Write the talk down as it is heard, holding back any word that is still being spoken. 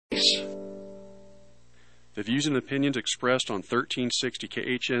Ministries. The views and opinions expressed on 1360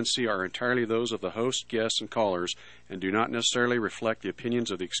 KHNC are entirely those of the host, guests, and callers, and do not necessarily reflect the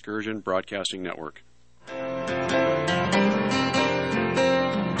opinions of the Excursion Broadcasting Network. Day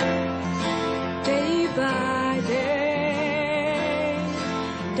by day,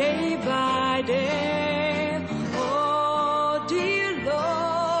 day by day, oh dear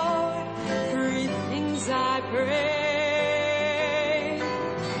Lord, three things I pray.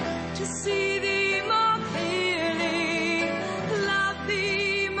 To see thee more clearly, love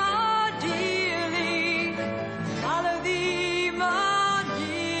thee more dearly, follow thee more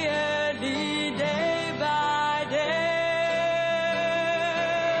dearly, day by day,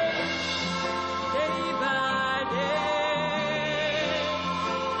 day by day,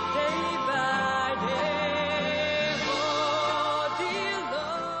 day by day, oh dear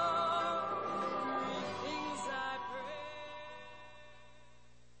Lord, three things I pray.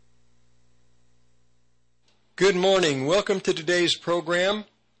 Good morning. Welcome to today's program,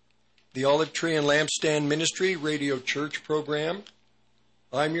 the Olive Tree and Lampstand Ministry Radio Church program.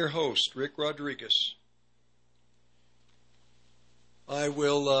 I'm your host, Rick Rodriguez. I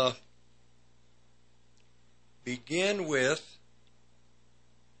will begin with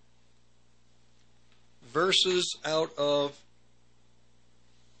verses out of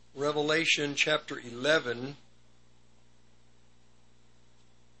Revelation chapter 11.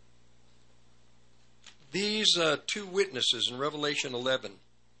 These two witnesses in Revelation 11,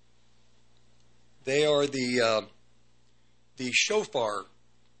 they are the shofar,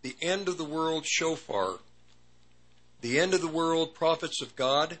 the end of the world shofar, the end of the world prophets of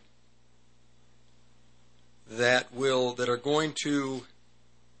God that are going to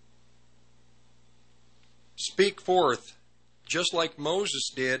speak forth just like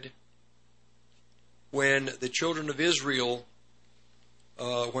Moses did when the children of Israel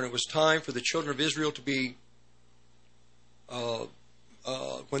when it was time for the children of Israel to be,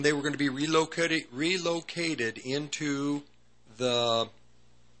 when they were going to be relocated into the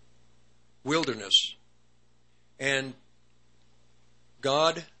wilderness. And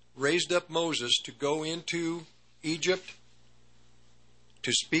God raised up Moses to go into Egypt,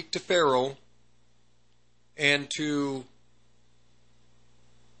 to speak to Pharaoh, and to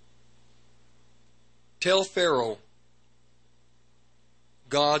tell Pharaoh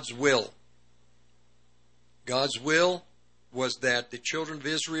God's will. God's will was that the children of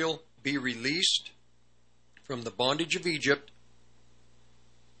Israel be released from the bondage of Egypt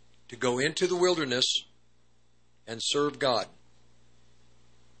to go into the wilderness and serve God.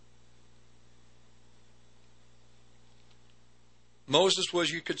 Moses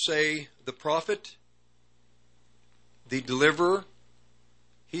was, you could say, the prophet, the deliverer.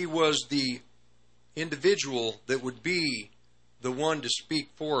 He was the individual that would be the one to speak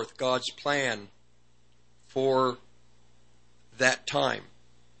forth God's plan for that time.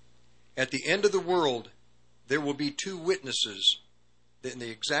 At the end of the world, there will be two witnesses that in the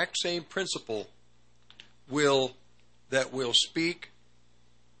exact same principle will speak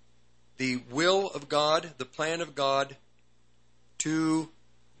the will of God, the plan of God, to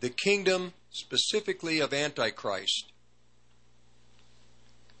the kingdom specifically of Antichrist.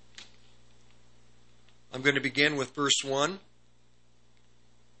 I'm going to begin with verse 1.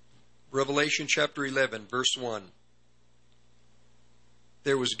 Revelation chapter 11, verse 1.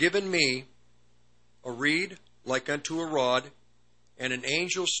 There was given me a reed like unto a rod, and an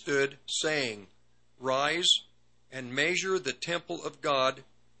angel stood, saying, Rise and measure the temple of God,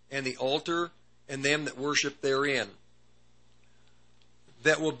 and the altar, and them that worship therein.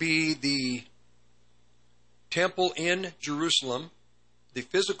 That will be the temple in Jerusalem, the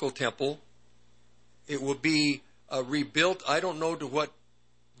physical temple. It will be rebuilt. I don't know to what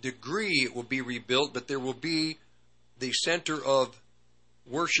degree it will be rebuilt, but there will be the center of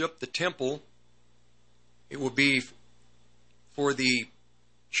worship, the temple. It will be for the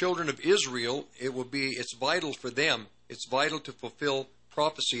children of Israel. It's vital for them. It's vital to fulfill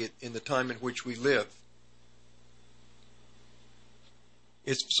prophecy in the time in which we live.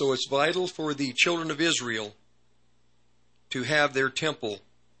 It's vital for the children of Israel to have their temple.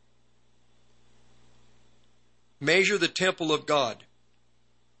 Measure the temple of God.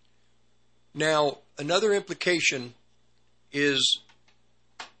 Now, another implication is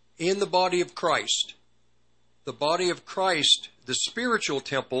in the body of Christ. The body of Christ, the spiritual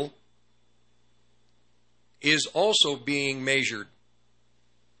temple, is also being measured.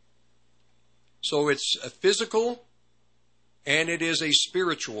 So it's a physical and it is a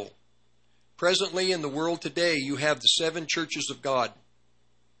spiritual. Presently in the world today, you have the 7 churches of God.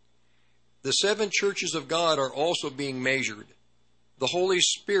 The 7 churches of God are also being measured. the Holy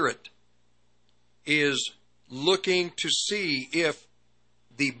Spirit is looking to see if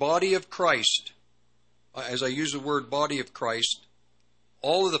the body of Christ, as I use the word body of Christ,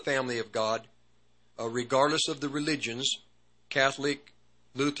 all of the family of God, regardless of the religions, Catholic,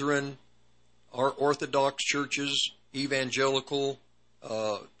 Lutheran, our Orthodox churches, evangelical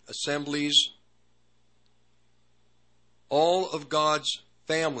assemblies, all of God's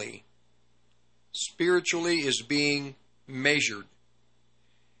family spiritually is being measured.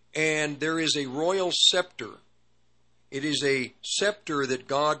 And there is a royal scepter. It is a scepter that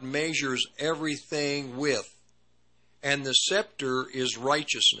God measures everything with. And the scepter is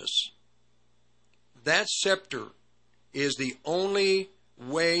righteousness. That scepter is the only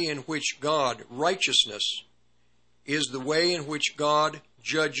way in which God, righteousness, is the way in which God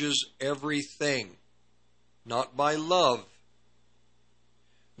judges everything. Not by love.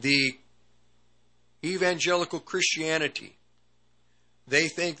 The evangelical Christianity, they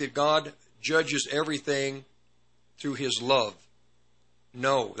think that God judges everything through His love.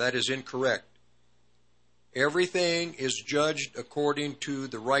 No, that is incorrect. Everything is judged according to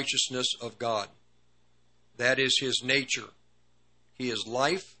the righteousness of God. That is His nature. He is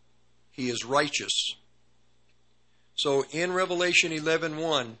life. He is righteous. So in Revelation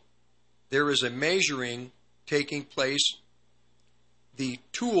 11:1, there is a measuring taking place. The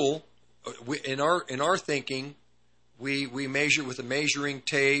tool, in our thinking, we measure with a measuring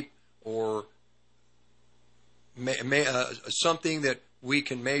tape or something that we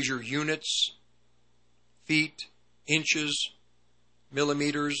can measure units, feet, inches,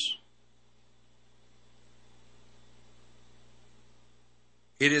 millimeters.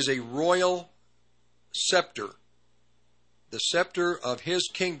 It is a royal scepter. The scepter of His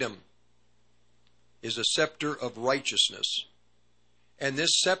kingdom is a scepter of righteousness. And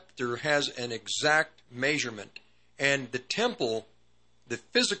this scepter has an exact measurement. And the temple, the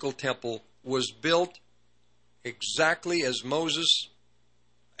physical temple, was built exactly as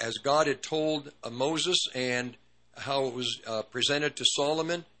God had told Moses, and how it was presented to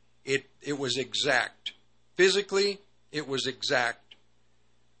Solomon. It was exact. Physically, it was exact.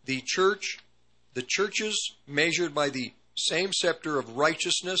 The churches measured by the same scepter of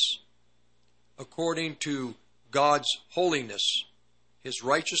righteousness according to God's holiness. His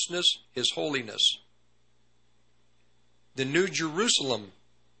righteousness, His holiness. The New Jerusalem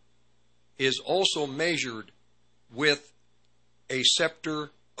is also measured with a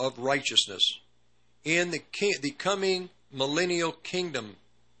scepter of righteousness. In the coming millennial kingdom,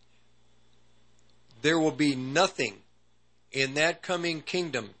 there will be nothing in that coming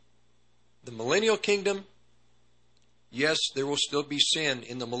kingdom. The millennial kingdom, yes, there will still be sin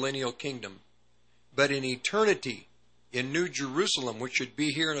in the millennial kingdom. But in eternity, in New Jerusalem, which should be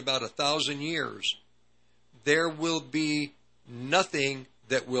here in about 1,000 years, there will be nothing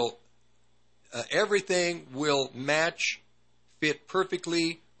that will, everything will match, fit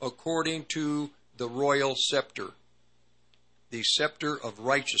perfectly according to the royal scepter, the scepter of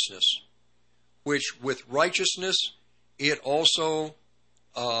righteousness, which with righteousness, it also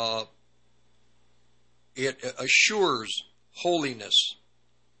it assures holiness.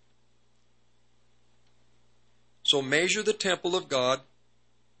 So measure the temple of God,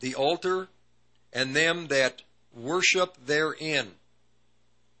 the altar, and them that worship therein.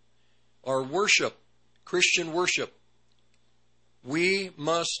 Our worship, Christian worship, we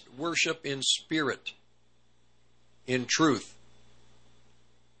must worship in spirit, in truth.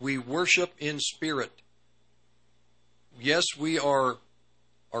 We worship in spirit. Yes, our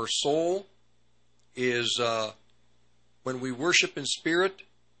soul is, when we worship in spirit,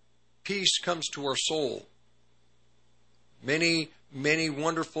 peace comes to our soul. Many, many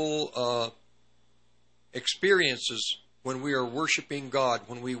wonderful experiences when we are worshiping God,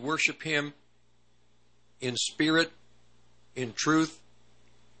 when we worship Him in spirit, in truth.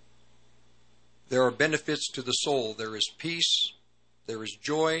 There are benefits to the soul. There is peace, there is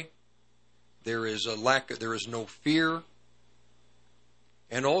joy, there is no fear,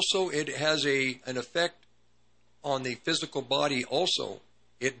 and also it has an effect on the physical body. Also,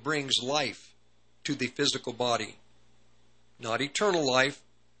 it brings life to the physical body. Not eternal life,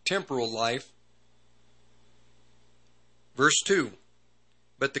 temporal life. Verse 2,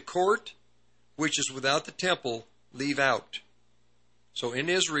 but the court which is without the temple leave out. So in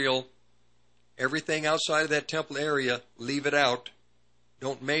Israel, everything outside of that temple area, leave it out.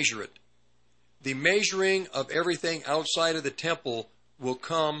 Don't measure it. The measuring of everything outside of the temple will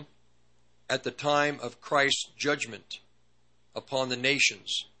come at the time of Christ's judgment upon the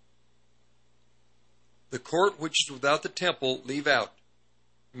nations. The court which is without the temple leave out.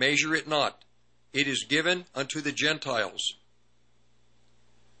 Measure it not. It is given unto the Gentiles.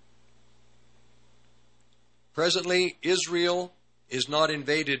 Presently, Israel is not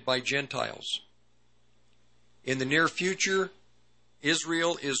invaded by Gentiles. In the near future,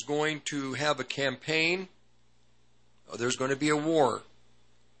 Israel is going to have a campaign. There's going to be a war.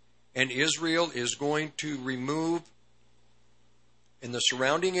 And Israel is going to remove, in the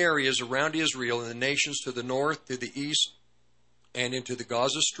surrounding areas around Israel, in the nations to the north, to the east, and into the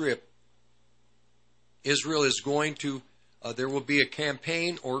Gaza Strip, Israel is going to, there will be a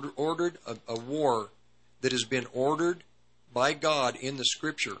campaign ordered, a war that has been ordered by God in the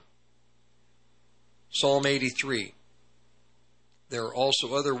Scripture. Psalm 83. There are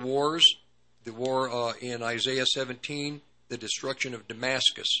also other wars. The war in Isaiah 17, the destruction of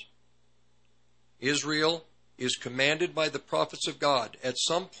Damascus. Israel is commanded by the prophets of God at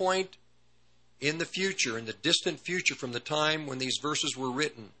some point in the future, in the distant future from the time when these verses were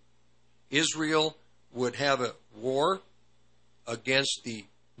written, Israel would have a war against the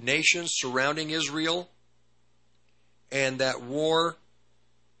nations surrounding Israel, and that war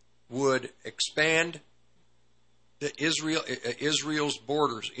would expand Israel's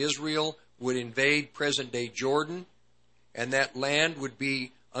borders. Israel would invade present-day Jordan, and that land would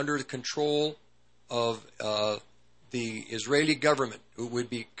be under the control of the Israeli government, who would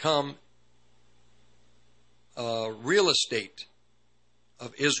become real estate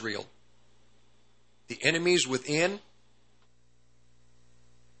of Israel. The enemies within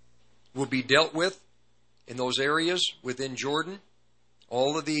will be dealt with in those areas within Jordan.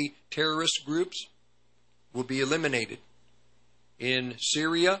 All of the terrorist groups will be eliminated. In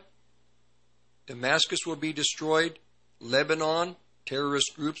Syria, Damascus will be destroyed. Lebanon,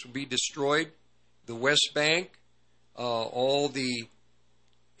 terrorist groups will be destroyed. The West Bank, all the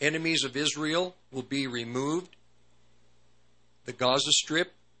enemies of Israel will be removed. The Gaza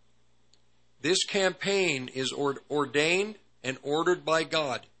Strip. This campaign is ordained and ordered by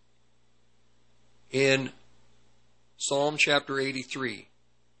God in Psalm chapter 83,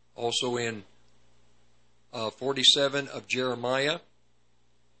 also in 47 of Jeremiah,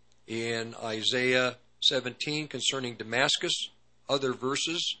 in Isaiah 17 concerning Damascus, other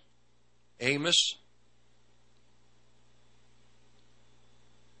verses, Amos.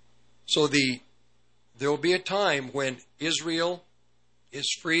 So there will be a time when Israel is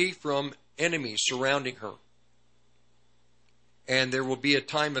free from enemies surrounding her. And there will be a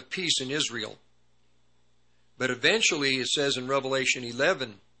time of peace in Israel. But eventually, it says in Revelation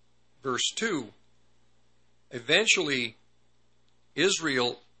 11, verse 2, eventually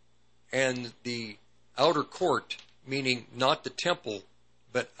Israel and the outer court, meaning not the temple,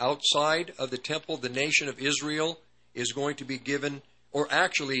 but outside of the temple, the nation of Israel is going to be given, or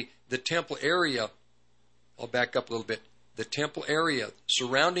actually the temple area, I'll back up a little bit, the temple area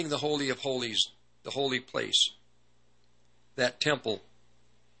surrounding the Holy of Holies, the holy place, that temple,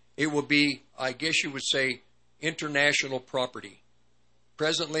 it will be, I guess you would say, international property.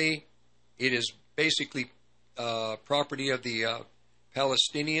 Presently, it is basically property of the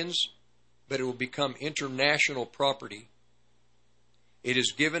Palestinians, but it will become international property. It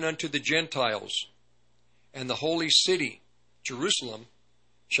is given unto the Gentiles, and the holy city, Jerusalem,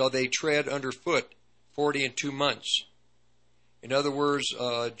 shall they tread underfoot 42 months. In other words,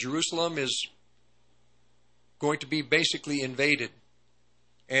 Jerusalem is going to be basically invaded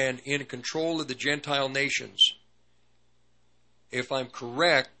and in control of the Gentile nations. If I'm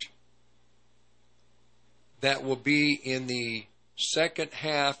correct, that will be in the second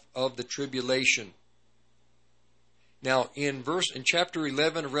half of the tribulation. Now, in chapter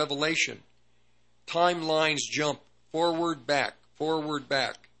 11 of Revelation, timelines jump forward, back,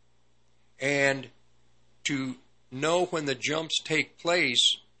 and to know when the jumps take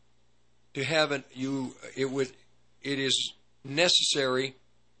place, to have it is necessary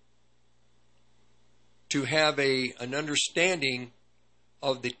to have an understanding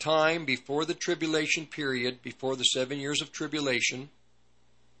of the time before the tribulation period, before the 7 years of tribulation,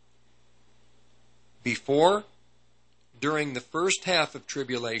 before, during the first half of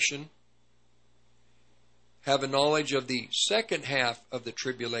tribulation, have a knowledge of the second half of the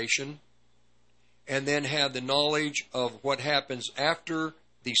tribulation, and then have the knowledge of what happens after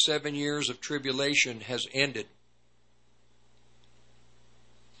the 7 years of tribulation has ended.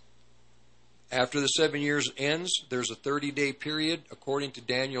 After the 7 years ends, there's a 30-day period, according to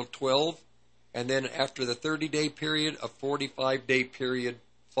Daniel 12, and then after the 30-day period, a 45-day period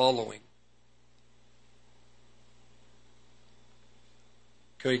following.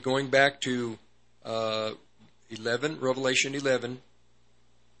 Okay, going back to Revelation 11.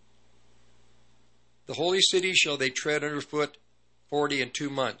 The holy city shall they tread underfoot 42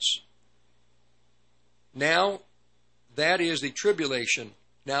 months. Now, that is the tribulation.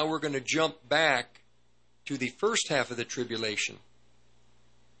 Now we're going to jump back to the first half of the tribulation.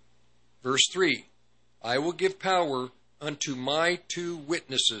 Verse 3, I will give power unto my 2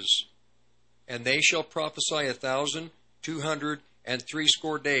 witnesses, and they shall prophesy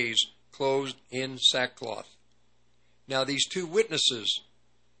 1,260 days, clothed in sackcloth. Now these 2 witnesses,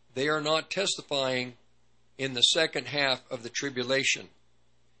 they are not testifying in the second half of the tribulation.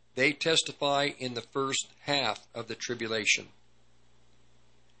 They testify in the first half of the tribulation.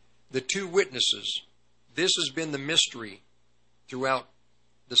 The 2 witnesses, this has been the mystery throughout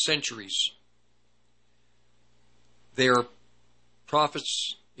the centuries. They are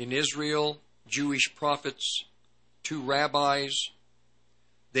prophets in Israel, Jewish prophets, 2 rabbis.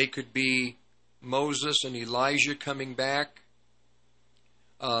 They could be Moses and Elijah coming back.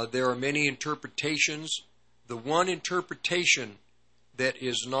 There are many interpretations. The one interpretation that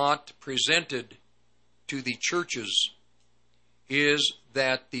is not presented to the churches is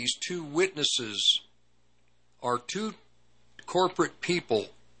that these 2 witnesses are 2 corporate people,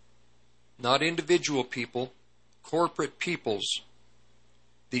 not individual people, corporate peoples.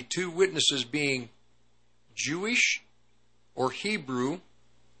 The 2 witnesses being Jewish or Hebrew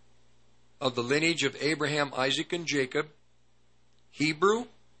of the lineage of Abraham, Isaac, and Jacob, Hebrew,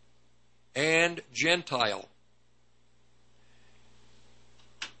 and Gentile.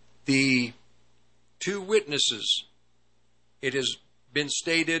 The 2 witnesses, it has been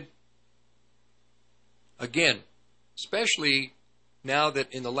stated again, especially now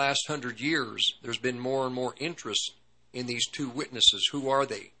that in the last 100 years there's been more and more interest in these 2 witnesses. Who are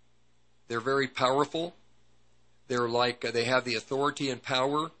they? They're very powerful. They're like, they have the authority and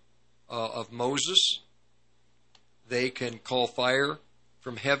power of Moses. They can call fire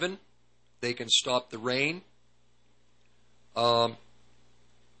from heaven. They can stop the rain.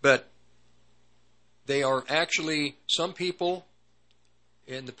 But they are actually, some people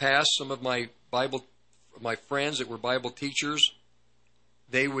in the past, some of my friends that were Bible teachers,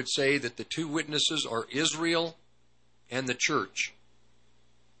 they would say that the 2 witnesses are Israel and the church.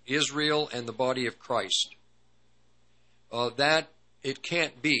 Israel and the body of Christ. That it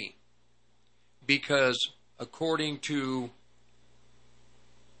can't be, because according to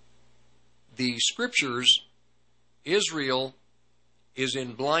the scriptures, Israel is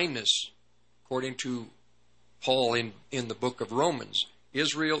in blindness, according to Paul in the book of Romans.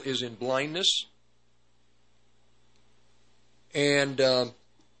 Israel is in blindness and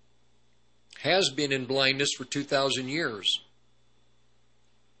has been in blindness for 2,000 years.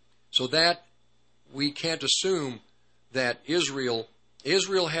 So that we can't assume that Israel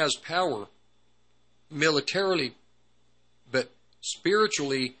has power militarily, but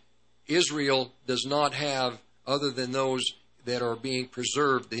spiritually Israel does not have, other than those that are being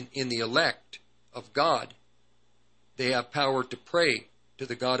preserved in the elect of God. They have power to pray to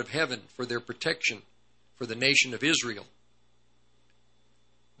the God of heaven for their protection, for the nation of Israel.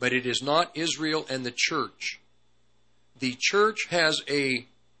 But it is not Israel and the church. The church has a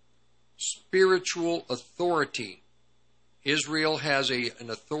spiritual authority. Israel has an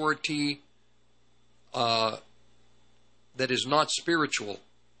authority that is not spiritual.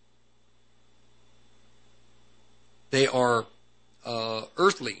 They are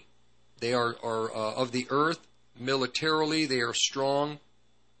earthly. They are of the earth. Militarily, they are strong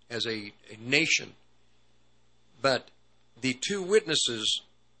as a nation. But the 2 witnesses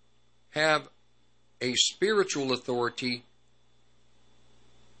have a spiritual authority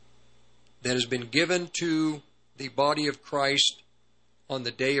that has been given to the body of Christ on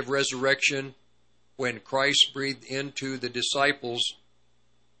the day of resurrection, when Christ breathed into the disciples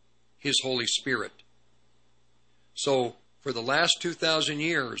His Holy Spirit. So, for the last 2,000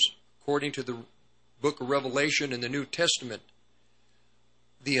 years, according to the book of Revelation in the New Testament,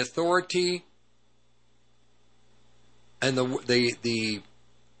 the authority and the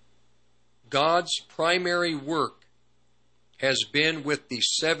God's primary work has been with the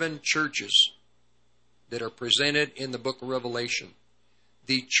 7 churches that are presented in the book of Revelation,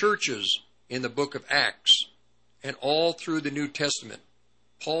 the churches in the book of Acts, and all through the New Testament.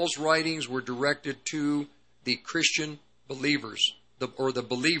 Paul's writings were directed to the Christian believers, or the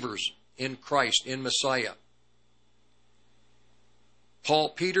believers in Christ, in Messiah.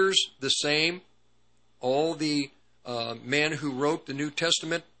 Peter's the same. All the men who wrote the New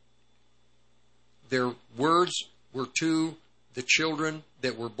Testament, their words were to the children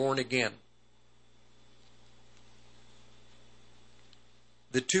that were born again.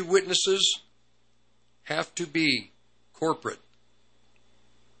 The 2 witnesses have to be corporate.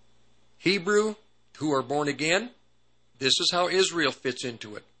 Hebrew, who are born again, this is how Israel fits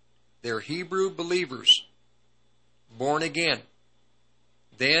into it. They're Hebrew believers, born again.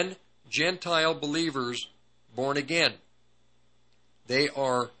 Then Gentile believers born again. They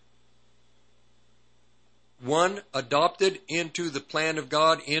are, one, adopted into the plan of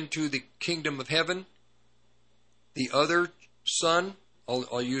God, into the kingdom of heaven. The other, son,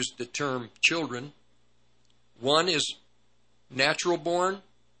 I'll use the term children. One is natural born,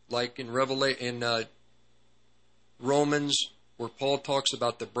 like in Romans, where Paul talks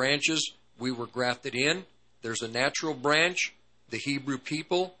about the branches. We were grafted in. There's a natural branch, the Hebrew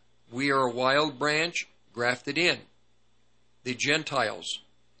people. We are a wild branch, grafted in. The Gentiles.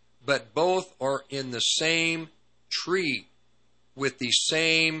 But both are in the same tree, with the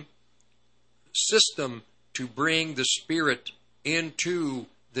same system to bring the Spirit into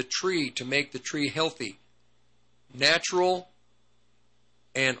the tree, to make the tree healthy. Natural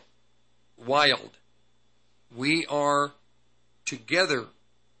and wild. We are together.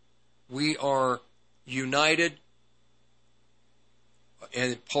 We are united.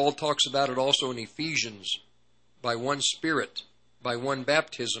 And Paul talks about it also in Ephesians, by one Spirit, by one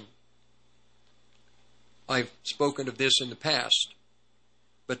baptism. I've spoken of this in the past.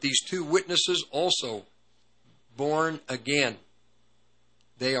 But these two witnesses also, born again.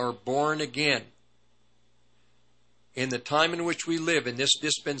 They are born again. In the time in which we live, in this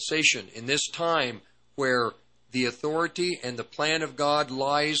dispensation, in this time where the authority and the plan of God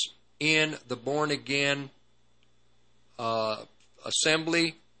lies in the born again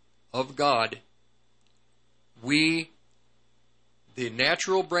assembly of God, we, the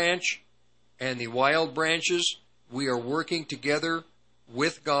natural branch and the wild branches, we are working together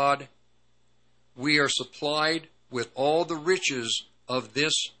with God. We are supplied with all the riches of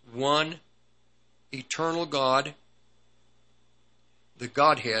this one eternal God, the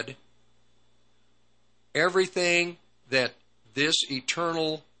Godhead. Everything that this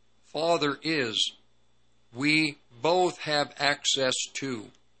eternal Father is, we both have access to.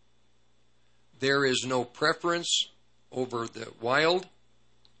 There is no preference over the wild,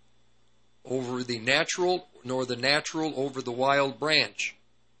 over the natural, nor the natural over the wild branch.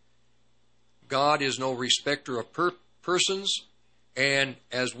 God is no respecter of persons, and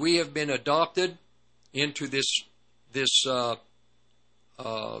as we have been adopted into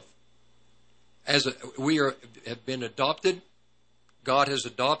have been adopted, God has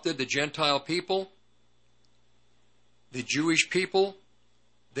adopted the Gentile people, the Jewish people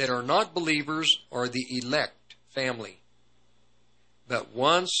that are not believers are the elect family. But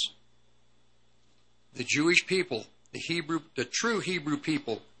once the Jewish people, the true Hebrew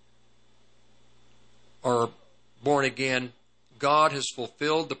people, are born again, God has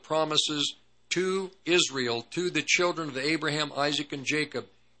fulfilled the promises to Israel, to the children of Abraham, Isaac, and Jacob.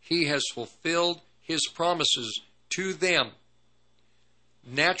 He has fulfilled His promises to them.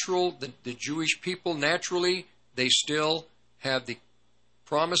 The Jewish people, naturally, they still have the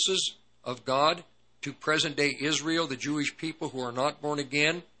promises of God to present-day Israel, the Jewish people who are not born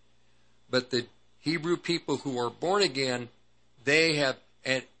again. But the Hebrew people who are born again, they have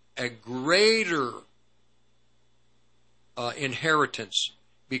a greater inheritance,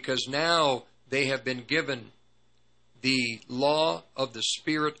 because now they have been given the law of the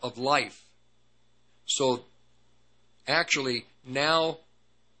Spirit of life. So actually now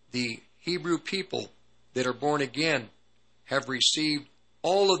the Hebrew people that are born again have received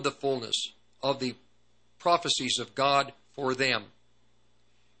all of the fullness of the prophecies of God for them.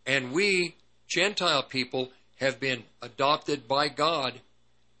 And we, Gentile people, have been adopted by God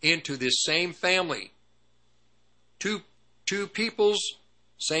into this same family. Two peoples,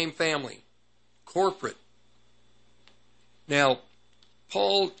 same family, corporate. Now,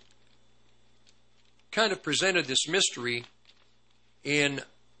 Paul kind of presented this mystery in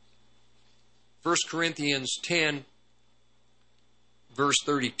 1 Corinthians 10, verse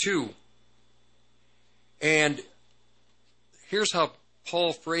 32. And here's how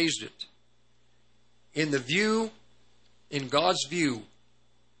Paul phrased it. In God's view,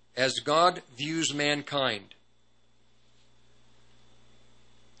 as God views mankind,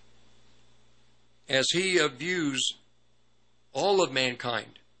 as He views all of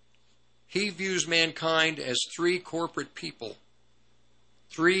mankind, He views mankind as three corporate people.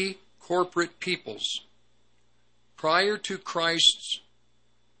 Three corporate peoples. Prior to Christ's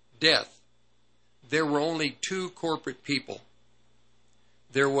death, there were only two corporate people.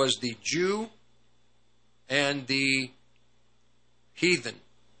 There was the Jew and the heathen.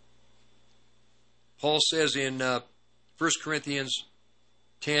 Paul says in 1 Corinthians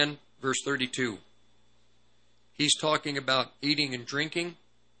 10, verse 32, he's talking about eating and drinking.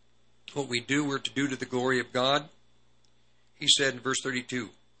 What we do, we're to do to the glory of God. He said in verse 32,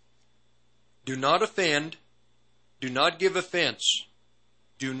 do not offend, do not give offense,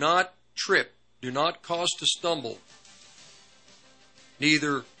 do not trip do not cause to stumble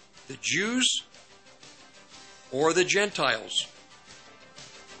neither the Jews or the Gentiles,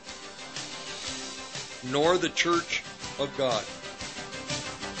 nor the church of God.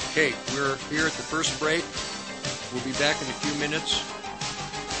 Okay, we're here at the first break. We'll be back in a few minutes.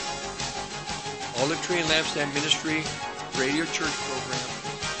 Olive Tree and Lampstand Ministry Radio Church Program.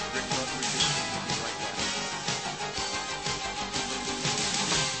 Rick Rodriguez will be right back.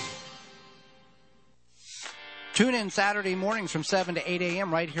 Tune in Saturday mornings from 7 to 8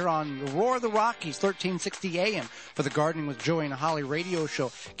 a.m. right here on the Roar of the Rockies, 1360 a.m. for the Gardening with Joey and Holly radio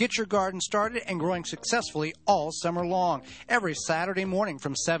show. Get your garden started and growing successfully all summer long, every Saturday morning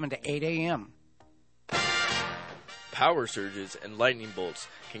from 7 to 8 a.m. Power surges and lightning bolts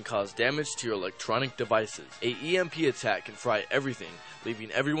can cause damage to your electronic devices. A EMP attack can fry everything,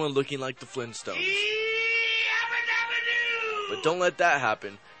 leaving everyone looking like the Flintstones. But don't let that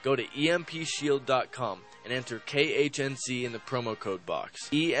happen. Go to EMPShield.com and enter KHNC in the promo code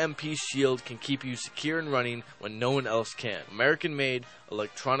box. EMP Shield can keep you secure and running when no one else can. American-made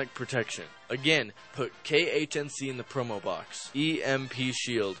electronic protection. Again, put KHNC in the promo box.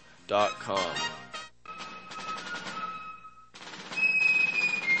 EMPShield.com.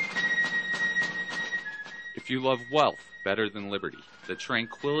 If you love wealth better than liberty, the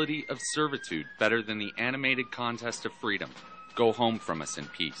tranquility of servitude better than the animated contest of freedom, go home from us in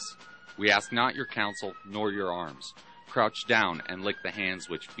peace. We ask not your counsel nor your arms. Crouch down and lick the hands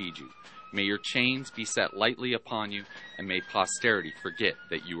which feed you. May your chains be set lightly upon you, and may posterity forget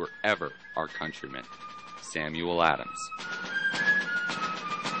that you were ever our countrymen. Samuel Adams.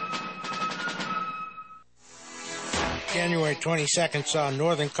 January 22nd saw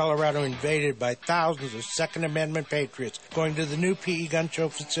northern Colorado invaded by thousands of Second Amendment patriots going to the new PE gun show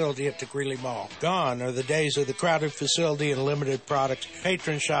facility at the Greeley Mall. Gone are the days of the crowded facility and limited products.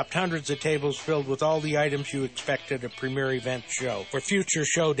 Patrons shopped hundreds of tables filled with all the items you expect at a premier event show. For future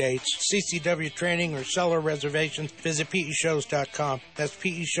show dates, CCW training, or seller reservations, visit PEShows.com. That's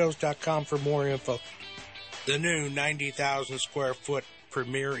PEShows.com for more info. The new 90,000 square foot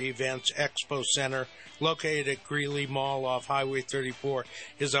Premier Events Expo Center, located at Greeley Mall off Highway 34,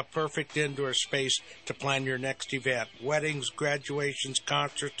 is a perfect indoor space to plan your next event. Weddings, graduations,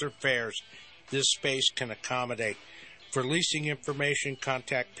 concerts, or fairs. This space can accommodate. For leasing information,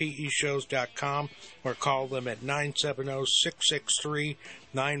 contact PEShows.com or call them at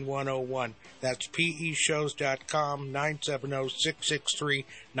 970-663-9101. That's PEShows.com,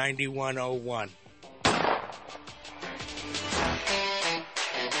 970-663-9101.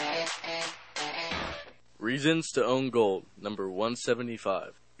 Reasons to Own Gold, number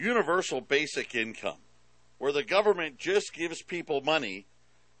 175. Universal basic income, where the government just gives people money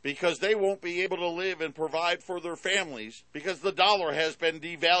because they won't be able to live and provide for their families because the dollar has been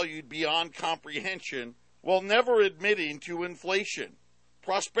devalued beyond comprehension, while never admitting to inflation.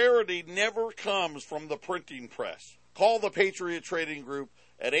 Prosperity never comes from the printing press. Call the Patriot Trading Group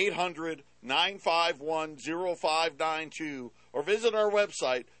at 800-951-0592 or visit our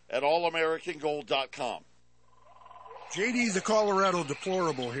website at allamericangold.com. JD the Colorado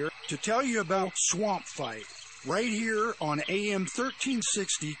Deplorable here to tell you about Swamp Fight right here on AM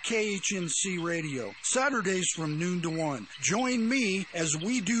 1360 KHNC Radio, Saturdays from noon to 1. Join me as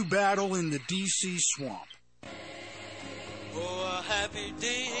we do battle in the DC swamp. Oh, a happy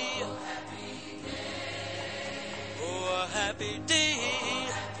day. Oh, a happy day.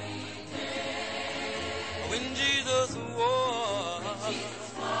 When Jesus was.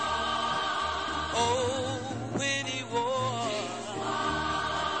 Oh, when he was.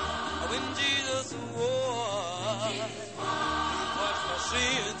 When Jesus was. Washed my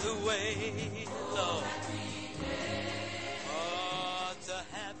sins away, Lord. Oh, it's a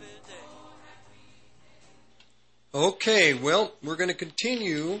happy day. Okay, well, we're going to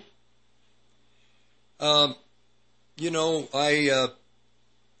continue. I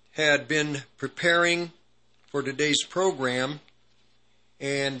had been preparing for today's program,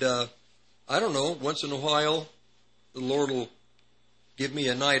 and I don't know, once in a while, the Lord will give me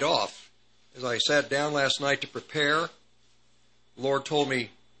a night off. As I sat down last night to prepare, the Lord told me,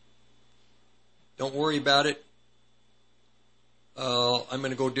 don't worry about it. I'm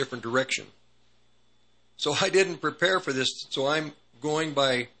going to go a different direction. So I didn't prepare for this, so I'm going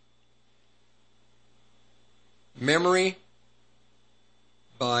by memory,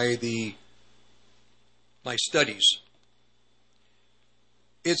 by my studies.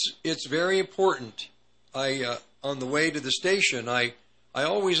 It's very important. On the way to the station, I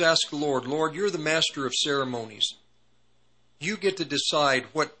always ask the Lord, you're the master of ceremonies. You get to decide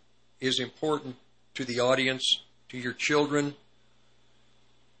what is important to the audience, to your children.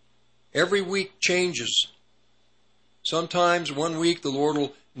 Every week changes. Sometimes one week the Lord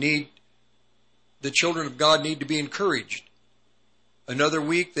will need, the children of God need to be encouraged. Another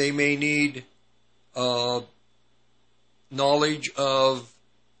week they may need knowledge of,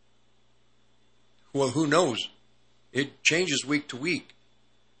 well, who knows? It changes week to week.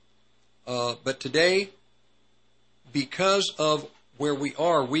 But today, because of where we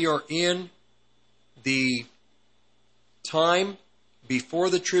are in the time before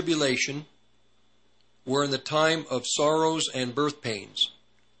the tribulation. We're in the time of sorrows and birth pains.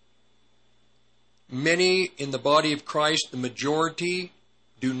 Many in the body of Christ, the majority,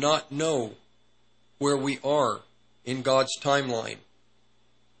 do not know where we are in God's timeline.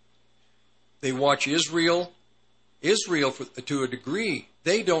 They watch Israel. Israel, to a degree,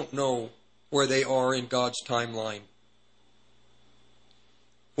 they don't know where they are in God's timeline.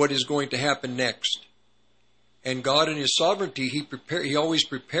 What is going to happen next? And God in His sovereignty, He always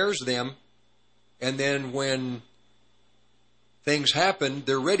prepares them, and then when things happen,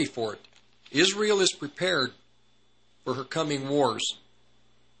 they're ready for it. Israel is prepared for her coming wars.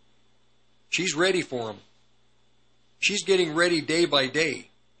 She's ready for them. She's getting ready day by day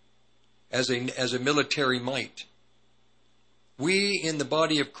as a military might. We in the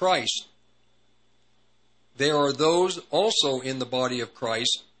body of Christ, there are those also in the body of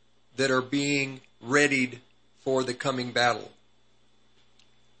Christ that are being readied for the coming battle.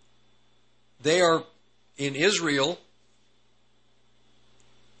 They are in Israel,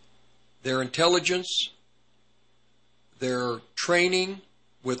 their intelligence, their training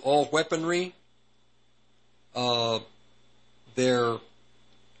with all weaponry, I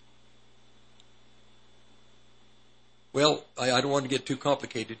don't want to get too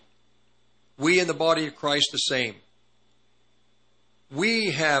complicated. We in the body of Christ the same.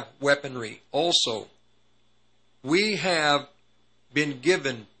 We have weaponry also. We have been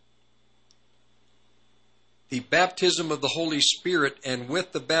given the baptism of the Holy Spirit, and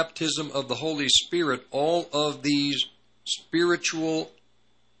with the baptism of the Holy Spirit, all of these spiritual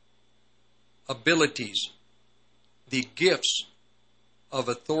abilities, the gifts of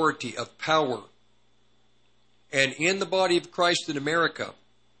authority, of power. And in the body of Christ in America,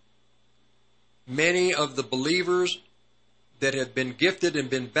 many of the believers that have been gifted and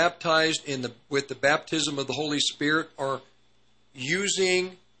been baptized with the baptism of the Holy Spirit are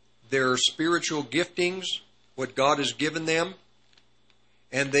using their spiritual giftings, what God has given them,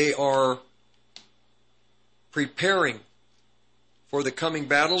 and they are preparing for the coming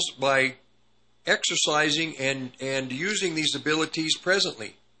battles by exercising and using these abilities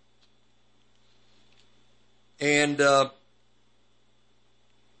presently. And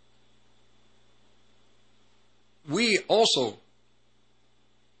we also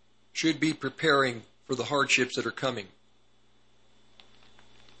should be preparing for the hardships that are coming.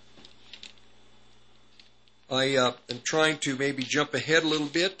 I am trying to maybe jump ahead a little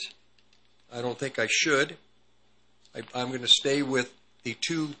bit. I don't think I should. I'm going to stay with the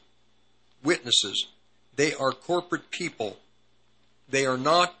two witnesses. They are corporate people. They are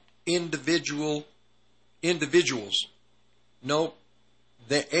not individuals. No,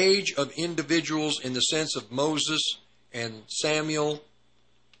 the age of individuals in the sense of Moses and Samuel,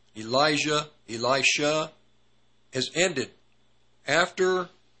 Elijah, Elisha, has ended. After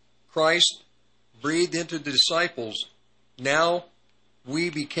Christ breathed into the disciples, now we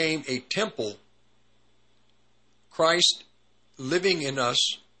became a temple. Christ living in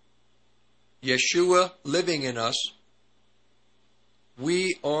us, Yeshua living in us,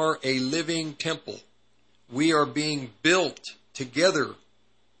 we are a living temple. We are being built together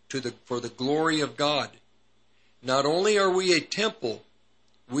for the glory of God. Not only are we a temple,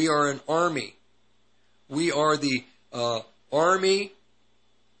 we are an army. We are the army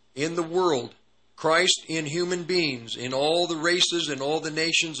in the world. Christ in human beings, in all the races and all the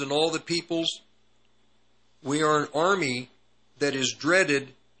nations and all the peoples. We are an army that is dreaded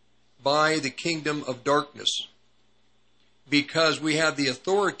by the kingdom of darkness, because we have the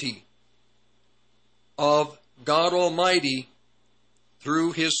authority of God Almighty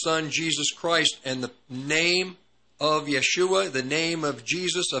through His Son Jesus Christ, and the name of Yeshua, the name of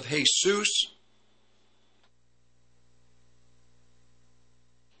Jesus, of Jesus.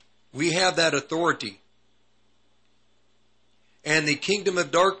 We have that authority. And the kingdom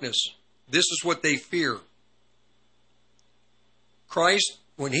of darkness, this is what they fear. Christ,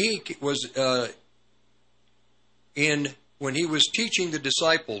 when he was teaching the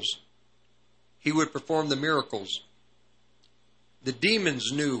disciples, He would perform the miracles. The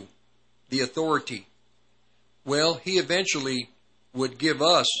demons knew the authority. Well, He eventually would give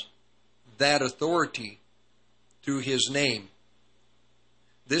us that authority through His name.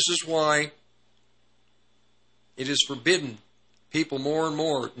 This is why it is forbidden. People more and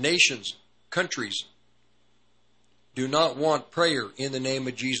more, nations, countries, do not want prayer in the name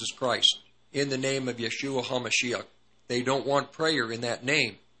of Jesus Christ, in the name of Yeshua HaMashiach. They don't want prayer in that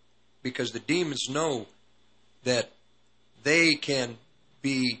name because the demons know that they can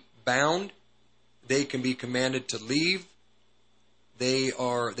be bound, they can be commanded to leave, they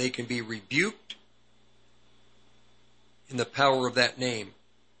can be rebuked in the power of that name.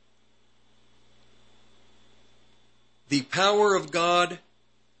 The power of God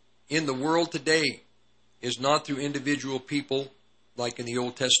in the world today is not through individual people like in the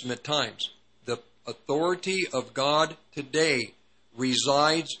Old Testament times. The authority of God today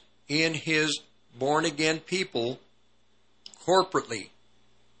resides in His born-again people corporately.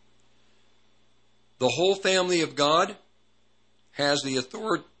 The whole family of God has the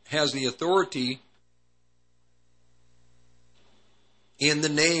authority in the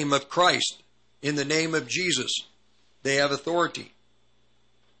name of Christ, in the name of Jesus. They have authority.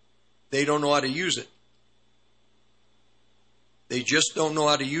 They don't know how to use it. They just don't know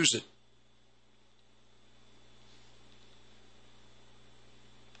how to use it.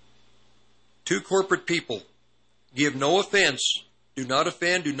 Two corporate people. Give no offense. Do not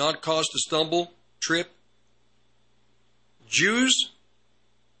offend. Do not cause to stumble, trip. Jews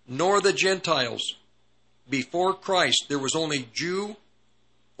nor the Gentiles. Before Christ, there was only Jew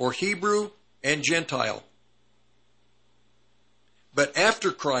or Hebrew and Gentile. But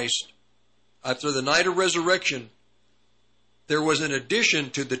after Christ, after the night of resurrection, there was an addition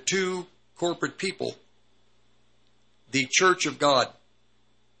to the two corporate people, the church of God.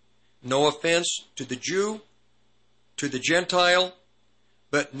 No offense to the Jew, to the Gentile,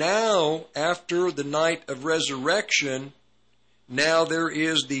 but now, after the night of resurrection, now there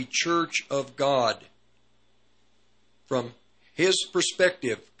is the church of God. From His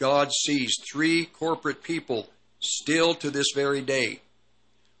perspective, God sees three corporate people still to this very day.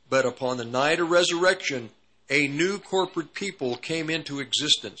 But upon the night of resurrection, a new corporate people came into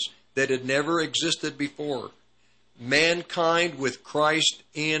existence that had never existed before. Mankind with Christ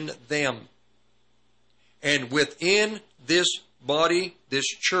in them. And within this body, this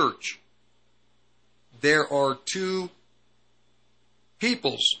church, there are two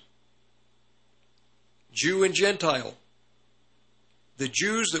peoples, Jew and Gentile. The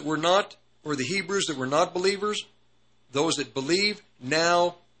Jews that were not, or the Hebrews that were not believers, those that believe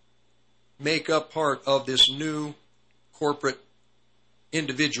now make up part of this new corporate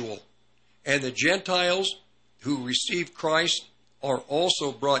individual. And the Gentiles who receive Christ are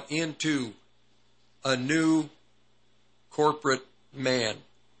also brought into a new corporate man.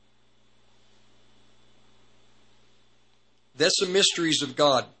 That's the mysteries of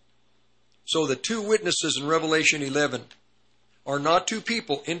God. So the two witnesses in Revelation 11 are not two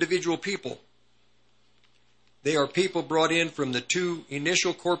people, individual people. They are people brought in from the two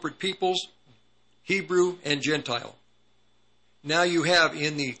initial corporate peoples, Hebrew and Gentile. Now you have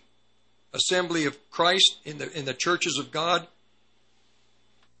in the assembly of Christ, in the churches of God,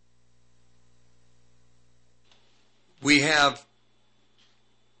 we have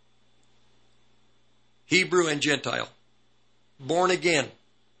Hebrew and Gentile, born again.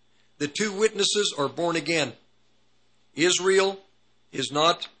 The two witnesses are born again. Israel is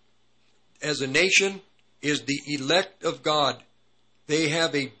not, as a nation, is the elect of God. They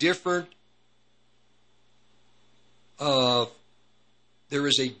have a different, there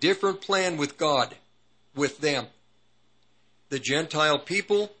is a different plan with God, with them. The Gentile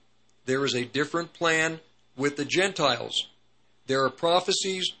people, there is a different plan with the Gentiles. There are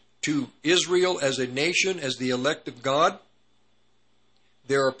prophecies to Israel as a nation, as the elect of God.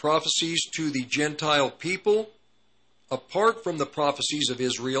 There are prophecies to the Gentile people, apart from the prophecies of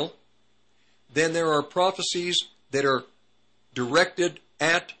Israel. Then there are prophecies that are directed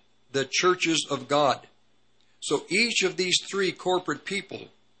at the churches of God. So each of these three corporate people,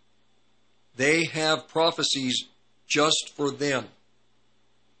 they have prophecies just for them.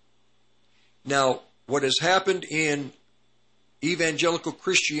 Now, what has happened in evangelical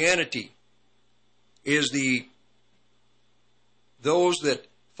Christianity is those that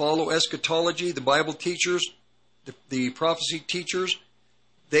follow eschatology, the Bible teachers, the prophecy teachers,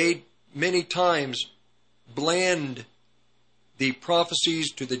 they many times blend the prophecies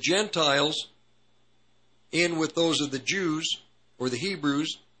to the Gentiles in with those of the Jews or the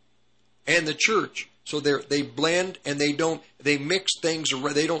Hebrews and the church. So they blend and they mix things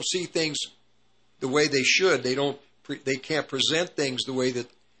around. They don't see things the way they should. They can't present things the way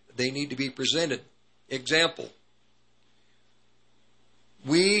that they need to be presented. Example,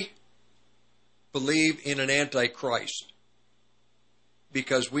 we believe in an Antichrist.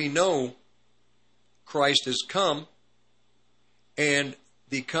 because we know Christ has come, and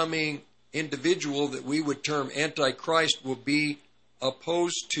the coming individual that we would term Antichrist will be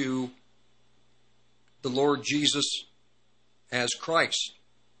opposed to the Lord Jesus as Christ.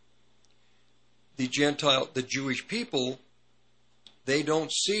 The Jewish people, they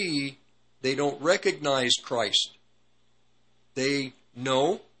don't recognize Christ. They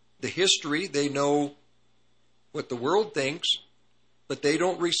know the history, they know what the world thinks, but they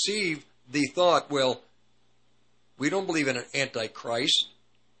don't receive the thought, well, we don't believe in an Antichrist,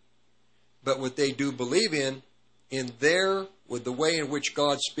 but what they do believe with the way in which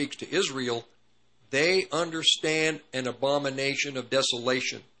God speaks to Israel, they understand an abomination of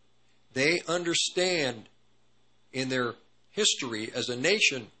desolation. They understand in their history as a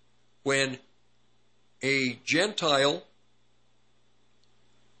nation when a Gentile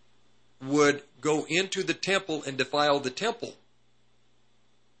would go into the temple and defile the temple.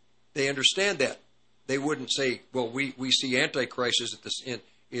 They understand that. They wouldn't say, well, we see Antichrist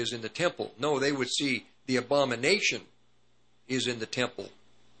is in the temple. No, they would see the abomination is in the temple.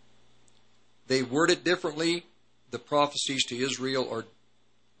 They word it differently. The prophecies to Israel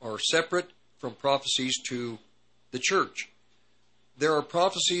are separate from prophecies to the church. There are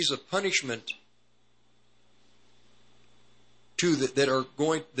prophecies of punishment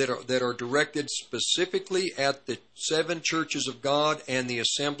that are directed specifically at the 7 churches of God and the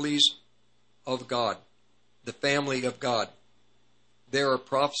assemblies of God, the family of God. There are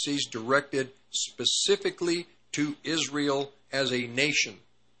prophecies directed specifically to Israel as a nation.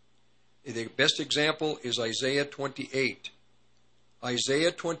 The best example is Isaiah 28.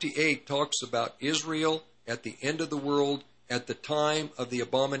 Isaiah 28 talks about Israel at the end of the world, at the time of the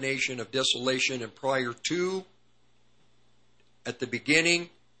abomination of desolation, and prior to, at the beginning,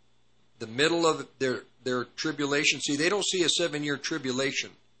 the middle of their tribulation. See, they don't see a 7-year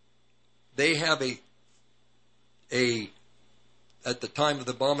tribulation. They have at the time of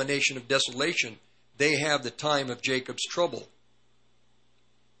the abomination of desolation, they have the time of Jacob's trouble.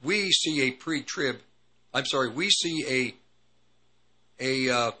 We see we see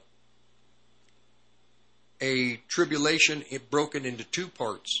a tribulation broken into 2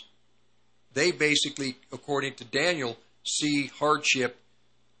 parts. They basically, according to Daniel, see hardship,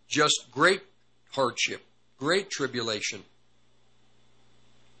 just great hardship, great tribulation.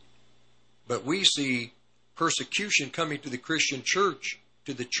 But we see persecution coming to the Christian church,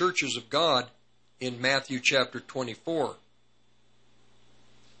 to the churches of God, in Matthew chapter 24.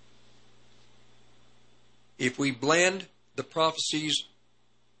 If we blend the prophecies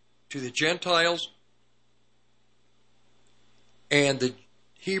to the Gentiles and the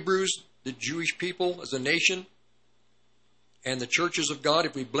Hebrews, the Jewish people as a nation, and the churches of God,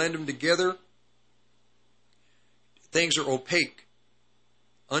 if we blend them together, things are opaque,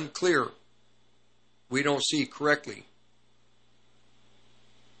 unclear. We don't see correctly.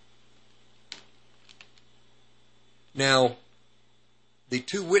 Now, the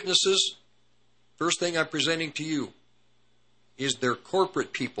 2 witnesses, first thing I'm presenting to you is they're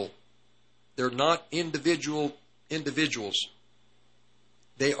corporate people. They're not individuals.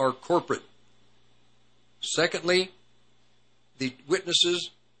 They are corporate. Secondly, the witnesses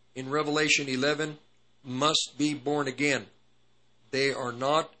in Revelation 11 must be born again. They are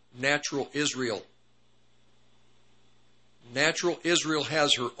not natural Israel. Natural Israel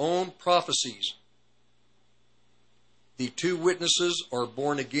has her own prophecies. The 2 witnesses are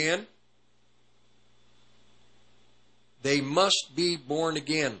born again. They must be born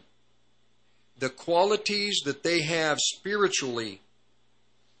again. The qualities that they have spiritually,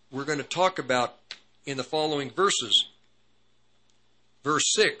 we're going to talk about in the following verses.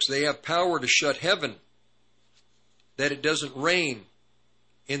 Verse 6, they have power to shut heaven, that it doesn't rain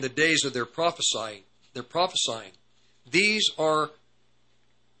in the days of their prophesying. They're prophesying. These are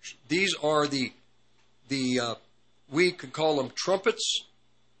the we could call them trumpets.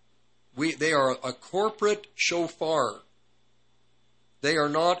 They are a corporate shofar. They are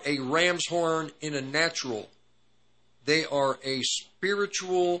not a ram's horn in a natural. They are a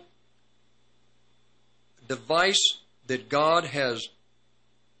spiritual device that God has.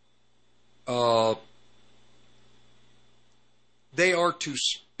 They are to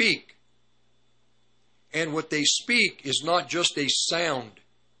speak. And what they speak is not just a sound.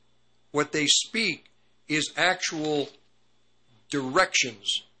 What they speak is actual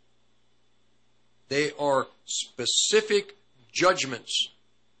directions. They are specific judgments.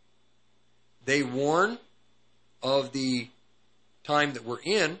 They warn of the time that we're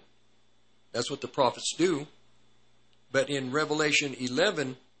in. That's what the prophets do. But in Revelation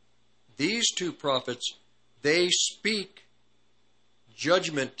 11, these 2 prophets, they speak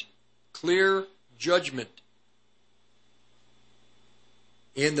judgment, clear judgment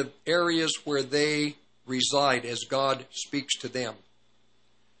in the areas where they reside as God speaks to them.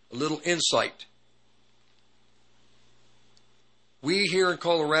 A little insight. We here in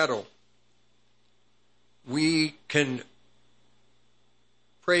Colorado, we can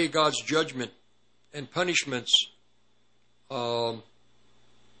pray God's judgment and punishments, on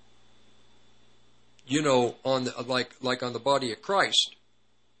the, like on the body of Christ.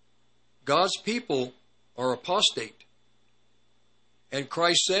 God's people are apostate, and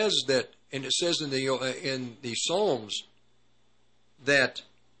Christ says that, and it says in the Psalms that,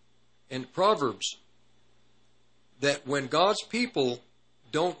 in Proverbs, that when God's people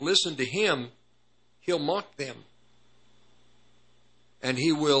don't listen to Him, He'll mock them, and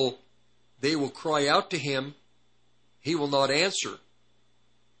they will cry out to Him. He will not answer.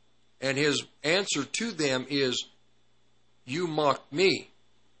 And His answer to them is, you mocked me.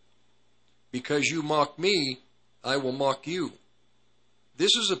 Because you mocked me, I will mock you.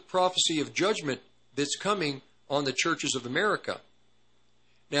 This is a prophecy of judgment that's coming on the churches of America.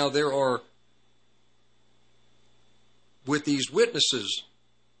 Now there are, with these witnesses,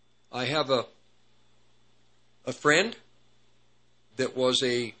 I have a friend that was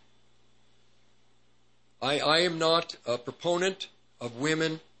I am not a proponent of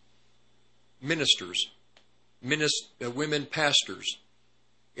women ministers, women pastors.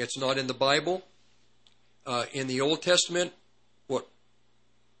 It's not in the Bible. In the Old Testament, what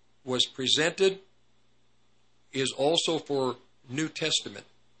was presented is also for New Testament.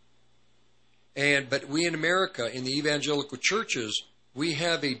 But we in America, in the evangelical churches, we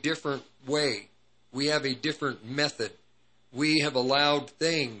have a different way. We have a different method. We have allowed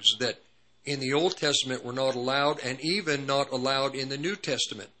things that in the Old Testament were not allowed, and even not allowed in the New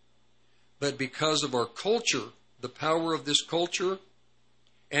Testament. But because of our culture, the power of this culture,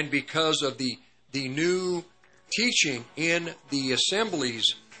 and because of the new teaching in the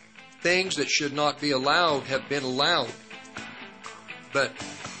assemblies, things that should not be allowed have been allowed. But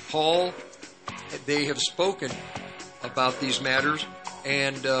Paul, they have spoken about these matters,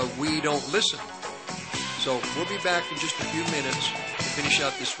 and we don't listen. So we'll be back in just a few minutes to finish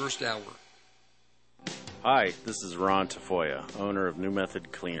out this first hour. Hi, this is Ron Tafoya, owner of New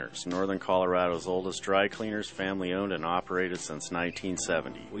Method Cleaners, Northern Colorado's oldest dry cleaners, family owned and operated since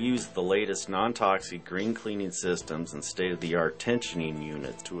 1970. We use the latest non-toxic green cleaning systems and state-of-the-art tensioning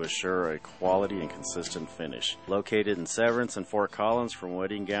units to assure a quality and consistent finish. Located in Severance and Fort Collins, from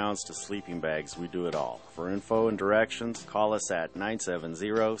wedding gowns to sleeping bags, we do it all. For info and directions, call us at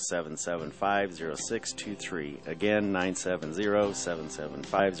 970-775-0623. Again,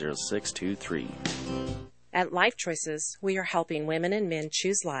 970-775-0623. At Life Choices, we are helping women and men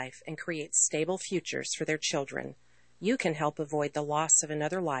choose life and create stable futures for their children. You can help avoid the loss of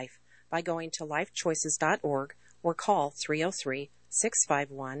another life by going to lifechoices.org or call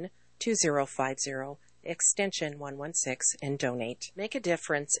 303-651-2050, extension 116, and donate. Make a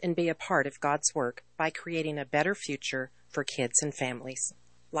difference and be a part of God's work by creating a better future for kids and families.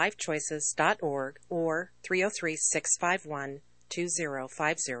 lifechoices.org or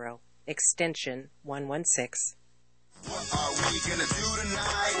 303-651-2050. Extension 116. What are we gonna do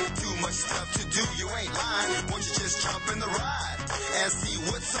tonight? Too much stuff to do, you ain't lying. Won't you just jump in the ride and see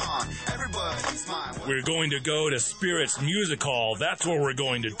what's on everybody's mind? We're going to go to Spirits Music Hall. That's what we're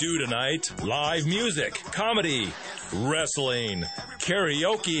going to do tonight. Live music, comedy, wrestling,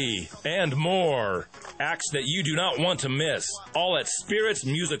 karaoke, and more. Acts that you do not want to miss. All at Spirits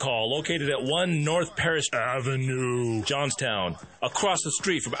Music Hall, located at 1 North Parish Avenue, Johnstown. Across the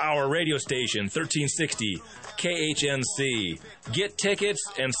street from our radio station, 1360 KHNC. Get tickets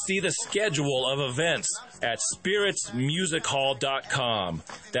and see the schedule of events at spiritsmusichall.com.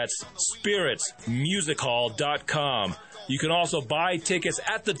 That's spiritsmusichall.com. You can also buy tickets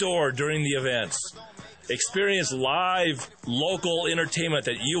at the door during the events. Experience live, local entertainment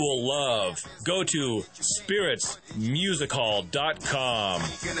that you will love. Go to spiritsmusichall.com.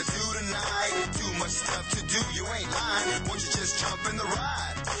 Gonna do tonight? Too much stuff to do, you ain't lying. Won't you just jump in the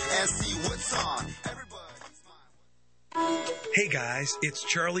ride and see what's on everybody's mind? Hey guys, it's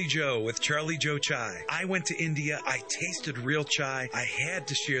Charlie Joe with Charlie Joe Chai. I went to India, I tasted real chai, I had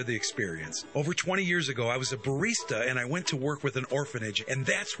to share the experience. Over 20 years ago, I was a barista and I went to work with an orphanage, and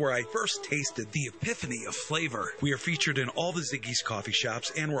that's where I first tasted the epiphany of flavor. We are featured in all the Ziggy's coffee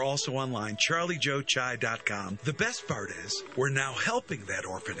shops, and we're also online, charliejoechai.com. The best part is, we're now helping that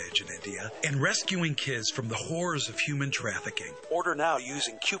orphanage in India and rescuing kids from the horrors of human trafficking. Order now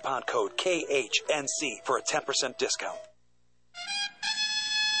using coupon code KHNC for a 10% discount.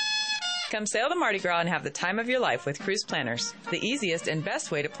 Come sail the Mardi Gras and have the time of your life with Cruise Planners, the easiest and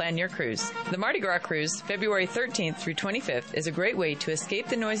best way to plan your cruise. The Mardi Gras Cruise, February 13th through 25th, is a great way to escape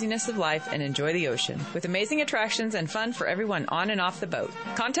the noisiness of life and enjoy the ocean, with amazing attractions and fun for everyone on and off the boat.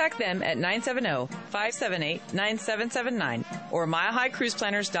 Contact them at 970-578-9779 or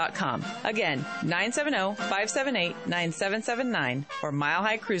milehighcruiseplanners.com. Again, 970-578-9779 or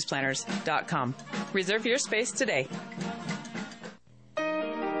milehighcruiseplanners.com. Reserve your space today.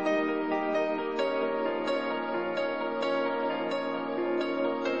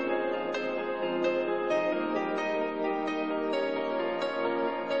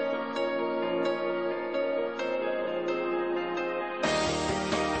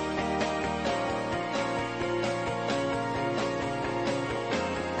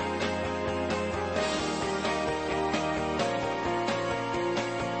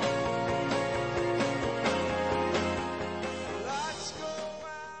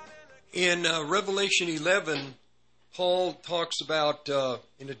 In Revelation 11, Paul talks about,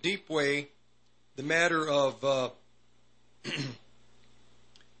 in a deep way, the matter of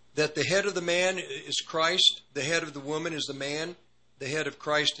that the head of the man is Christ, the head of the woman is the man, the head of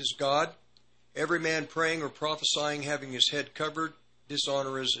Christ is God. Every man praying or prophesying having his head covered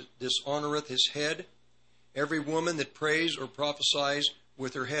dishonoreth his head. Every woman that prays or prophesies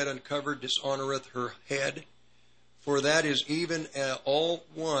with her head uncovered dishonoreth her head. For that is even all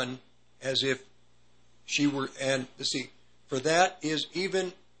one as if she were, and see, for that is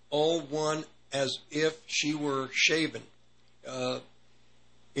even all one as if she were shaven.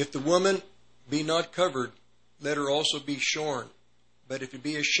 If the woman be not covered, let her also be shorn. But if it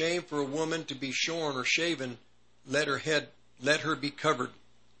be a shame for a woman to be shorn or shaven, let her be covered.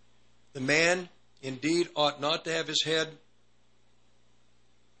 The man indeed ought not to have his head,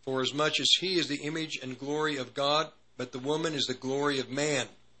 for as much as he is the image and glory of God, but the woman is the glory of man.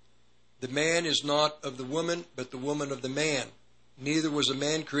 The man is not of the woman, but the woman of the man. Neither was a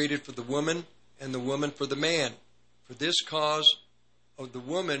man created for the woman, and the woman for the man. For this cause of the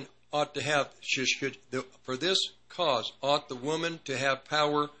woman ought to have, for this cause ought the woman to have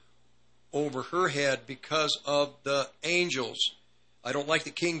power over her head because of the angels. I don't like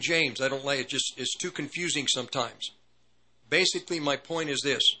the King James. I don't like it. It's too confusing sometimes. Basically, my point is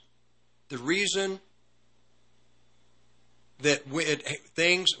this. The reason that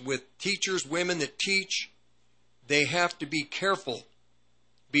things with teachers, women that teach, they have to be careful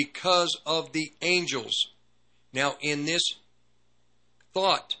because of the angels. Now, in this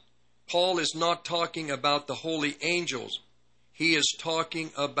thought, Paul is not talking about the holy angels. He is talking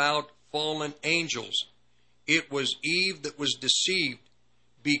about fallen angels. It was Eve that was deceived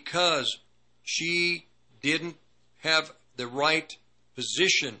because she didn't have the right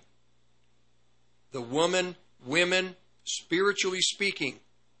position. The women, spiritually speaking,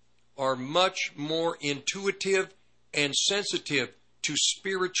 are much more intuitive and sensitive to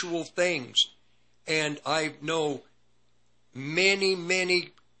spiritual things. And I know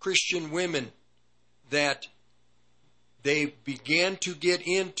many Christian women that they began to get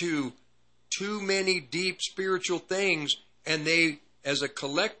into too many deep spiritual things, and they, as a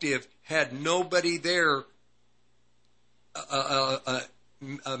collective, had nobody there, a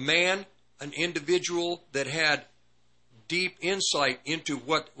man, an individual that had deep insight into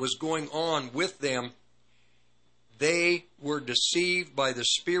what was going on with them. They were deceived by the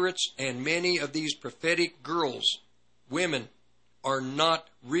spirits, and many of these prophetic girls, women, are not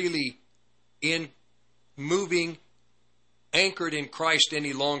really anchored in Christ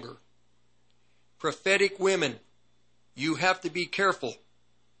any longer. Prophetic women, you have to be careful,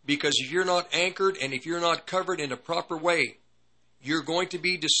 because if you're not anchored and if you're not covered in a proper way, you're going to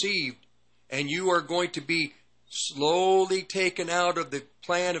be deceived, and you are going to be slowly taken out of the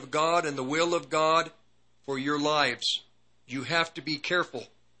plan of God and the will of God for your lives. You have to be careful.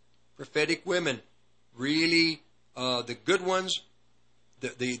 Prophetic women, really, the good ones,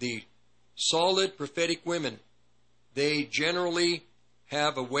 the solid prophetic women, they generally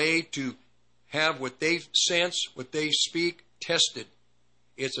have a way to have what they sense, what they speak, tested.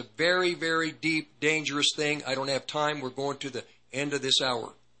 It's a very, very deep, dangerous thing. I don't have time. We're going to the end of this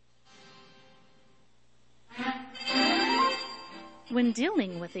hour. When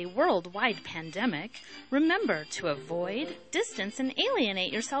dealing with a worldwide pandemic, remember to avoid, distance, and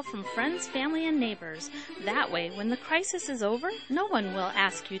alienate yourself from friends, family, and neighbors. That way, when the crisis is over, no one will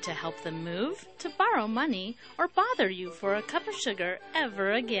ask you to help them move, to borrow money, or bother you for a cup of sugar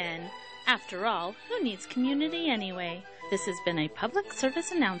ever again. After all, who needs community anyway? This has been a public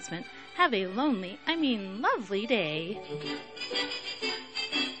service announcement. Have a lovely day.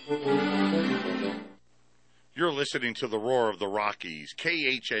 You're listening to the Roar of the Rockies,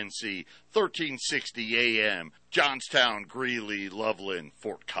 KHNC, 1360 AM, Johnstown, Greeley, Loveland,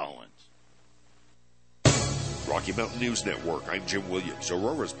 Fort Collins. Rocky Mountain News Network, I'm Jim Williams.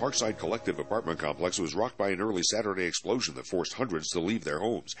 Aurora's Parkside Collective apartment complex was rocked by an early Saturday explosion that forced hundreds to leave their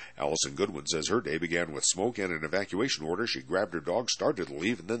homes. Allison Goodwin says her day began with smoke and an evacuation order. She grabbed her dog, started to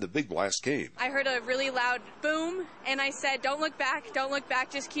leave, and then the big blast came. I heard a really loud boom, and I said, don't look back,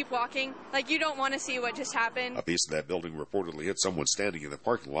 just keep walking. Like, you don't want to see what just happened. A piece of that building reportedly hit someone standing in the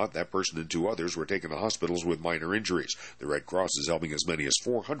parking lot. That person and two others were taken to hospitals with minor injuries. The Red Cross is helping as many as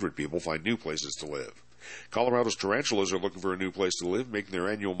 400 people find new places to live. Colorado's tarantulas are looking for a new place to live, making their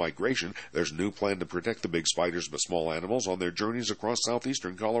annual migration. There's a new plan to protect the big spiders but small animals on their journeys across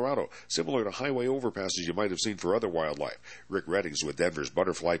southeastern Colorado, similar to highway overpasses you might have seen for other wildlife. Rick Reddings with Denver's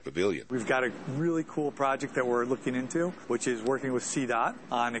Butterfly Pavilion. We've got a really cool project that we're looking into, which is working with CDOT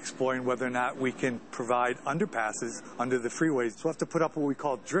on exploring whether or not we can provide underpasses under the freeways. So we'll have to put up what we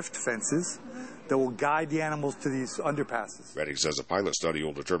call drift fences that will guide the animals to these underpasses. Redding says a pilot study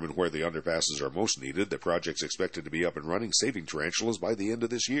will determine where the underpasses are most needed. The project's expected to be up and running, saving tarantulas by the end of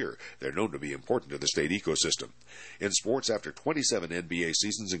this year. They're known to be important to the state ecosystem. In sports, after 27 NBA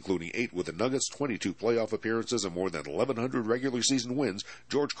seasons, including 8 with the Nuggets, 22 playoff appearances, and more than 1,100 regular season wins,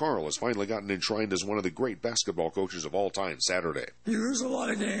 George Karl has finally gotten enshrined as one of the great basketball coaches of all time Saturday. You lose a lot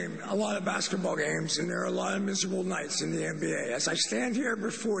of basketball games, and there are a lot of miserable nights in the NBA. As I stand here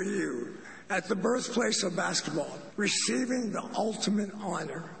before you, at the birthplace of basketball, receiving the ultimate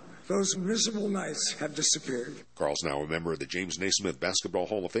honor, those miserable nights have disappeared. Karl's now a member of the James Naismith Basketball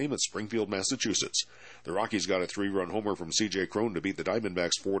Hall of Fame at Springfield, Massachusetts. The Rockies got a 3-run homer from C.J. Cron to beat the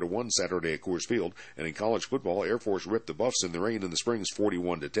Diamondbacks 4-1 Saturday at Coors Field. And in college football, Air Force ripped the Buffs in the rain in the Springs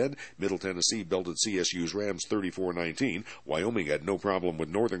 41-10. Middle Tennessee belted CSU's Rams 34-19. Wyoming had no problem with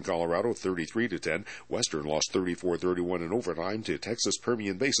Northern Colorado 33-10. Western lost 34-31 in overtime to Texas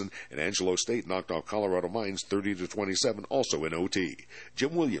Permian Basin. And Angelo State knocked off Colorado Mines 30-27, also in OT.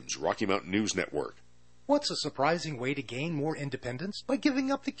 Jim Williams, Rocky Mountain News Network. What's a surprising way to gain more independence? By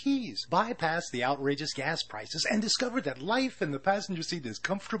giving up the keys. Bypass the outrageous gas prices and discover that life in the passenger seat is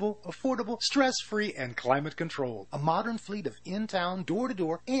comfortable, affordable, stress-free, and climate-controlled. A modern fleet of in-town,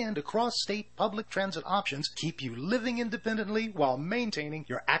 door-to-door, and across-state public transit options keep you living independently while maintaining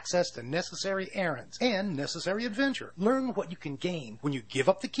your access to necessary errands and necessary adventure. Learn what you can gain when you give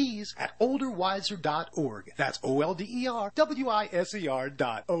up the keys at olderwiser.org. That's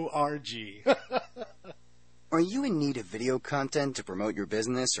olderwiser.org. Are you in need of video content to promote your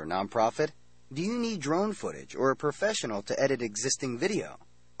business or nonprofit? Do you need drone footage or a professional to edit existing video?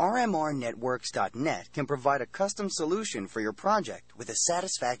 RMRnetworks.net can provide a custom solution for your project with a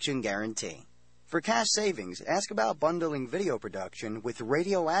satisfaction guarantee. For cash savings, ask about bundling video production with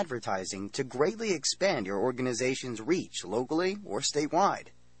radio advertising to greatly expand your organization's reach locally or statewide.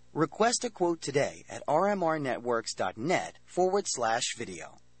 Request a quote today at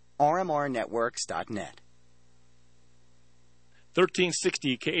rmrnetworks.net/video. rmrnetworks.net.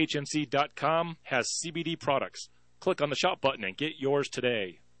 1360khnc.com has CBD products. Click on the shop button and get yours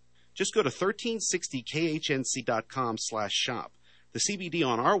today. Just go to 1360khnc.com/shop. The CBD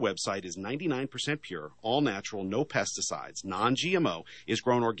on our website is 99% pure, all natural, no pesticides, non-GMO, is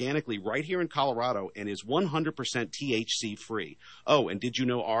grown organically right here in Colorado, and is 100% THC free. Oh, and did you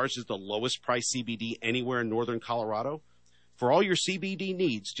know ours is the lowest price CBD anywhere in northern Colorado? For all your CBD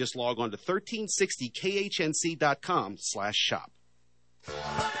needs, just log on to 1360khnc.com/shop.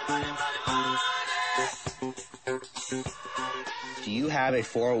 Do you have a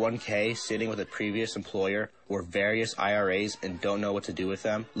 401k sitting with a previous employer or various IRAs and don't know what to do with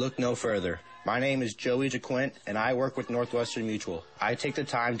them? Look no further. My name is Joey Jaquint, and I work with Northwestern Mutual. I take the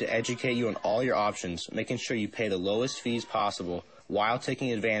time to educate you on all your options, making sure you pay the lowest fees possible while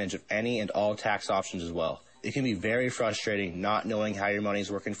taking advantage of any and all tax options as well. It can be very frustrating not knowing how your money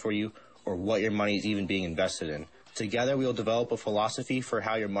is working for you or what your money is even being invested in. Together, we will develop a philosophy for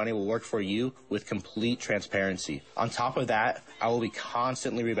how your money will work for you with complete transparency. On top of that, I will be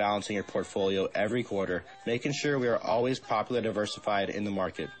constantly rebalancing your portfolio every quarter, making sure we are always properly diversified in the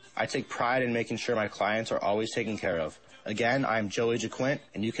market. I take pride in making sure my clients are always taken care of. Again, I'm Joey Jaquint,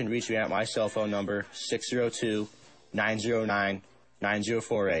 and you can reach me at my cell phone number,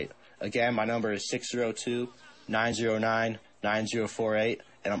 602-909-9048. Again, my number is 602-909-9048,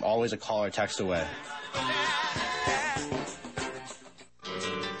 and I'm always a call or text away.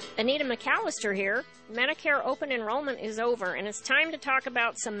 Anita McAllister here. Medicare open enrollment is over, and it's time to talk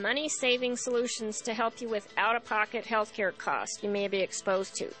about some money-saving solutions to help you with out-of-pocket health care costs you may be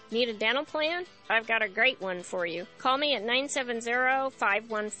exposed to. Need a dental plan? I've got a great one for you. Call me at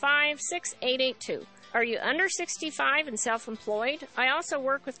 970-515-6882. Are you under 65 and self-employed? I also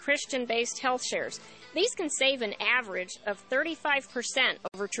work with Christian-based health shares. These can save an average of 35%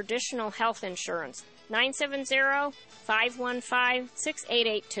 over traditional health insurance.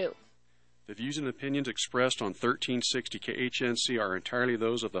 970-515-6882. The views and opinions expressed on 1360 KHNC are entirely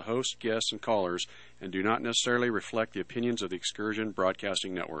those of the host, guests, and callers, and do not necessarily reflect the opinions of the Excursion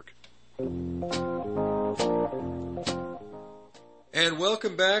Broadcasting Network. And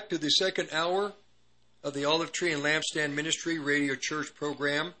welcome back to the second hour of the Olive Tree and Lampstand Ministry Radio Church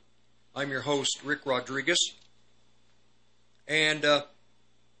program. I'm your host, Rick Rodriguez. And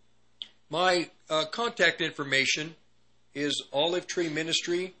my contact information is Olive Tree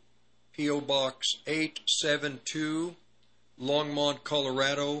Ministry, P.O. Box 872, Longmont,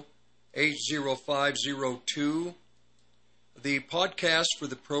 Colorado, 80502. The podcasts for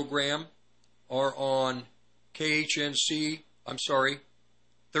the program are on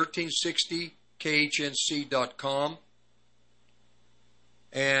 1360khnc.com.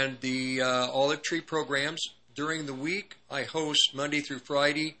 And the Olive Tree programs. During the week, I host Monday through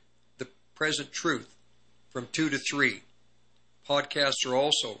Friday, The Present Truth, from 2 to 3. Podcasts are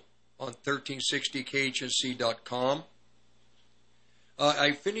also on 1360khnc.com.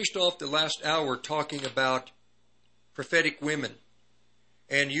 I finished off the last hour talking about prophetic women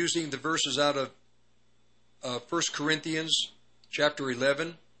and using the verses out of 1 Corinthians chapter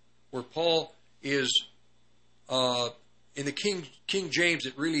 11, where Paul is, in the King James,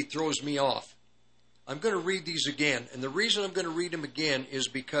 it really throws me off. I'm going to read these again, and the reason I'm going to read them again is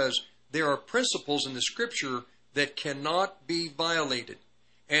because there are principles in the Scripture that cannot be violated.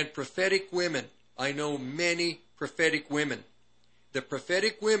 And prophetic women, I know many prophetic women. The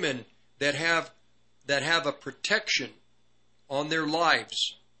prophetic women that have a protection on their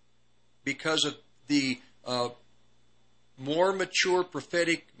lives because of the more mature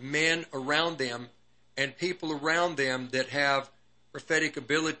prophetic men around them and people around them that have prophetic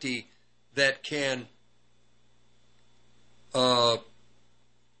ability that can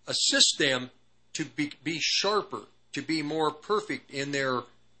assist them to be sharper, to be more perfect in their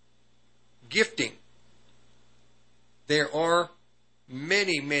gifting. There are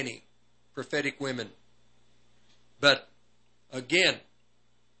many, many prophetic women. But again,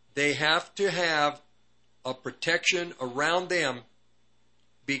 they have to have a protection around them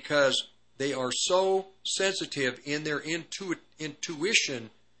because they are so sensitive in their intuition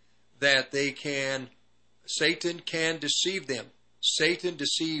that Satan can deceive them. Satan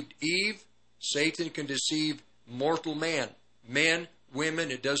deceived Eve. Satan can deceive mortal man. Men,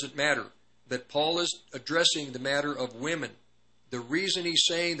 women, it doesn't matter. But Paul is addressing the matter of women. The reason he's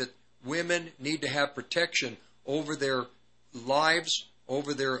saying that women need to have protection over their lives,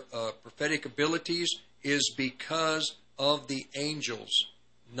 over their prophetic abilities, is because of the angels.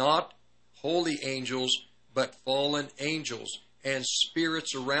 Not holy angels, but fallen angels and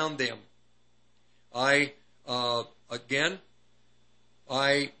spirits around them. I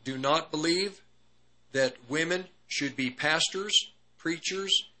do not believe that women should be pastors,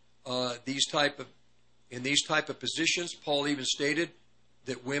 preachers, in these type of positions. Paul even stated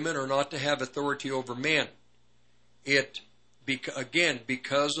that women are not to have authority over men.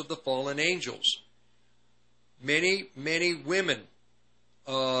 Because of the fallen angels. Many women,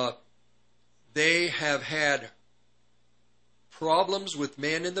 they have had problems with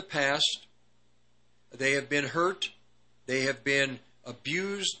men in the past. They have been hurt. They have been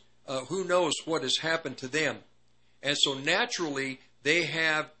abused. Who knows what has happened to them. And so naturally, they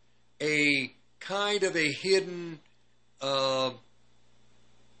have a kind of a hidden, I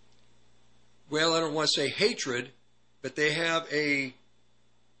don't want to say hatred, but they have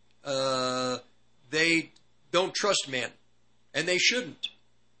they don't trust men. And they shouldn't.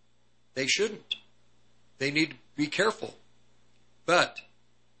 They shouldn't. They need to be careful. But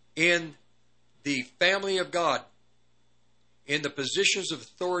in the family of God, in the positions of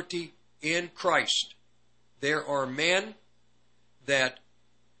authority in Christ, there are men that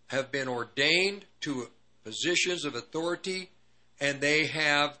have been ordained to positions of authority, and they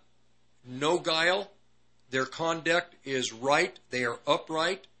have no guile. Their conduct is right. They are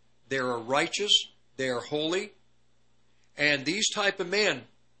upright. They are righteous. They are holy. And these type of men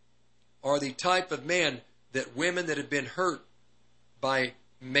are the type of men that women that have been hurt by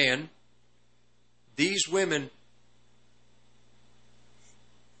men, these women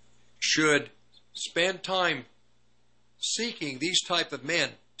should spend time seeking these type of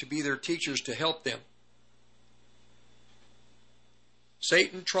men to be their teachers to help them.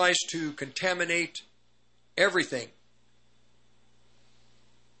 Satan tries to contaminate everything.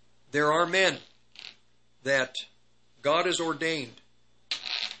 There are men that God has ordained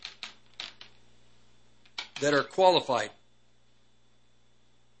that are qualified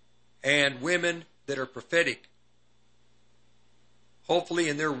and women that are prophetic. Hopefully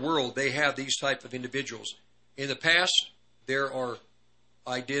in their world they have these type of individuals. In the past,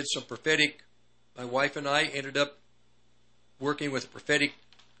 I did some prophetic, my wife and I ended up working with a prophetic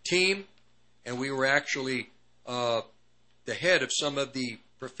team, and we were actually the head of some of the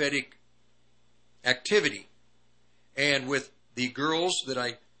prophetic activity. And with the girls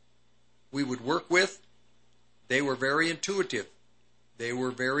that we would work with, they were very intuitive. They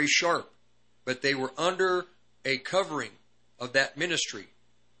were very sharp, but they were under a covering of that ministry,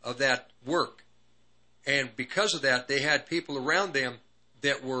 of that work. And because of that, they had people around them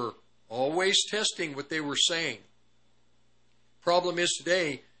that were always testing what they were saying. Problem is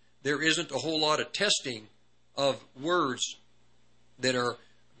today, there isn't a whole lot of testing of words that are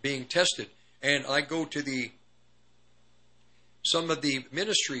being tested. And I go to some of the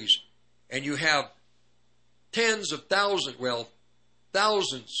ministries, and you have tens of thousands,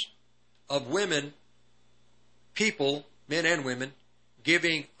 thousands of women, people, men and women,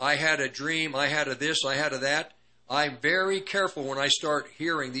 giving, I had a dream, I had a this, I had a that. I'm very careful when I start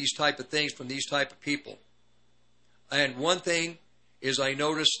hearing these type of things from these type of people. And one thing is I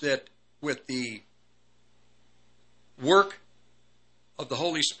noticed that with the work of the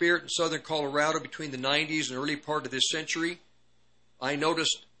Holy Spirit in southern Colorado between the 90s and early part of this century, I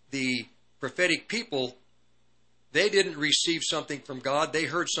noticed the prophetic people, they didn't receive something from God. They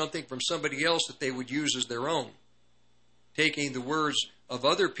heard something from somebody else that they would use as their own, taking the words of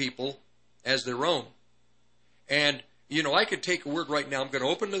other people as their own. And, I could take a word right now. I'm going to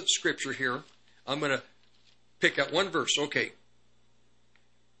open the scripture here. I'm going to pick out one verse. Okay.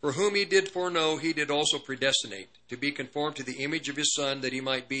 For whom he did foreknow, he did also predestinate, to be conformed to the image of his Son, that he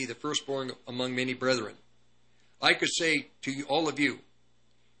might be the firstborn among many brethren. I could say to all of you,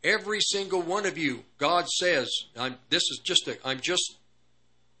 every single one of you, God says, I'm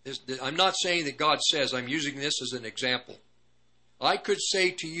not saying that God says, I'm using this as an example. I could say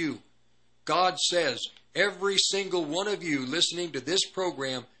to you, God says, every single one of you listening to this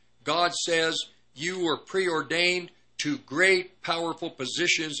program, God says you were preordained to great, powerful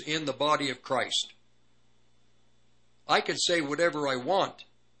positions in the body of Christ. I can say whatever I want,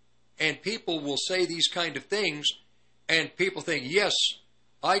 and people will say these kind of things, and people think, yes,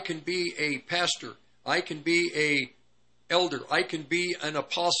 I can be a pastor, I can be a elder, I can be an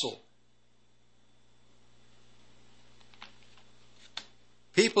apostle.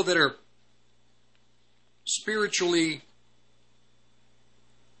 People that are spiritually,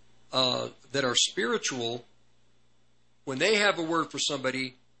 spiritual, when they have a word for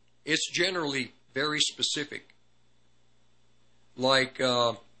somebody, it's generally very specific. Like,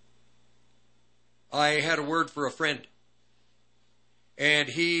 I had a word for a friend, and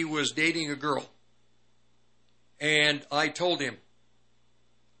he was dating a girl. And I told him,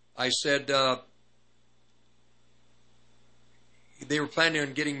 I said, they were planning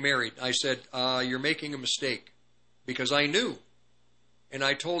on getting married. I said, you're making a mistake. Because I knew. And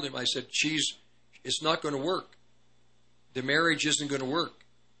I told him, I said, it's not going to work. The marriage isn't going to work.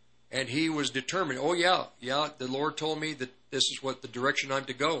 And he was determined. Oh, yeah, the Lord told me that this is what the direction I'm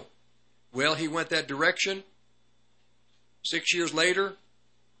to go. Well, he went that direction. 6 years later,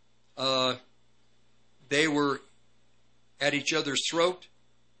 they were at each other's throat,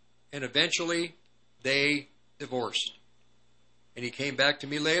 and eventually they divorced. And he came back to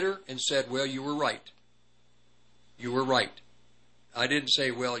me later and said, well, you were right. You were right. I didn't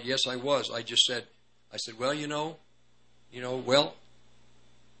say, well, yes, I was. I just said, well, well,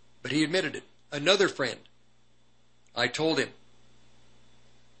 but he admitted it. Another friend, I told him,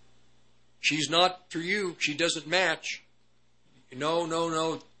 she's not for you. She doesn't match. No,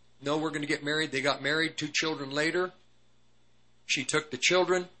 we're going to get married. They got married, 2 children later. She took the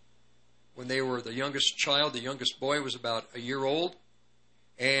children when they were the youngest child. The youngest boy was about a year old,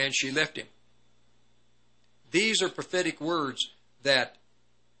 and she left him. These are prophetic words that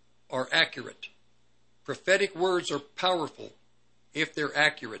are accurate. Prophetic words are powerful if they're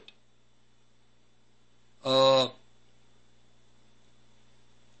accurate.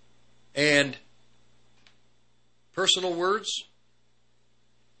 And personal words,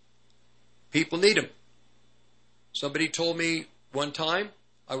 people need them. Somebody told me one time,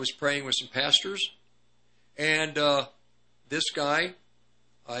 I was praying with some pastors, and this guy,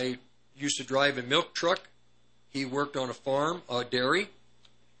 I used to drive a milk truck. He worked on a farm, a dairy.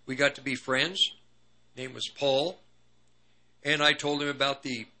 We got to be friends. His name was Paul. And I told him about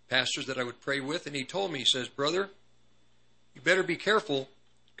the pastors that I would pray with, and he told me, he says, brother, you better be careful,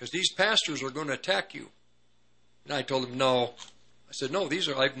 because these pastors are going to attack you. And I told him, no. I said, no,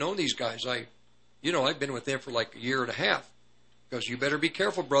 I've known these guys. You know, I've been with them for like a year and a half. Because you better be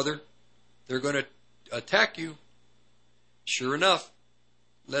careful, brother. They're going to attack you. Sure enough,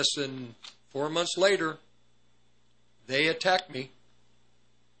 less than 4 months later, they attacked me.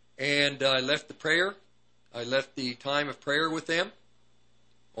 And I left the prayer. I left the time of prayer with them,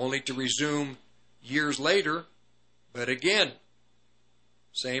 only to resume years later. But again,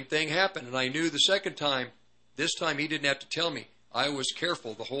 same thing happened. And I knew the second time, this time he didn't have to tell me. I was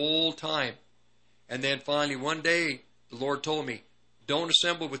careful the whole time. And then finally one day, the Lord told me, don't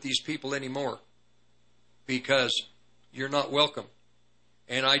assemble with these people anymore because you're not welcome.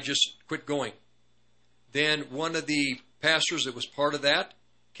 And I just quit going. Then one of the pastors that was part of that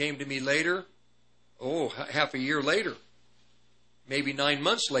came to me later, half a year later, maybe 9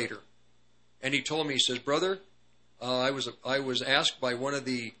 months later. And he told me, he says, brother, I was asked by one of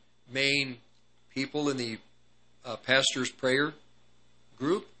the main people in the pastor's prayer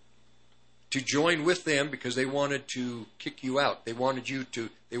group to join with them because they wanted to kick you out. They wanted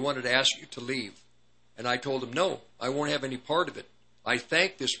to ask you to leave. And I told them, no, I won't have any part of it. I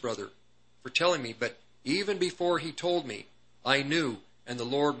thank this brother for telling me, but even before he told me, I knew, and the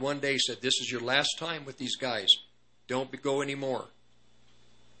Lord one day said, this is your last time with these guys. Don't go anymore.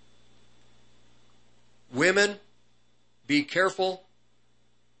 Women, be careful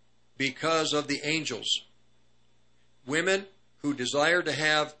because of the angels. Women who desire to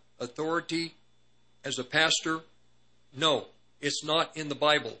have authority as a pastor, no, it's not in the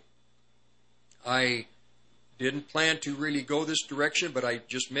Bible. I didn't plan to really go this direction, but I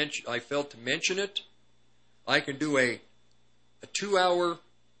felt to mention it. I can do a 2-hour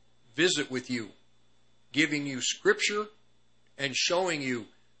visit with you, giving you scripture and showing you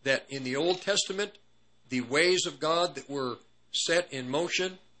that in the Old Testament, the ways of God that were set in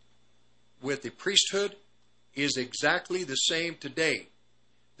motion with the priesthood is exactly the same today.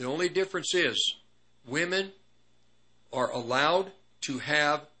 The only difference is women are allowed to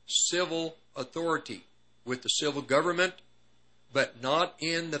have civil authority with the civil government, but not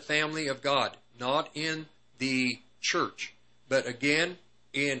in the family of God, not in the church. But again,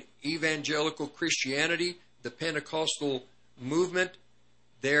 in evangelical Christianity, the Pentecostal movement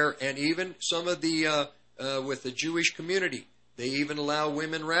there, and even some of the, with the Jewish community, they even allow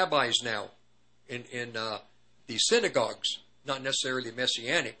women rabbis now in the synagogues. Not necessarily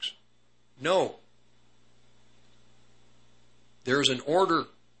Messianics. No. There's an order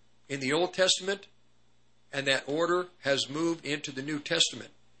in the Old Testament, and that order has moved into the New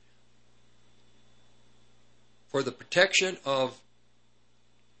Testament for the protection of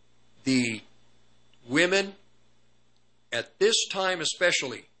the women at this time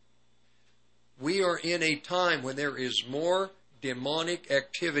especially. We are in a time when there is more demonic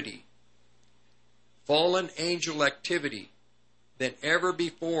activity, fallen angel activity, than ever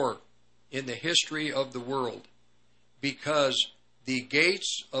before in the history of the world, because the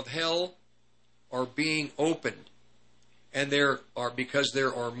gates of hell are being opened, and because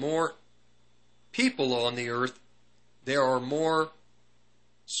there are more people on the earth, there are more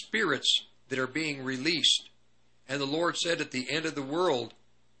spirits that are being released. And the Lord said at the end of the world,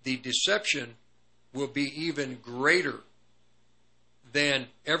 the deception will be even greater than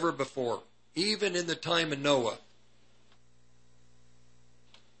ever before, even in the time of Noah.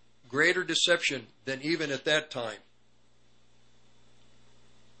 Greater deception than even at that time.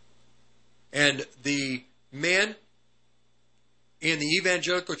 And the men in the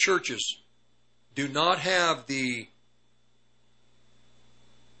evangelical churches do not have the,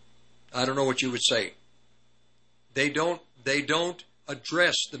 I don't know what you would say. They don't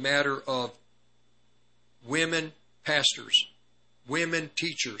address the matter of women pastors, women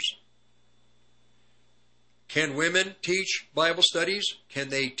teachers. Can women teach Bible studies? Can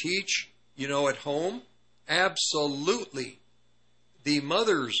they teach, at home? Absolutely. The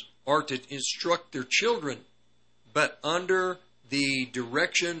mothers are to instruct their children, but under the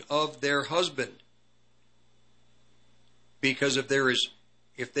direction of their husband. Because if there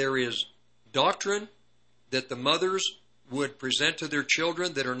is doctrine that the mothers would present to their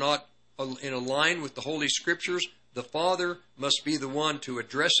children that are not in line with the Holy Scriptures, the father must be the one to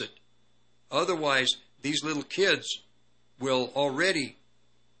address it. Otherwise, these little kids will already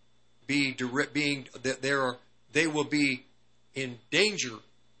be they will be in danger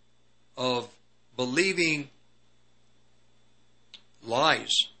of believing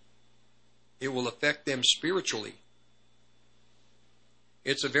lies. It will affect them spiritually.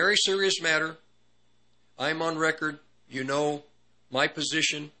 It's a very serious matter. I'm on record. You know my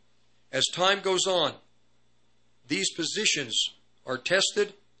position. As time goes on, these positions are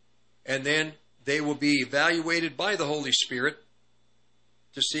tested, and then they will be evaluated by the Holy Spirit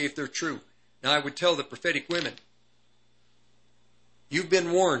to see if they're true. Now, I would tell the prophetic women, you've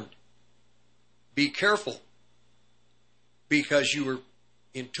been warned. Be careful, because you are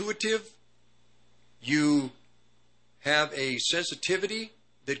intuitive. You have a sensitivity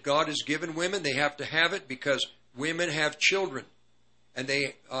that God has given women. They have to have it because women have children, and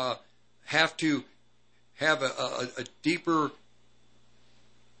they have to have a deeper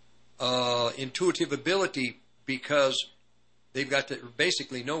intuitive ability, because they've got to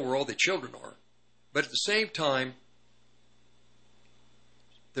basically know where all the children are. But at the same time,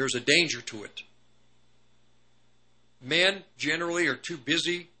 there's a danger to it. Men generally are too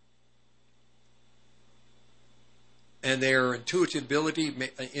busy, and their intuitive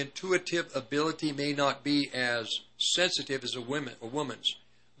ability may not be as sensitive as a woman's.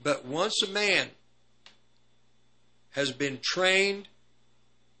 But once a man has been trained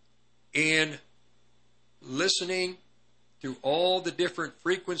in listening through all the different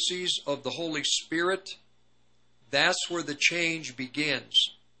frequencies of the Holy Spirit, that's where the change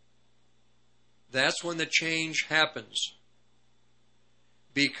begins. That's when the change happens.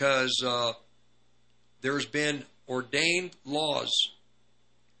 Because there's been ordained laws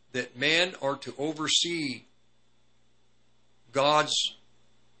that men are to oversee God's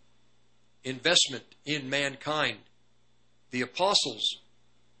investment in mankind. The apostles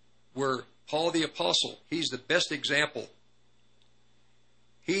were Paul the Apostle. He's the best example.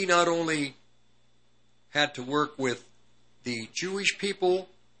 He not only had to work with the Jewish people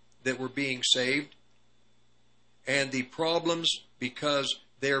that were being saved and the problems because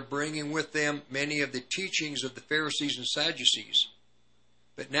they're bringing with them many of the teachings of the Pharisees and Sadducees.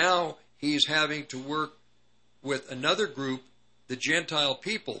 But now he's having to work with another group, the Gentile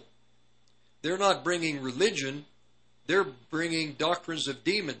people. They're not bringing religion. They're bringing doctrines of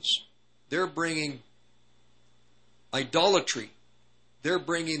demons. They're bringing idolatry. They're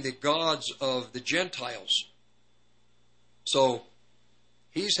bringing the gods of the Gentiles. So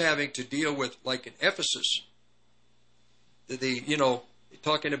he's having to deal with, like in Ephesus,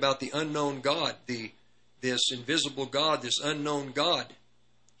 talking about the unknown God, this invisible God, this unknown God.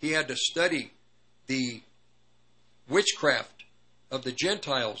 He had to study the witchcraft of the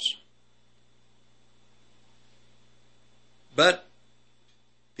Gentiles. But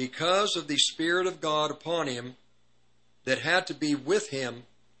because of the Spirit of God upon him, that had to be with him,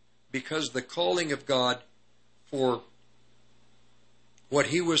 because the calling of God for what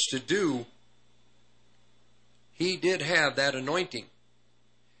he was to do, he did have that anointing.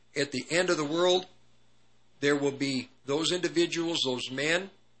 At the end of the world, there will be those individuals, those men,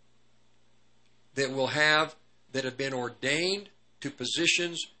 that have been ordained to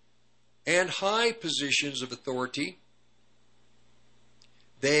positions and high positions of authority.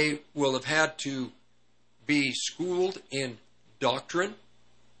 They will have had to be schooled in doctrine,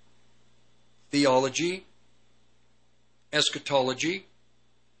 theology, eschatology,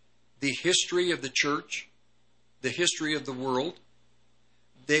 the history of the church, the history of the world.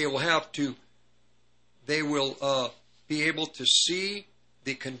 They will be able to see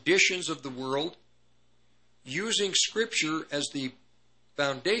the conditions of the world, using Scripture as the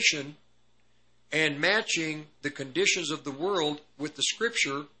foundation and matching the conditions of the world with the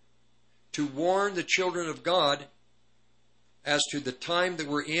Scripture to warn the children of God as to the time that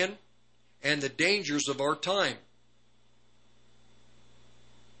we're in and the dangers of our time.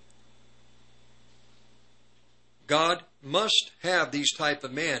 God must have these type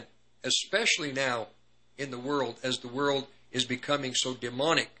of men, especially now in the world, as the world is becoming so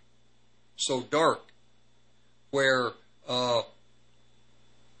demonic, so dark, where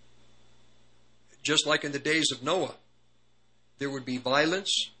just like in the days of Noah, there would be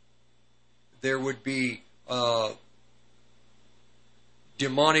violence, there would be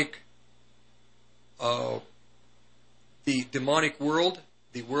demonic, the demonic world,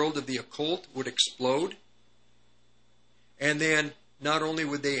 the world of the occult would explode. And then not only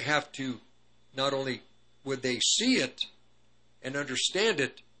would they see it and understand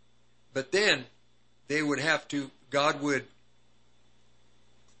it, but then they would have to, God would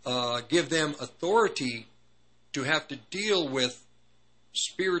give them authority to have to deal with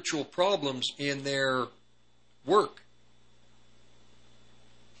spiritual problems in their work.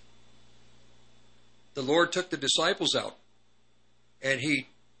 The Lord took the disciples out and He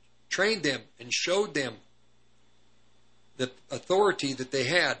trained them and showed them the authority that they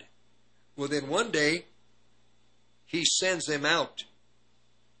had. Well, then one day, He sends them out.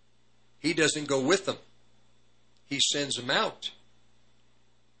 He doesn't go with them. He sends them out.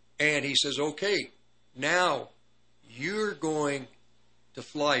 And He says, okay, now you're going to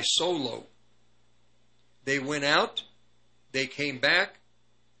fly solo. They went out, they came back,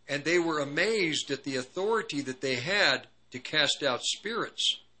 and they were amazed at the authority that they had to cast out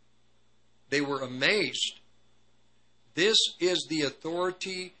spirits. They were amazed. This is the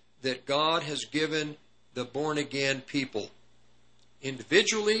authority that God has given the born-again people.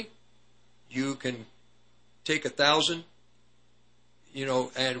 Individually, you can take 1,000,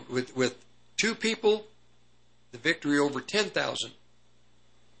 and with 2 people, the victory over 10,000.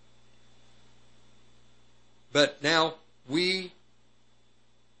 But now we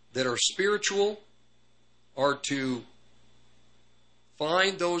that are spiritual are to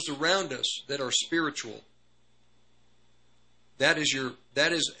find those around us that are spiritual. That is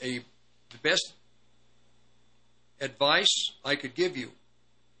the best advice I could give you.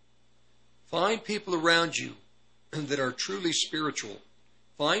 Find people around you that are truly spiritual.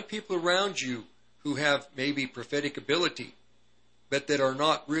 Find people around you who have maybe prophetic ability, but that are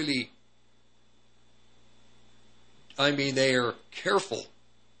not really, they are careful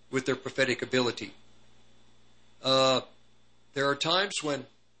with their prophetic ability. There are times when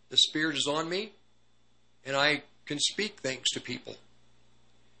the Spirit is on me and I can speak things to people.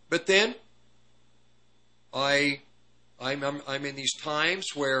 But then I'm in these times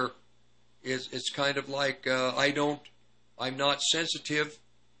where it's kind of like I'm not sensitive.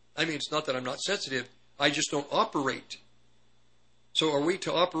 It's not that I'm not sensitive. I just don't operate. So are we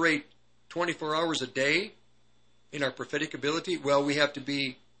to operate 24 hours a day in our prophetic ability? Well, we have to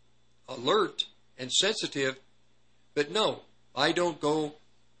be alert and sensitive. But no, I don't go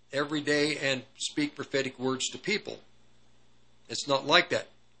every day and speak prophetic words to people. It's not like that.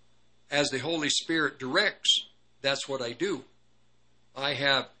 As the Holy Spirit directs, that's what I do. I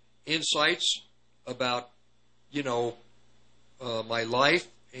have insights about, my life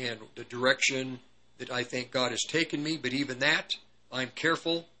and the direction that I think God has taken me. But even that, I'm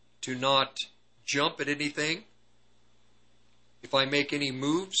careful to not jump at anything. If I make any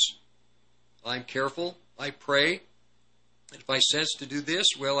moves, I'm careful. I pray. If I sense to do this,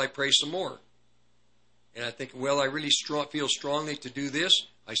 well, I pray some more. And I think, well, I really feel strongly to do this,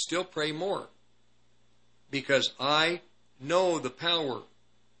 I still pray more. Because I know the power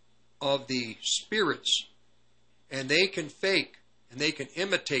of the spirits, and they can fake and they can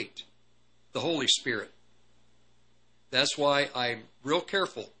imitate the Holy Spirit. That's why I'm real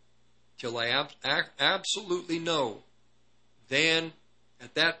careful till I absolutely know. Then,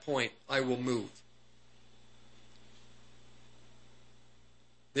 at that point, I will move.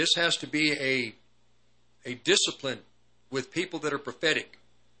 This has to be a discipline with people that are prophetic.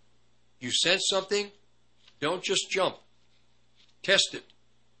 You sense something, don't just jump. Test it.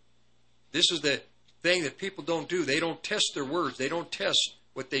 This is the thing that people don't do. They don't test their words. They don't test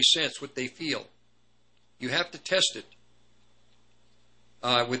what they sense, what they feel. You have to test it.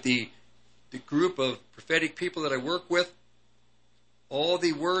 With the group of prophetic people that I work with, all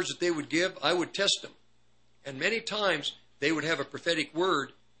the words that they would give, I would test them. And many times they would have a prophetic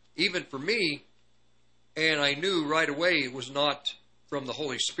word, even for me, and I knew right away it was not from the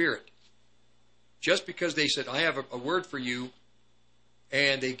Holy Spirit. Just because they said, I have a word for you,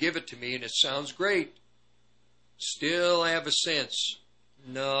 and they give it to me, and it sounds great, still I have a sense,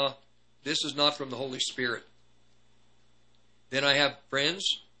 no, this is not from the Holy Spirit. Then I have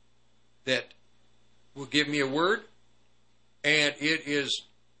friends that will give me a word, and it is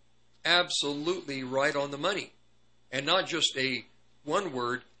absolutely right on the money. And not just one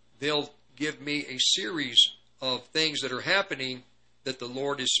word, they'll give me a series of things that are happening that the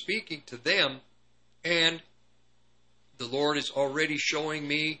Lord is speaking to them, and the Lord is already showing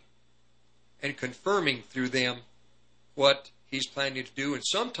me and confirming through them what He's planning to do. And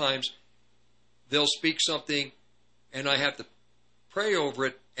sometimes they'll speak something and I have to pray over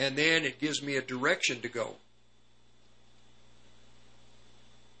it, and then it gives me a direction to go.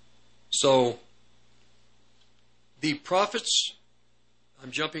 So, the prophets,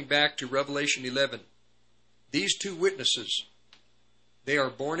 I'm jumping back to Revelation 11. These 2 witnesses, they are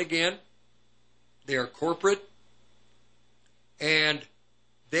born again, they are corporate, and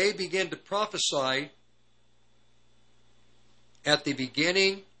they begin to prophesy at the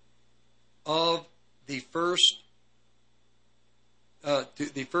beginning of the first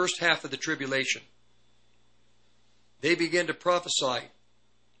half of the tribulation. They begin to prophesy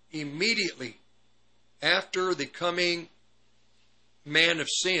immediately after the coming man of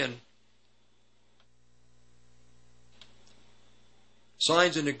sin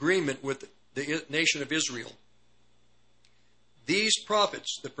signs an agreement with the nation of Israel. These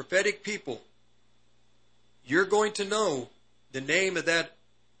prophets, the prophetic people, you're going to know the name of that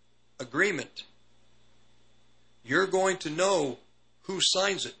agreement. You're going to know who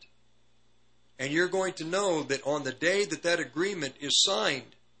signs it. And you're going to know that on the day that that agreement is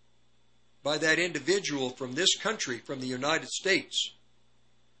signed, by that individual from this country, from the United States.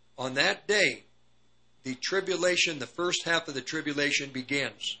 On that day, the tribulation, the first half of the tribulation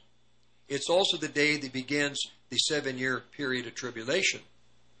begins. It's also the day that begins the 7-year period of tribulation.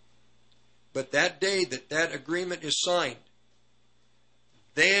 But that day that agreement is signed,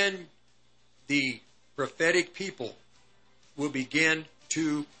 then the prophetic people will begin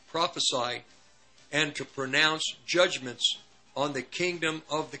to prophesy and to pronounce judgments on the kingdom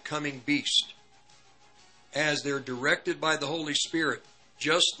of the coming beast, as they're directed by the Holy Spirit,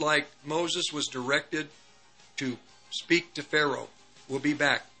 just like Moses was directed to speak to Pharaoh. We'll be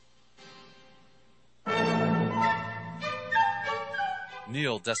back.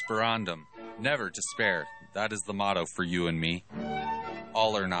 Nil desperandum, never despair. That is the motto for you and me.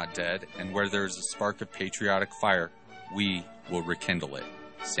 All are not dead, and where there is a spark of patriotic fire, we will rekindle it.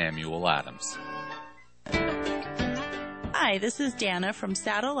 Samuel Adams. Hi, this is Dana from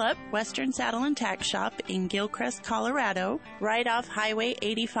Saddle Up, Western Saddle and Tack Shop in Gilcrest, Colorado, right off Highway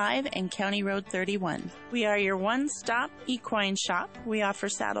 85 and County Road 31. We are your one-stop equine shop. We offer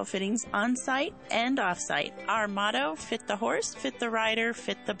saddle fittings on-site and off-site. Our motto, fit the horse, fit the rider,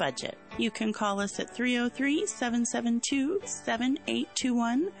 fit the budget. You can call us at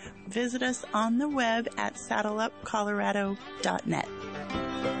 303-772-7821. Visit us on the web at saddleupcolorado.net.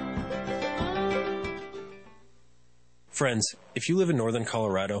 Friends, if you live in northern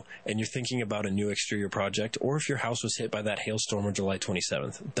Colorado and you're thinking about a new exterior project, or if your house was hit by that hailstorm on July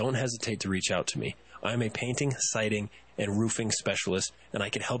 27th, don't hesitate to reach out to me. I'm a painting, siding, and roofing specialist, and I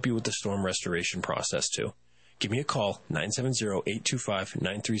can help you with the storm restoration process too. Give me a call,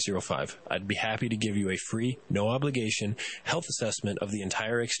 970-825-9305. I'd be happy to give you a free, no-obligation health assessment of the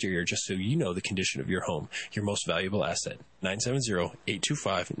entire exterior just so you know the condition of your home, your most valuable asset.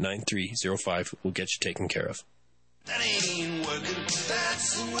 970-825-9305 will get you taken care of. That ain't working,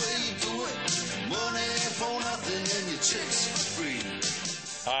 that's the way you do it. Money for nothing and your chicks for free.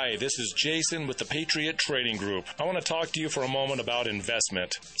 Hi, this is Jason with the Patriot Trading Group. I want to talk to you for a moment about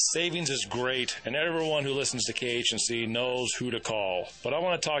investment. Savings is great, and everyone who listens to KHNC knows who to call. But I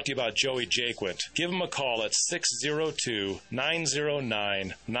want to talk to you about Joey Jaquint. Give him a call at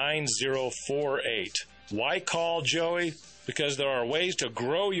 602-909-9048. Why call Joey? Because there are ways to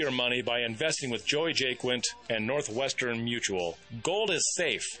grow your money by investing with Joey Jaquint and Northwestern Mutual. Gold is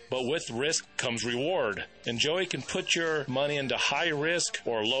safe, but with risk comes reward. And Joey can put your money into high-risk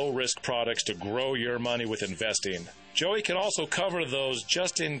or low-risk products to grow your money with investing. Joey can also cover those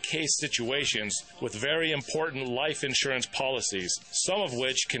just-in-case situations with very important life insurance policies, some of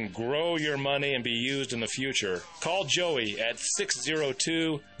which can grow your money and be used in the future. Call Joey at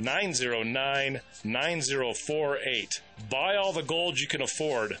 602-909-9048. Buy all the gold you can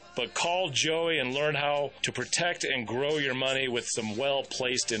afford, but call Joey and learn how to protect and grow your money with some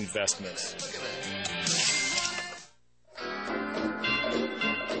well-placed investments.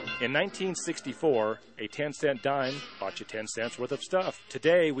 In 1964, a 10-cent dime bought you 10 cents worth of stuff.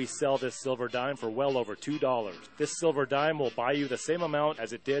 Today, we sell this silver dime for well over $2. This silver dime will buy you the same amount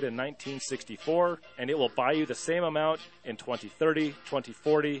as it did in 1964, and it will buy you the same amount in 2030,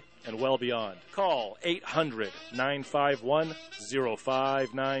 2040, and well beyond. Call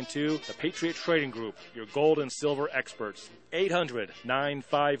 800-951-0592, the Patriot Trading Group, your gold and silver experts.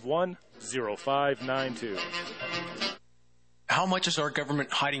 800-951-0592. How much is our government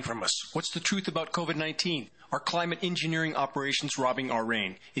hiding from us? What's the truth about COVID-19? Are climate engineering operations robbing our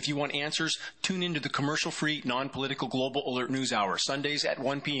rain? If you want answers, tune into the commercial-free, non-political Global Alert News Hour, Sundays at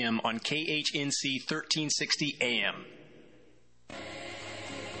 1 p.m. on KHNC 1360 AM.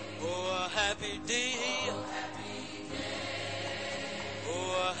 Oh, a happy day.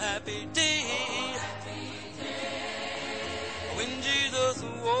 Oh, a happy day. When Jesus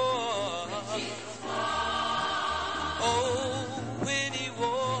was. Oh.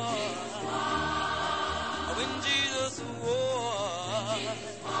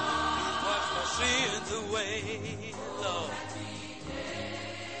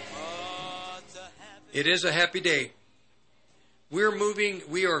 It is a happy day. We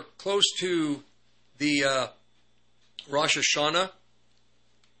are close to the Rosh Hashanah,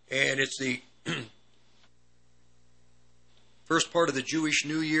 and it's the first part of the Jewish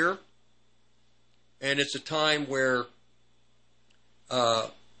New Year, and it's a time where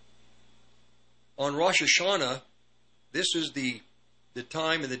on Rosh Hashanah, this is the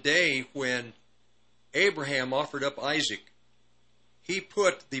time and the day when Abraham offered up Isaac. He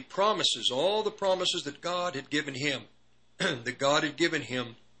put the promises, all the promises that God had given him,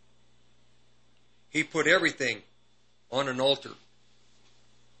 he put everything on an altar.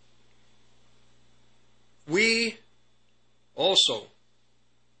 We also,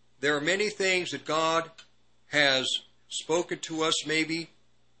 there are many things that God has spoken to us, maybe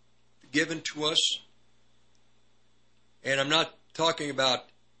given to us. And I'm not talking about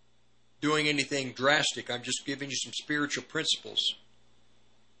doing anything drastic. I'm just giving you some spiritual principles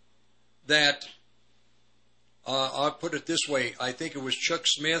that, I'll put it this way. I think it was Chuck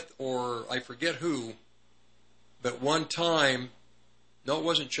Smith or I forget who, but one time, no, it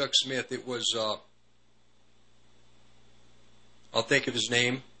wasn't Chuck Smith. It was, I'll think of his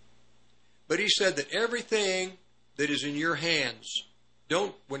name. But he said that everything that is in your hands,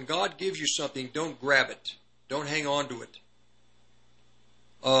 when God gives you something, don't grab it. Don't hang on to it.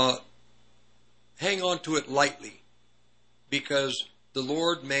 Hang on to it lightly, because the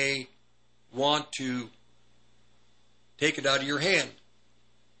Lord may want to take it out of your hand.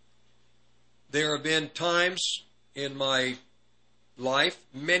 There have been times in my life,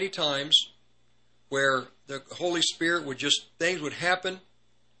 many times, where the Holy Spirit things would happen,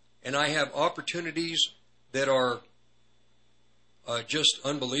 and I have opportunities that are just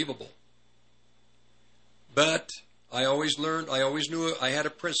unbelievable. But I always knew I had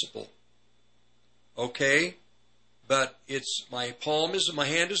a principle. Okay, but my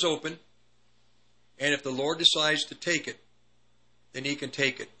hand is open, and if the Lord decides to take it, then He can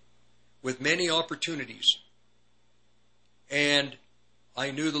take it, with many opportunities. And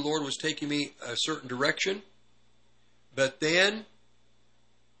I knew the Lord was taking me a certain direction, but then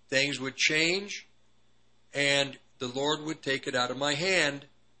things would change, and the Lord would take it out of my hand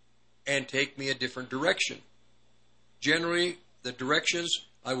and take me a different direction. Generally, the directions,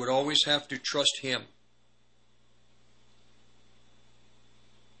 I would always have to trust Him.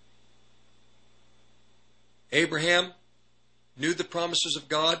 Abraham knew the promises of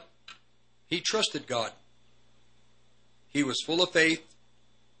God. He trusted God. He was full of faith.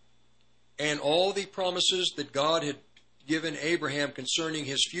 And all the promises that God had given Abraham concerning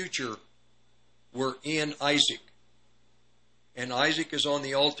his future were in Isaac. And Isaac is on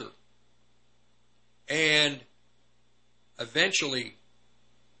the altar. And eventually,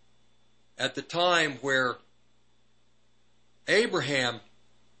 at the time where Abraham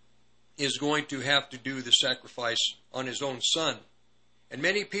is going to have to do the sacrifice on his own son, and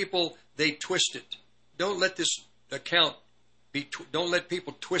many people, they twist it. Don't let this account don't let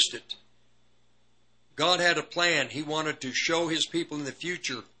people twist it. God had a plan. He wanted to show His people in the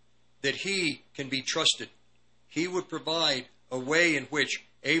future that He can be trusted. He would provide a way in which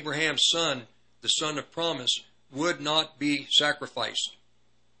Abraham's son, the son of promise, would not be sacrificed.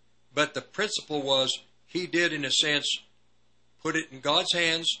 But the principle was, he did, in a sense, put it in God's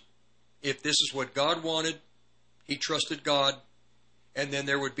hands. If this is what God wanted, he trusted God. And then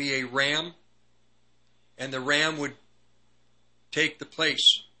there would be a ram, and the ram would take the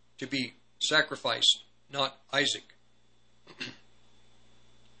place to be sacrificed, not Isaac.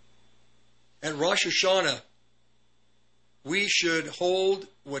 At Rosh Hashanah, we should hold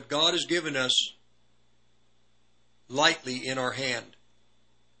what God has given us lightly in our hand,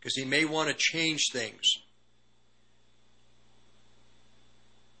 because He may want to change things.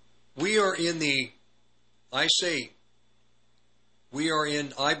 We are in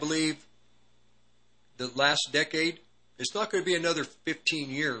I believe, the last decade. It's not going to be another 15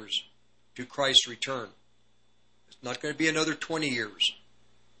 years to Christ's return. It's not going to be another 20 years.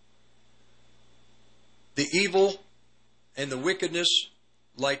 The evil and the wickedness,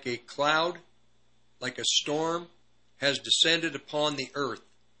 like a cloud, like a storm, has descended upon the earth.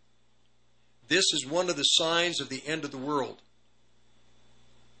 This is one of the signs of the end of the world.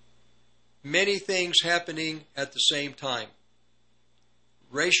 Many things happening at the same time.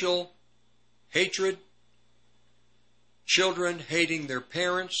 Racial hatred, children hating their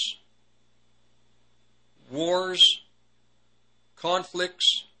parents, wars,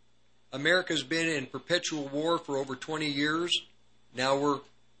 conflicts. America's been in perpetual war for over 20 years. Now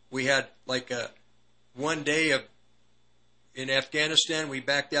we had like one day in Afghanistan. We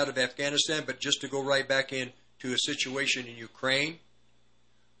backed out of Afghanistan, but just to go right back into a situation in Ukraine.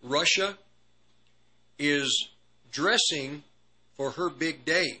 Russia is dressing for her big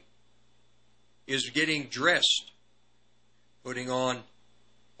day, is getting dressed, putting on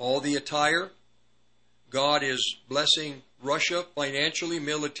all the attire. God is blessing Russia financially,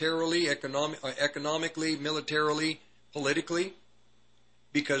 militarily, economically, militarily, politically,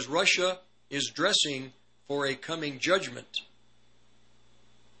 because Russia is dressing for a coming judgment.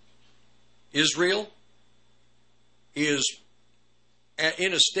 Israel is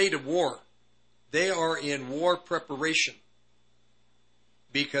in a state of war. They are in war preparation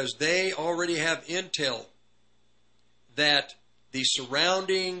because they already have intel that the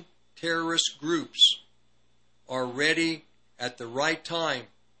surrounding terrorist groups are ready at the right time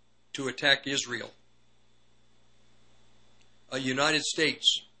to attack Israel. United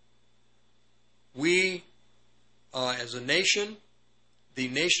States. We, as a nation, the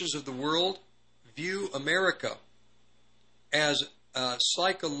nations of the world, view America as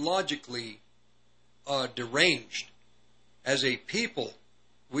psychologically deranged. As a people,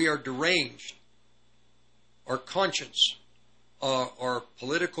 we are deranged. Our conscience, our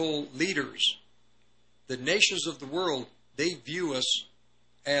political leaders, the nations of the world, they view us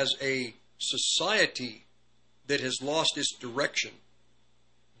as a society that has lost its direction.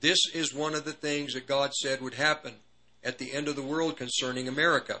 This is one of the things that God said would happen at the end of the world concerning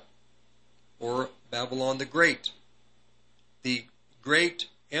America, or Babylon the Great, the great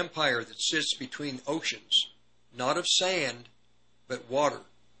empire that sits between oceans, not of sand, but water.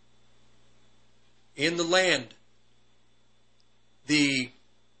 In the land, the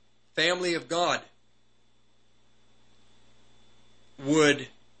family of God would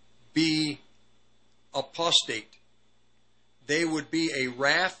be apostate. They would be a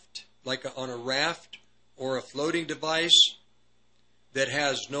raft, on a raft or a floating device that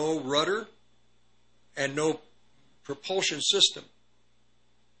has no rudder and no propulsion system.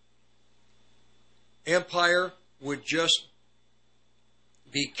 Empire would just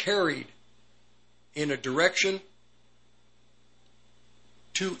be carried in a direction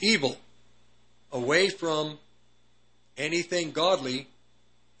to evil, away from anything godly,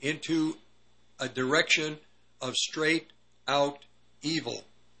 into a direction of straight out evil.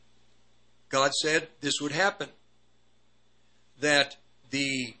 God said this would happen, that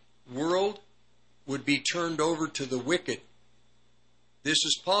the world would be turned over to the wicked. This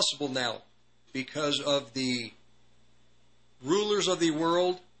is possible now because of the rulers of the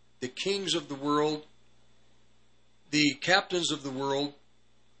world, the kings of the world, the captains of the world,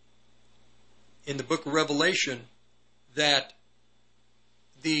 in the book of Revelation, that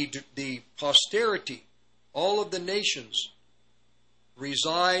the posterity, all of the nations,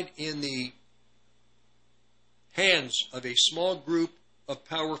 reside in the hands of a small group of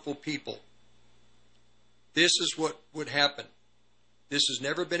powerful people. This is what would happen. This has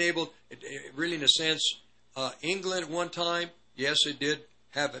never been able, really in a sense, England at one time, yes, it did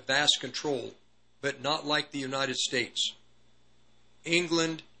have a vast control, but not like the United States.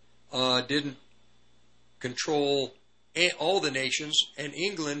 England didn't control all the nations, and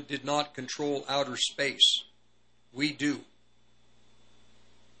England did not control outer space. We do.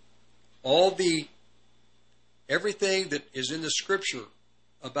 Everything that is in the Scripture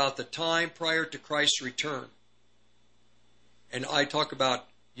about the time prior to Christ's return, and I talk about,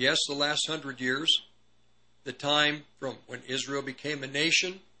 yes, the last 100 years, the time from when Israel became a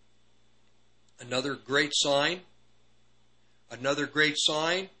nation, another great sign. Another great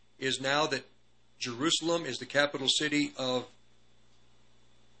sign is now that Jerusalem is the capital city of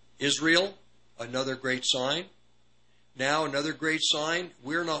Israel. Another great sign. Now another great sign,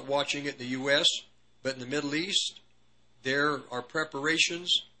 we're not watching it in the U.S., but in the Middle East, there are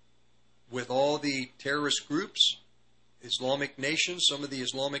preparations with all the terrorist groups, Islamic nations, some of the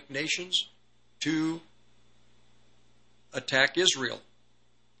Islamic nations, to attack Israel.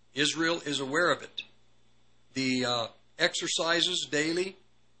 Israel is aware of it. The exercises daily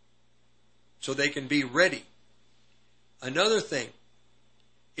so they can be ready. Another thing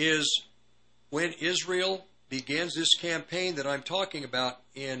is when Israel begins this campaign that I'm talking about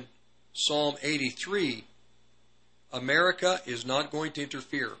in Psalm 83, America is not going to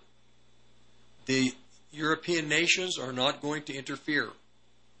interfere. The European nations are not going to interfere.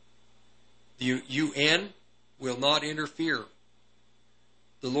 The UN will not interfere.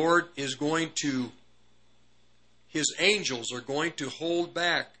 The Lord is going to, His angels are going to hold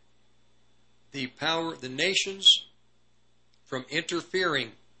back the nations from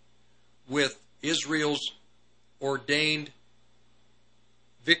interfering with Israel's ordained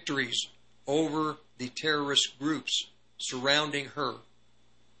victories over the terrorist groups surrounding her.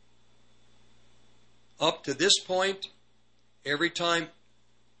 Up to this point, every time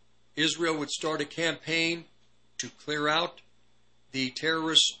Israel would start a campaign to clear out the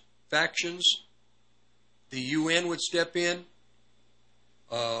terrorist factions, the UN would step in,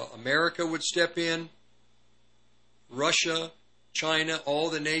 America would step in, Russia, China, all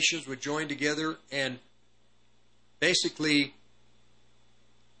the nations would join together and basically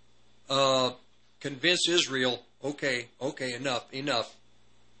convince Israel, okay, enough.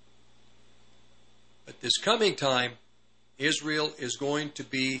 But this coming time, Israel is going to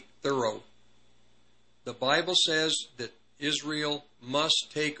be thorough. The Bible says that Israel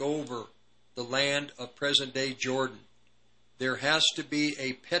must take over the land of present-day Jordan. There has to be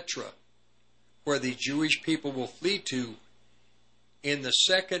a Petra where the Jewish people will flee to in the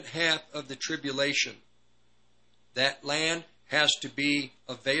second half of the tribulation. That land has to be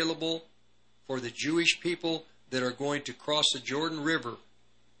available for the Jewish people that are going to cross the Jordan River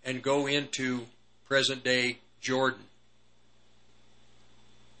and go into present-day Jordan.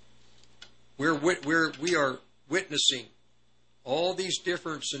 We are witnessing all these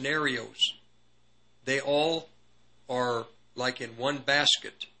different scenarios. They all are like in one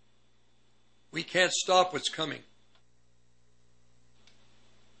basket. We can't stop what's coming.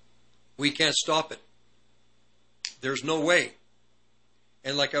 We can't stop it. There's no way.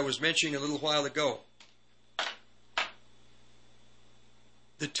 And like I was mentioning a little while ago,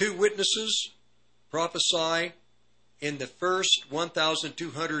 the two witnesses prophesy in the first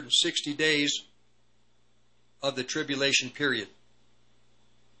 1,260 days of the tribulation period.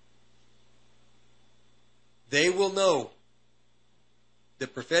 They will know, the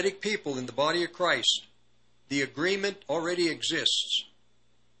prophetic people in the body of Christ, the agreement already exists.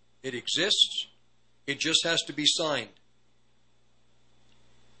 It exists. It just has to be signed.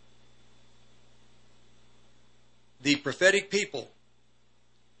 The prophetic people,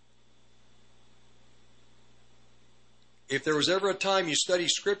 if there was ever a time you study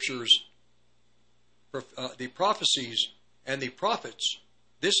scriptures, the prophecies and the prophets,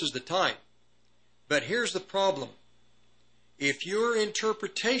 this is the time. But here's the problem. If your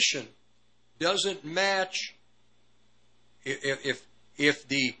interpretation doesn't match, if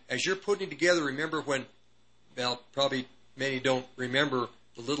the, as you're putting together, remember when, well, probably many don't remember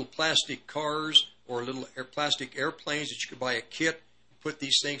the little plastic cars or little plastic airplanes that you could buy a kit and put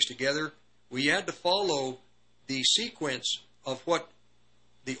these things together. We had to follow the sequence of what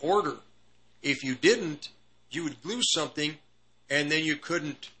the order. If you didn't, you would glue something and then you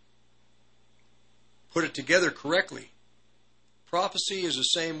couldn't put it together correctly. Prophecy is the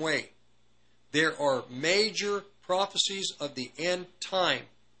same way. There are major prophecies of the end time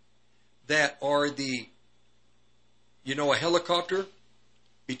that are the, you know, a helicopter.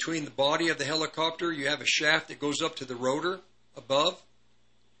 Between the body of the helicopter, you have a shaft that goes up to the rotor above.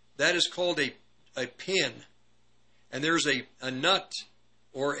 That is called a pin. And there's a nut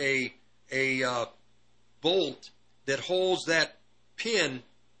or a bolt that holds that pin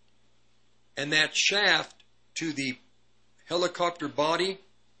and that shaft to the helicopter body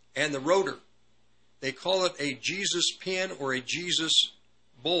and the rotor. They call it a Jesus pin or a Jesus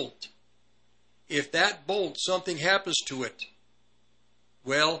bolt. If that bolt, something happens to it,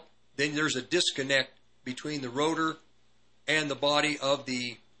 well, then there's a disconnect between the rotor and the body of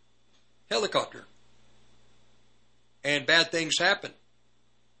the helicopter. And bad things happen.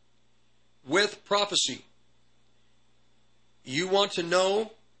 With prophecy, you want to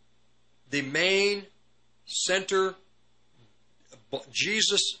know the main center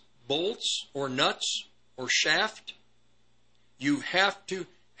Jesus bolts or nuts or shaft, you have to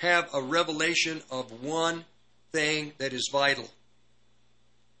have a revelation of one thing that is vital.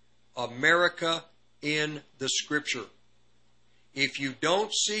 America in the Scripture. If you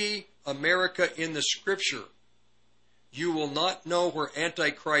don't see America in the Scripture, you will not know where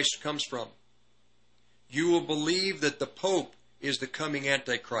Antichrist comes from. You will believe that the Pope is the coming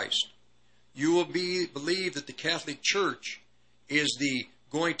Antichrist. You will believe that the Catholic Church is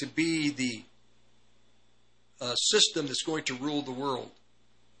going to be the system that's going to rule the world.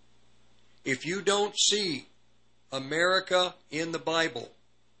 If you don't see America in the Bible,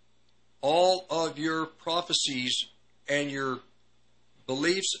 all of your prophecies and your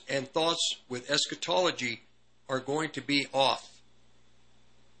beliefs and thoughts with eschatology are going to be off.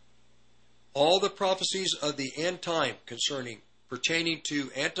 All the prophecies of the end time pertaining to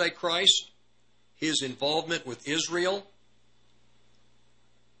Antichrist, his involvement with Israel,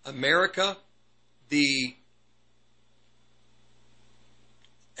 America,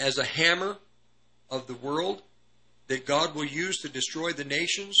 as a hammer of the world that God will use to destroy the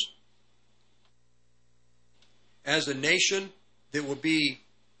nations, as a nation that will be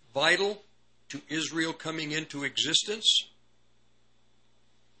vital to Israel coming into existence.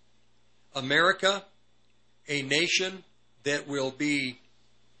 America, a nation that will be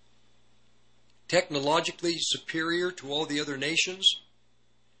technologically superior to all the other nations,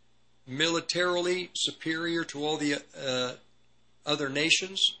 militarily superior to all the other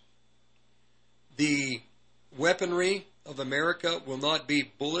nations. The weaponry of America will not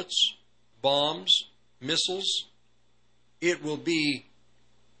be bullets, bombs, missiles. It will be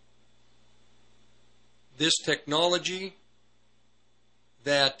this technology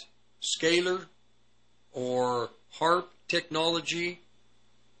that scalar or HARP technology,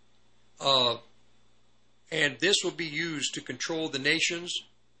 and this will be used to control the nations,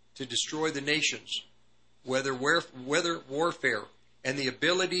 to destroy the nations. Whether warfare and the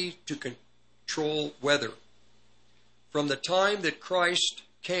ability to control weather. From the time that Christ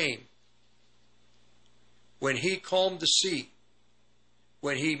came, when he calmed the sea,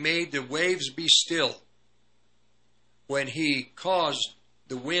 when he made the waves be still, when he caused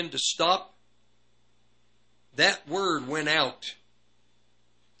the wind to stop, that word went out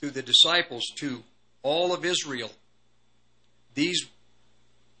through the disciples to all of Israel. These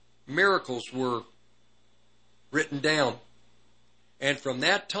miracles were written down. And from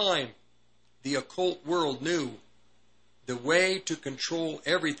that time, the occult world knew the way to control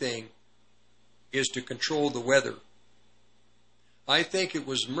everything is to control the weather. I think it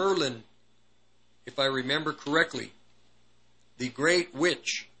was Merlin, if I remember correctly, the great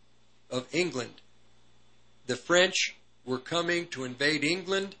witch of England. The French were coming to invade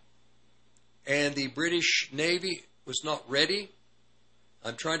England, and the British Navy was not ready.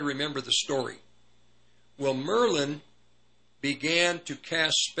 I'm trying to remember the story. Well, Merlin began to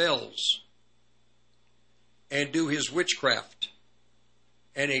cast spells and do his witchcraft.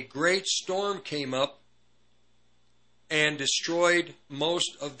 And a great storm came up and destroyed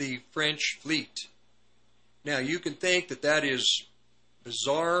most of the French fleet. Now, you can think that that is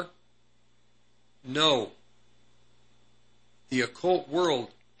bizarre. No. The occult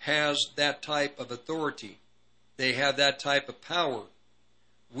world has that type of authority. They have that type of power.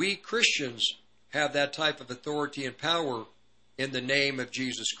 We Christians have that type of authority and power in the name of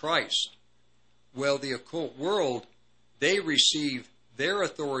Jesus Christ. Well, the occult world, they receive their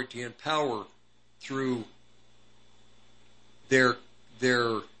authority and power through their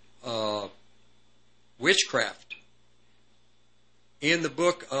witchcraft. In the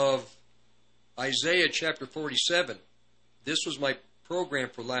book of Isaiah chapter 47, this was my program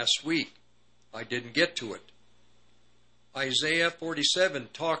for last week. I didn't get to it. Isaiah 47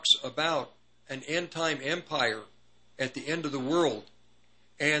 talks about an end-time empire at the end of the world,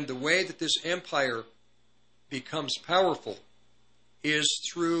 and the way that this empire becomes powerful is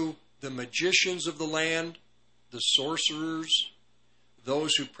through the magicians of the land, the sorcerers,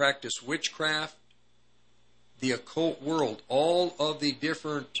 those who practice witchcraft, the occult world, all of the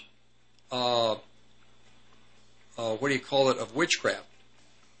different, of witchcraft.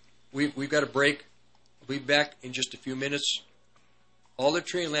 We've got a break. We'll be back in just a few minutes. Olive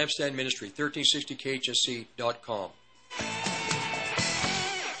Tree and Lampstand Ministry, 1360khsc.com.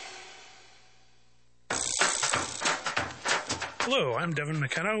 Hello, I'm Devin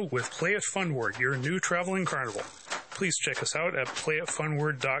McKenna with Play It Funword, your new traveling carnival. Please check us out at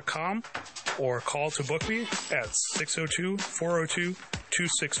playitfunword.com or call to book me at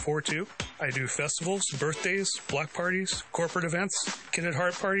 602-402-2642. I do festivals, birthdays, block parties, corporate events, kid at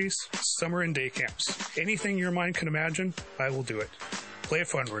heart parties, summer and day camps. Anything your mind can imagine, I will do it. Play It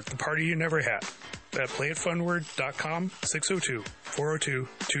Funword, the party you never had. At playitfunword.com,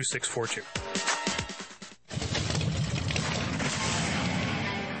 602-402-2642.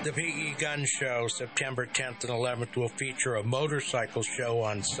 The PE Gun Show, September 10th and 11th, will feature a motorcycle show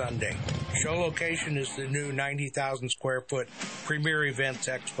on Sunday. Show location is the new 90,000 square foot Premier Events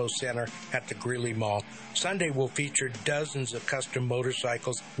Expo Center at the Greeley Mall. Sunday will feature dozens of custom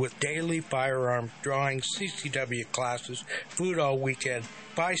motorcycles with daily firearm drawings, CCW classes, food all weekend,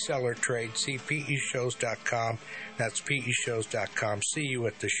 buy-seller trade. See PEShows.com. That's PEShows.com. See you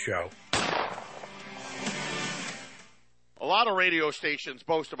at the show. A lot of radio stations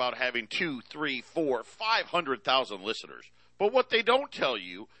boast about having 2, 3, 4, 500,000 listeners. But what they don't tell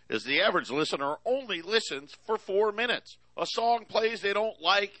you is the average listener only listens for 4 minutes. A song plays they don't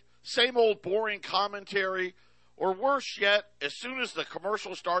like, same old boring commentary, or worse yet, as soon as the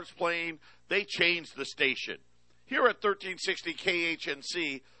commercial starts playing, they change the station. Here at 1360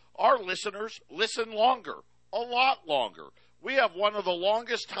 KHNC, our listeners listen longer, a lot longer. We have one of the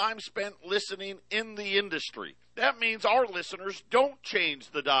longest time spent listening in the industry. That means our listeners don't change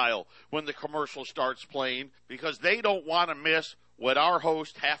the dial when the commercial starts playing because they don't want to miss what our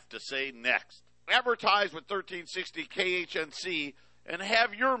hosts have to say next. Advertise with 1360 KHNC and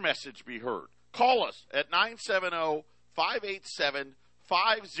have your message be heard. Call us at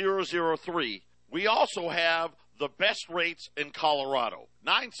 970-587-5003. We also have the best rates in Colorado.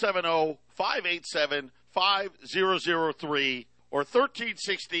 970-587-5003 or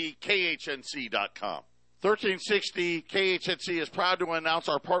 1360khnc.com. 1360 KHNC is proud to announce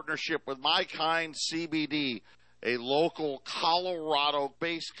our partnership with My Kind CBD. a local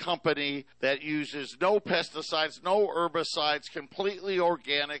Colorado-based company that uses no pesticides, no herbicides, completely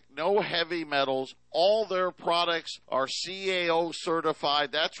organic, no heavy metals. All their products are CAO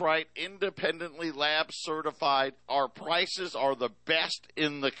certified. That's right, independently lab certified. Our prices are the best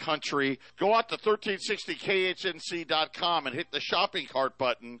in the country. Go out to 1360khnc.com and hit the shopping cart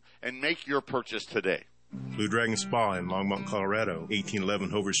button and make your purchase today. Blue Dragon Spa in Longmont, Colorado, 1811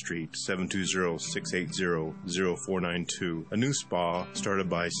 Hover Street, 720-680-0492. A new spa started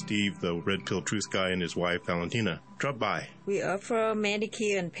by Steve, the Red Pill Truth Guy, and his wife, Valentina. Drop by. We offer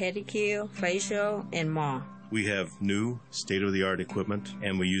manicure and pedicure, facial, and more. We have new, state-of-the-art equipment,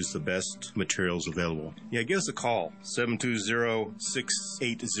 and we use the best materials available. Yeah, give us a call,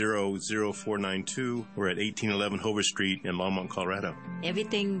 720-680-0492. We're at 1811 Hover Street in Longmont, Colorado.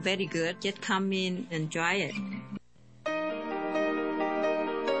 Everything very good. Just come in and try it.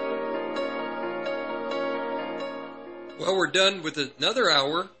 Well, we're done with another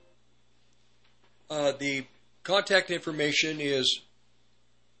hour. The contact information is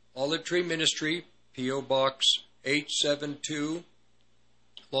Olive Tree Ministry, P.O. Box 872,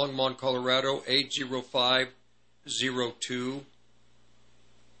 Longmont, Colorado 80502.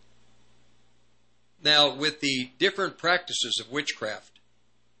 Now, with the different practices of witchcraft,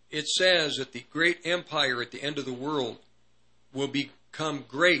 it says that the great empire at the end of the world will become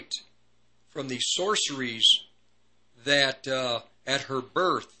great from the sorceries that at her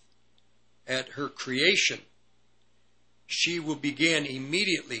birth, at her creation, she will begin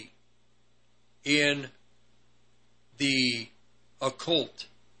immediately in the occult.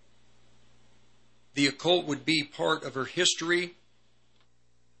 The occult would be part of her history,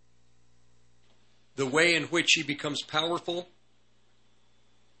 the way in which she becomes powerful.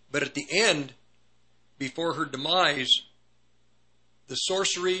 But at the end, before her demise, the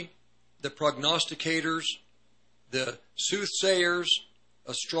sorcery, the prognosticators, the soothsayers,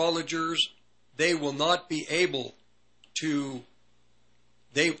 astrologers, they will not be able to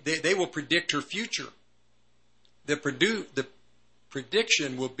They will predict her future. The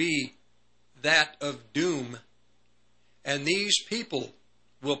prediction will be that of doom, and these people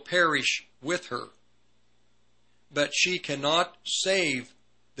will perish with her. But she cannot save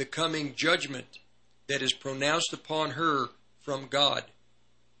the coming judgment that is pronounced upon her from God.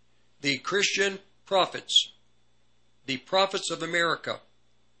 The Christian prophets, the prophets of America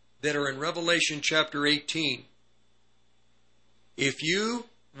that are in Revelation chapter 18, if you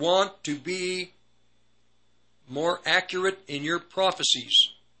want to be more accurate in your prophecies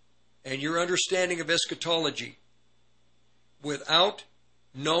and your understanding of eschatology, without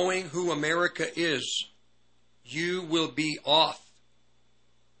knowing who America is, you will be off.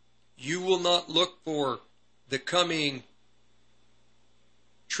 You will not look for the coming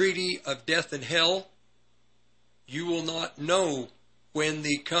treaty of death and hell. You will not know when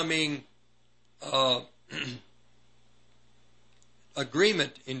the coming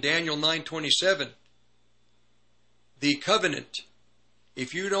agreement in Daniel 9:27, the covenant.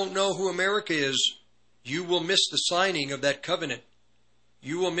 If you don't know who America is, you will miss the signing of that covenant.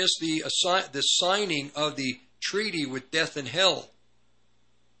 You will miss the signing of the treaty with death and hell.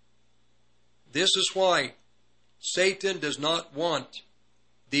 This is why Satan does not want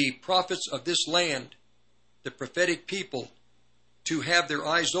the prophets of this land, the prophetic people, to have their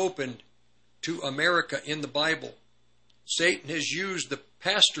eyes opened to America in the Bible. Satan has used the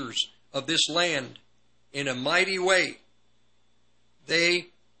pastors of this land in a mighty way. They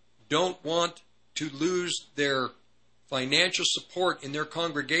don't want to lose their financial support in their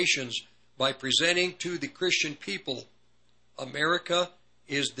congregations by presenting to the Christian people, America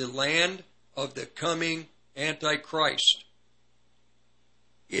is the land of the coming Antichrist.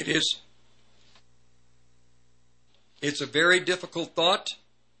 It's a very difficult thought.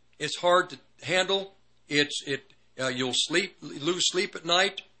 It's hard to handle. You'll lose sleep at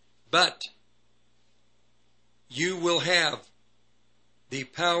night, but you will have the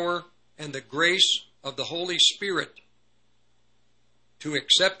power and the grace of the Holy Spirit to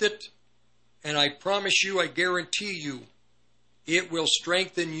accept it, and I promise you, I guarantee you, it will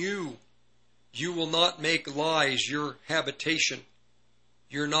strengthen you. You will not make lies your habitation.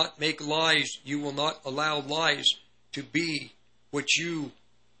 You will not allow lies to be what you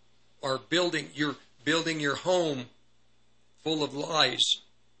are building. You're building your home full of lies.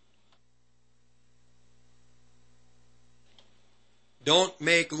 Don't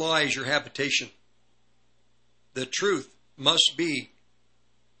make lies your habitation. The truth must be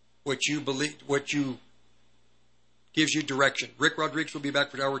what you believe, gives you direction. Rick Rodriguez will be back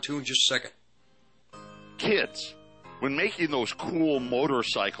for hour 2 in just a second. Kids, when making those cool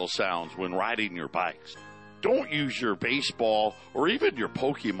motorcycle sounds when riding your bikes, Don't use your baseball or even your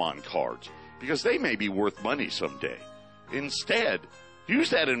Pokemon cards, because they may be worth money someday. Instead, use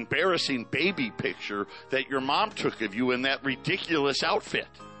that embarrassing baby picture that your mom took of you in that ridiculous outfit.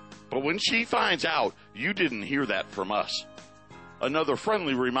 But when she finds out, you didn't hear that from us. Another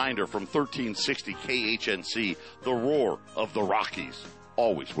friendly reminder from 1360 KHNC, the roar of the Rockies.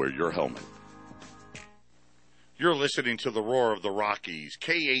 Always wear your helmet. You're listening to the roar of the Rockies,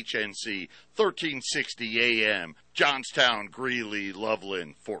 KHNC, 1360 AM, Johnstown, Greeley,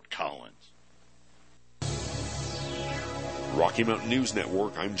 Loveland, Fort Collins. Rocky Mountain News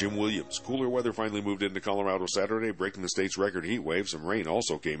Network, I'm Jim Williams. Cooler weather finally moved into Colorado Saturday, breaking the state's record heat wave. Some rain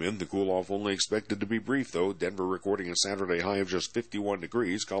also came in. The cool-off only expected to be brief, though. Denver recording a Saturday high of just 51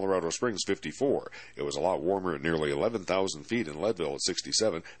 degrees. Colorado Springs, 54. It was a lot warmer at nearly 11,000 feet in Leadville at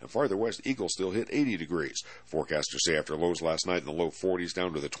 67. And farther west, Eagle still hit 80 degrees. Forecasters say after lows last night in the low 40s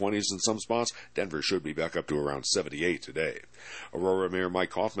down to the 20s in some spots, Denver should be back up to around 78 today. Aurora Mayor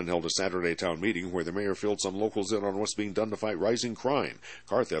Mike Hoffman held a Saturday town meeting where the mayor filled some locals in on what's being done to fight rising crime.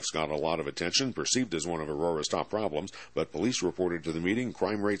 Car thefts got a lot of attention, perceived as one of Aurora's top problems, but police reported to the meeting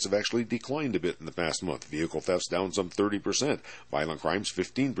crime rates have actually declined a bit in the past month. Vehicle thefts down some 30%. Violent crimes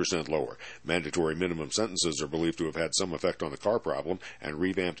 15% lower. Mandatory minimum sentences are believed to have had some effect on the car problem, and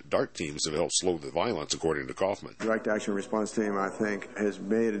revamped DART teams have helped slow the violence, according to Kaufman. Direct Action Response Team, I think, has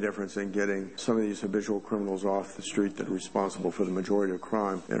made a difference in getting some of these habitual criminals off the street that are responsible for the majority of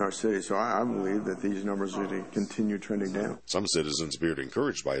crime in our city. So I believe that these numbers are going to continue trending down. Some citizens appeared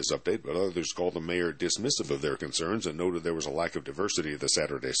encouraged by his update, but others called the mayor dismissive of their concerns and noted there was a lack of diversity at the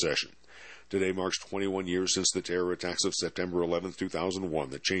Saturday session. Today marks 21 years since the terror attacks of September 11, 2001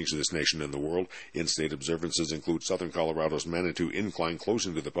 that changed this nation and the world. In-state observances include southern Colorado's Manitou Incline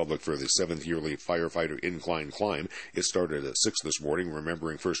closing to the public for the 7th yearly Firefighter Incline Climb. It started at 6 this morning,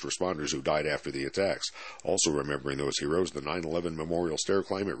 remembering first responders who died after the attacks. Also remembering those heroes, the 9/11 Memorial Stair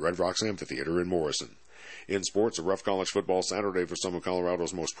Climb at Red Rocks Amphitheater in Morrison. In sports, a rough college football Saturday for some of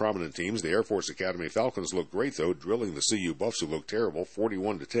Colorado's most prominent teams. The Air Force Academy Falcons looked great, though, drilling the CU Buffs, who looked terrible,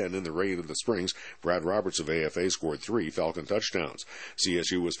 41-10 in the rain of the Springs. Brad Roberts of AFA scored 3 Falcon touchdowns.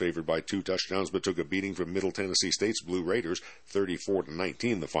 CSU was favored by 2 touchdowns, but took a beating from Middle Tennessee State's Blue Raiders,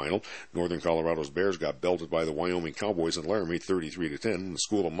 34-19 the final. Northern Colorado's Bears got belted by the Wyoming Cowboys in Laramie, 33-10. And the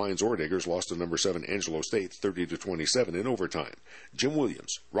School of Mines Orediggers lost to number 7 Angelo State, 30-27 in overtime. Jim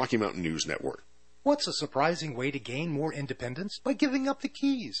Williams, Rocky Mountain News Network. What's a surprising way to gain more independence? By giving up the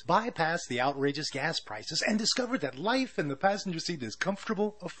keys. Bypass the outrageous gas prices and discover that life in the passenger seat is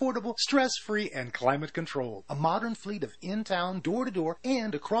comfortable, affordable, stress-free, and climate-controlled. A modern fleet of in-town, door-to-door,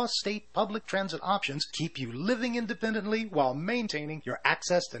 and across-state public transit options keep you living independently while maintaining your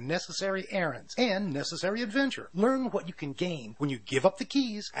access to necessary errands and necessary adventure. Learn what you can gain when you give up the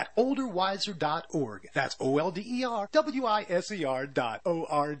keys at olderwiser.org. That's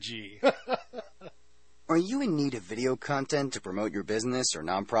olderwiser.org. Are you in need of video content to promote your business or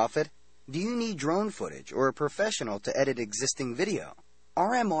nonprofit? Do you need drone footage or a professional to edit existing video?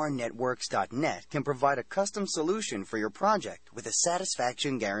 RMRnetworks.net can provide a custom solution for your project with a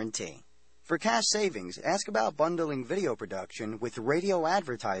satisfaction guarantee. For cash savings, ask about bundling video production with radio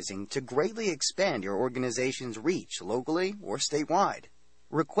advertising to greatly expand your organization's reach locally or statewide.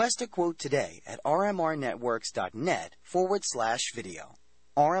 Request a quote today at rmrnetworks.net/video.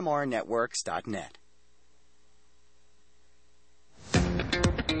 rmrnetworks.net.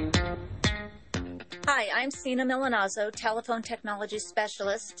 Hi, I'm Sina Milanazzo, Telephone Technology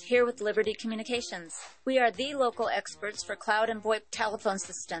Specialist, here with Liberty Communications. We are the local experts for cloud and VoIP telephone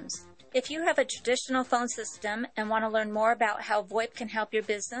systems. If you have a traditional phone system and want to learn more about how VoIP can help your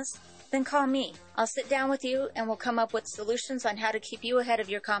business, then call me. I'll sit down with you and we'll come up with solutions on how to keep you ahead of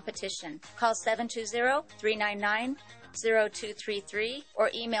your competition. Call 720-399-0233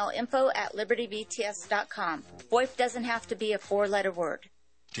 or email info@libertybts.com. VoIP doesn't have to be a 4-letter word.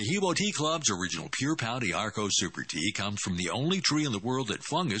 Tahibo Tea Club's original Pure Pouty Arco Super Tea comes from the only tree in the world that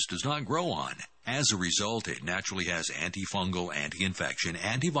fungus does not grow on. As a result, it naturally has antifungal, anti-infection,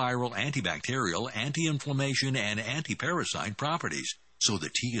 antiviral, antibacterial, anti-inflammation, and anti-parasite properties. So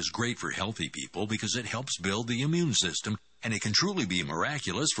the tea is great for healthy people because it helps build the immune system, and it can truly be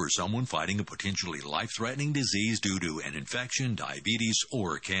miraculous for someone fighting a potentially life-threatening disease due to an infection, diabetes,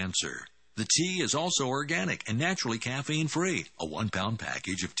 or cancer. The tea is also organic and naturally caffeine-free. A 1-pound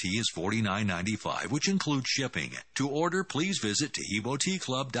package of tea is $49.95, which includes shipping. To order, please visit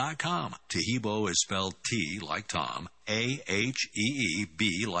TahiboTeaClub.com. Tahibo is spelled T like Tom,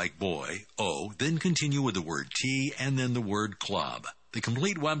 A-H-E-E-B like boy, O, then continue with the word tea and then the word club. The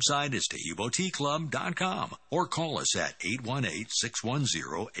complete website is TaheeboTeaClub.com or call us at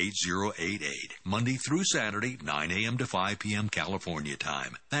 818-610-8088, Monday through Saturday, 9 a.m. to 5 p.m. California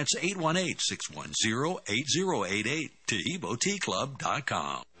time. That's 818-610-8088,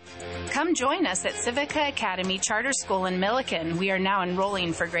 TaheeboTeaClub.com. Come join us at Civica Academy Charter School in Milliken. We are now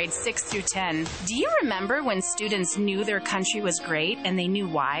enrolling for grades 6 through 10. Do you remember when students knew their country was great and they knew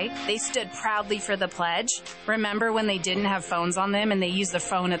why? They stood proudly for the pledge. Remember when they didn't have phones on them and they used the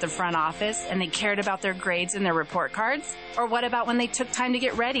phone at the front office and they cared about their grades and their report cards? Or what about when they took time to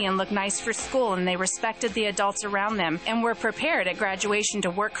get ready and look nice for school and they respected the adults around them and were prepared at graduation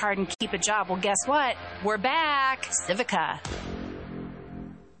to work hard and keep a job? Well, guess what? We're back. Civica.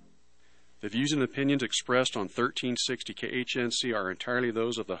 The views and opinions expressed on 1360 KHNC are entirely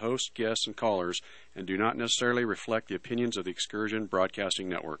those of the host, guests, and callers, and do not necessarily reflect the opinions of the Excursion Broadcasting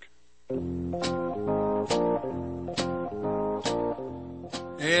Network.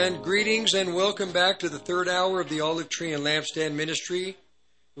 And greetings and welcome back to the third hour of the Olive Tree and Lampstand Ministry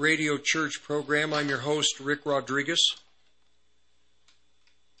Radio Church program. I'm your host, Rick Rodriguez.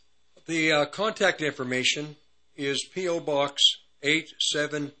 The contact information is P.O. Box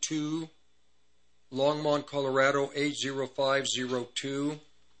 872, Longmont, Colorado 80502.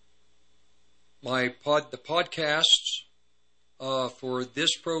 The podcasts for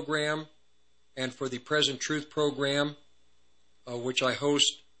this program and for the Present Truth program, which I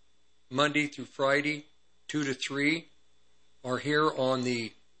host Monday through Friday, 2 to 3, are here on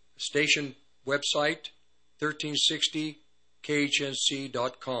the station website,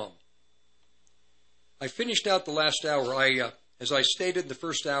 1360khnc.com. I finished out the last hour. As I stated in the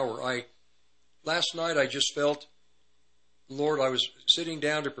first hour, last night I just felt, Lord, I was sitting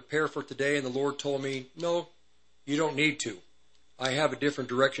down to prepare for today, and the Lord told me, no, you don't need to. I have a different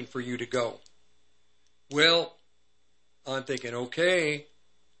direction for you to go. Well, I'm thinking, okay.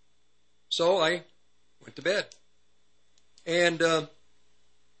 So I went to bed. And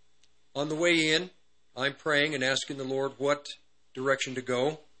on the way in, I'm praying and asking the Lord what direction to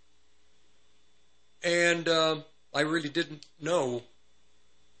go. And I really didn't know,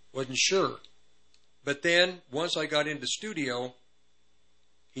 wasn't sure. But then, once I got into the studio,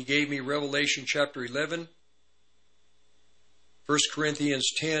 he gave me Revelation chapter 11, 1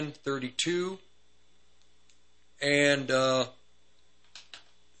 Corinthians 10:32, and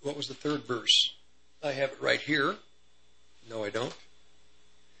what was the third verse? I have it right here. No, I don't.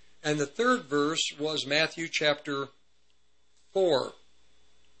 And the third verse was Matthew chapter 4.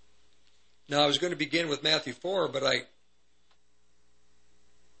 Now, I was going to begin with Matthew 4, but I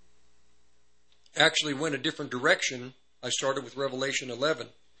actually went a different direction. I started with Revelation 11.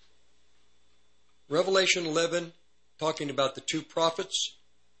 Revelation 11, talking about the two prophets.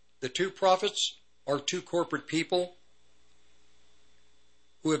 The two prophets are two corporate people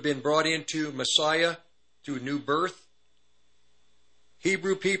who have been brought into Messiah through new birth.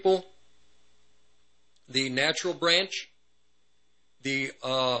 Hebrew people, the natural branch, the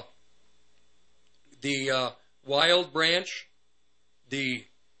wild branch, the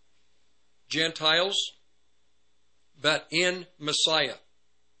Gentiles, but in Messiah,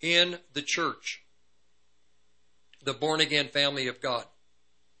 in the church, the born-again family of God.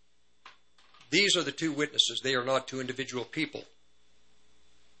 These are the two witnesses. They are not two individual people.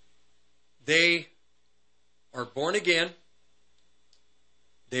 They are born again.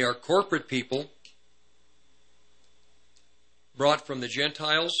 They are corporate people brought from the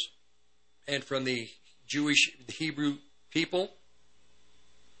Gentiles and from the Jewish, the Hebrew people,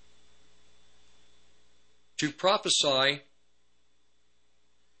 to prophesy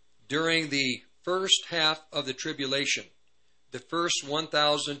during the first half of the tribulation, the first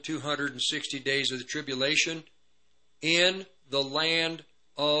 1,260 days of the tribulation in the land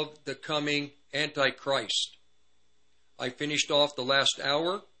of the coming Antichrist. I finished off the last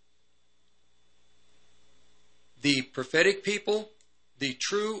hour. The prophetic people, the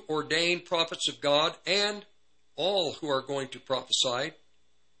true ordained prophets of God, and all who are going to prophesy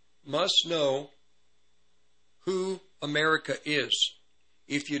must know who America is.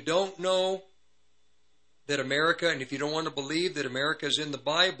 If you don't know that America, and if you don't want to believe that America is in the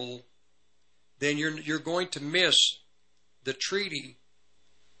Bible, then you're going to miss the treaty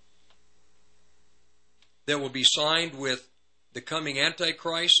that will be signed with the coming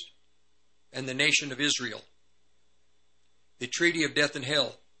Antichrist and the nation of Israel. The treaty of death and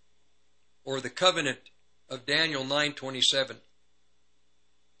hell, or the covenant of Daniel 9:27.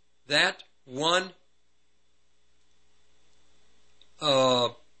 That one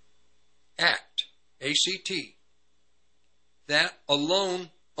act, A-C-T, that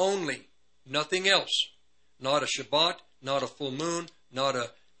alone only, nothing else, not a Shabbat, not a full moon, not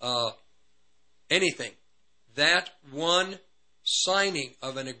anything. That one signing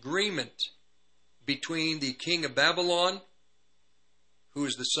of an agreement between the king of Babylon, who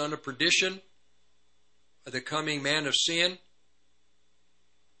is the son of perdition, the coming man of sin,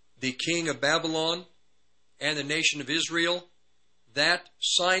 the king of Babylon, and the nation of Israel, that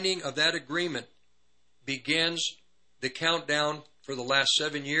signing of that agreement begins the countdown for the last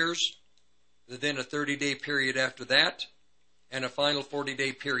 7 years, then a 30-day period after that, and a final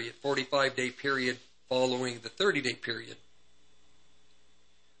 40-day period, 45-day period following the 30-day period.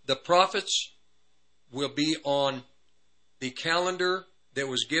 The prophets will be on the calendar that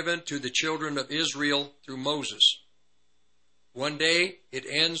was given to the children of Israel through Moses. One day it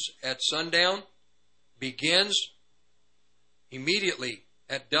ends at sundown, begins immediately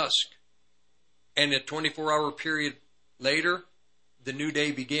at dusk, and a 24-hour period later, the new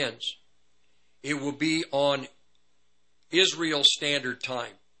day begins. It will be on Israel Standard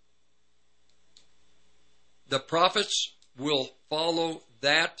Time. The prophets will follow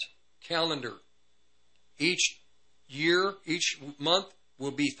that calendar. Each year, each month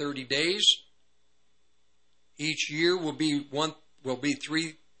will be 30 days. Each year will be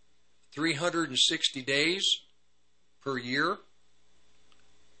 360 days per year.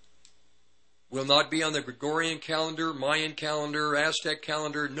 Will not be on the Gregorian calendar, Mayan calendar, Aztec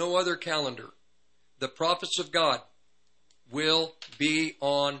calendar, no other calendar. The prophets of God will be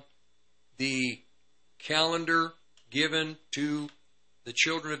on the calendar given to the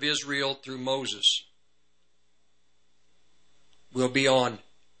children of Israel through Moses. Will be on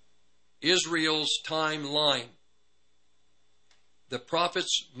Israel's timeline. The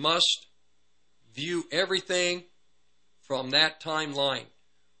prophets must view everything from that timeline.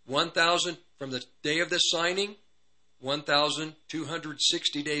 1,000 from the day of the signing,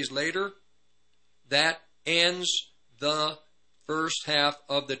 1,260 days later, that ends the first half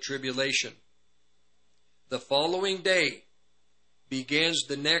of the tribulation. The following day begins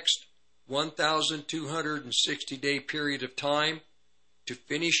the next 1,260-day period of time to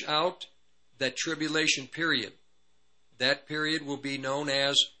finish out that tribulation period. That period will be known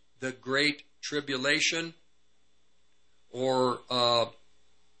as the Great Tribulation, or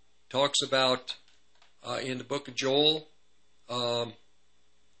talks about in the book of Joel,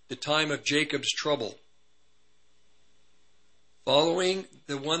 the time of Jacob's trouble. Following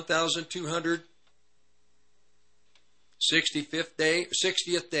the 1,265th day,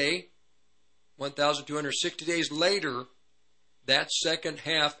 60th day, 1,260 days later, that second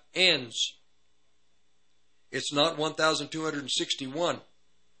half ends. It's not 1,261.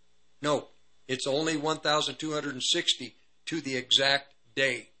 No, it's only 1,260 to the exact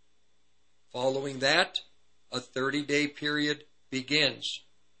day. Following that, a 30-day period begins.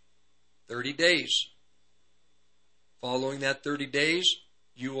 30 days. Following that 30 days,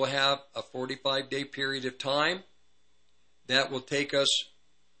 you will have a 45-day period of time. That will take us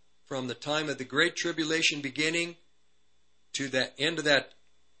from the time of the Great Tribulation beginning to the end of that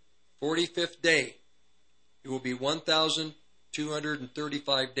 45th day. It will be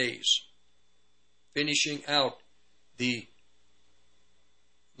 1,235 days, finishing out the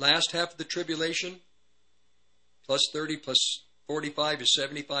last half of the tribulation, plus 30 plus 45 is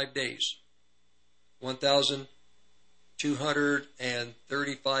 75 days.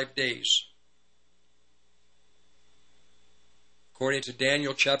 1,235 days. According to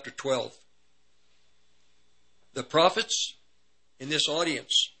Daniel chapter 12. The prophets in this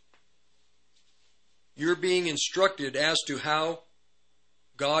audience, you're being instructed as to how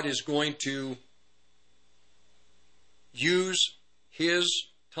God is going to use His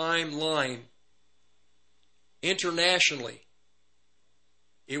timeline internationally.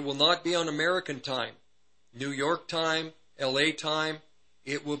 It will not be on American time, New York time, LA time.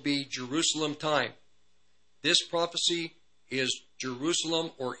 It will be Jerusalem time. This prophecy is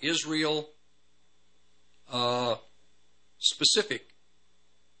Jerusalem or Israel specific.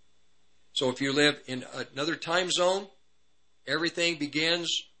 So if you live in another time zone, everything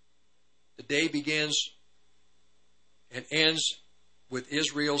begins, the day begins and ends with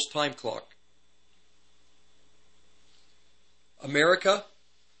Israel's time clock. America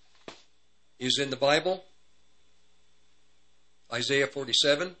is in the Bible. Isaiah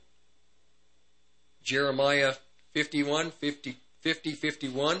 47, Jeremiah 51,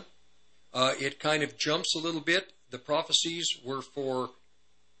 51. It kind of jumps a little bit. The prophecies were for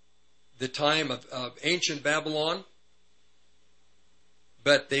the time of ancient Babylon,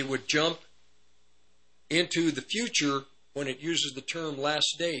 but they would jump into the future when it uses the term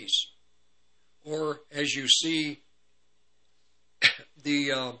last days. Or as you see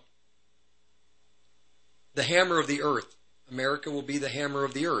the hammer of the earth, America will be the hammer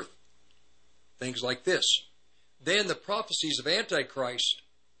of the earth. Things like this. Then the prophecies of Antichrist,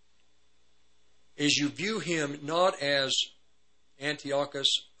 as you view him not as Antiochus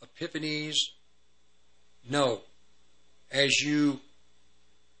Epiphanes, no, as you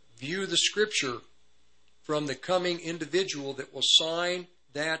view the scripture from the coming individual that will sign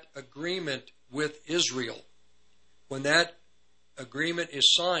that agreement with Israel. When that agreement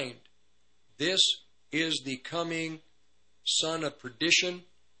is signed, this is the coming son of perdition,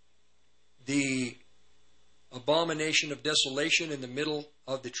 the abomination of desolation in the middle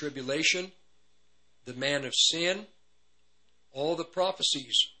of the tribulation, the man of sin. All the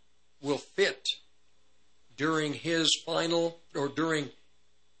prophecies will fit during his final, or during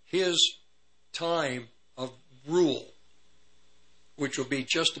his time of rule, which will be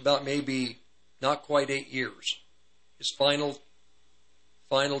just about maybe not quite 8 years. His final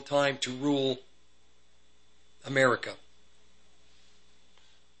time to rule America.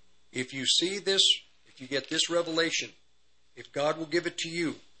 If you see this, if you get this revelation, if God will give it to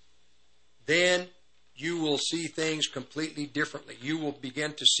you, then you will see things completely differently. You will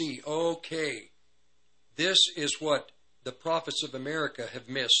begin to see, okay, this is what the prophets of America have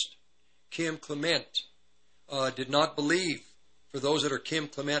missed. Kim Clement did not believe, for those that are Kim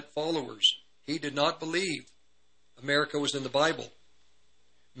Clement followers, he did not believe America was in the Bible.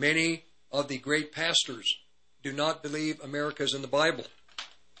 Many of the great pastors do not believe America is in the Bible.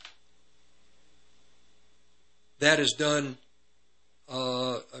 That is done,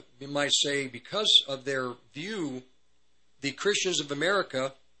 you might say, because of their view. The Christians of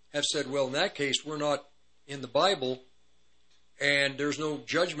America have said, well, in that case, we're not in the Bible, and there's no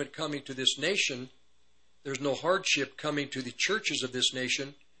judgment coming to this nation. There's no hardship coming to the churches of this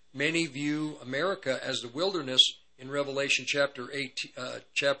nation. Many view America as the wilderness in Revelation chapter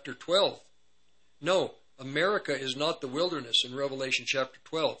 12. No, America is not the wilderness in Revelation chapter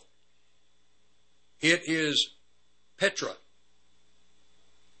 12. It is Petra,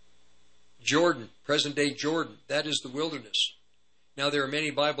 Jordan, present-day Jordan. That is the wilderness. Now, there are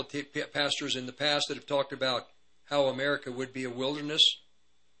many Bible pastors in the past that have talked about how America would be a wilderness.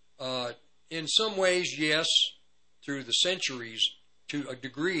 In some ways, yes, through the centuries, to a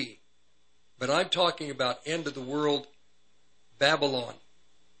degree. But I'm talking about end-of-the-world Babylon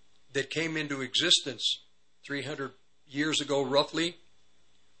that came into existence 300 years ago, roughly,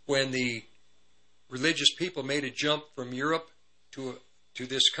 when the religious people made a jump from Europe to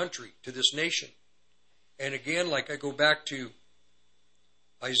this country, to this nation. And again, like I go back to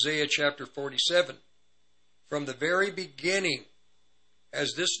Isaiah chapter 47, from the very beginning,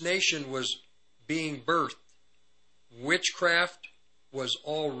 as this nation was being birthed, witchcraft was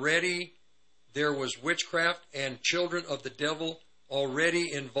already, there was witchcraft and children of the devil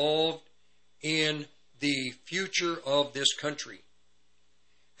already involved in the future of this country.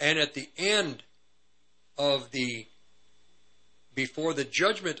 And at the end of before the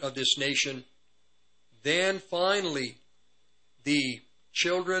judgment of this nation, then finally the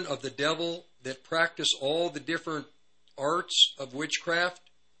children of the devil that practice all the different arts of witchcraft,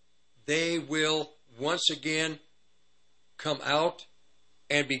 they will once again come out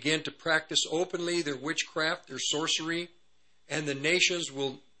and begin to practice openly their witchcraft, their sorcery, and the nations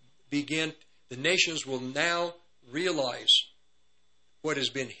will now realize what has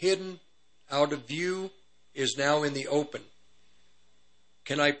been hidden out of view is now in the open.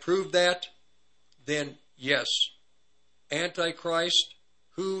 Can I prove that? Then yes. Antichrist,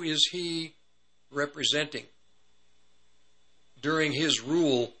 who is he representing during his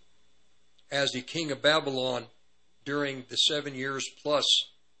rule as the king of Babylon during the 7 years plus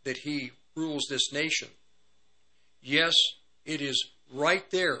that he rules this nation? Yes, it is right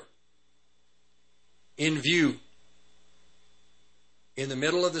there in view. In the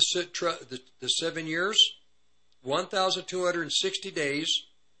middle of the 7 years, 1,260 days,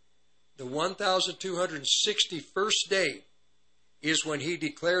 the 1,261st day is when he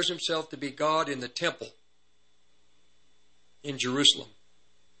declares himself to be God in the temple in Jerusalem.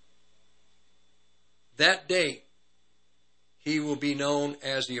 That day, he will be known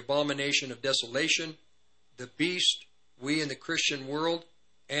as the abomination of desolation, the beast, we in the Christian world,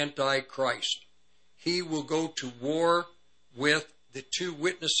 Antichrist. He will go to war with the two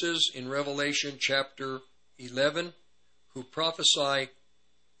witnesses in Revelation chapter 11 who prophesy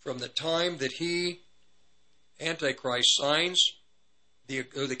from the time that he, Antichrist, signs the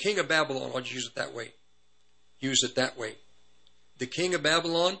king of Babylon. I'll use it that way. Use it that way. The king of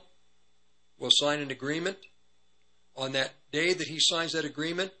Babylon will sign an agreement. On that day that he signs that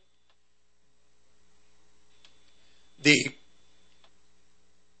agreement, the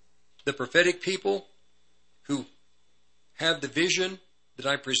prophetic people who have the vision that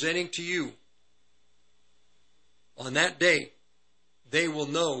I'm presenting to you, on that day, they will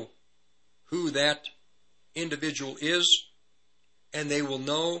know who that individual is, and they will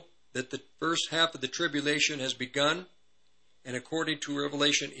know that the first half of the tribulation has begun. And according to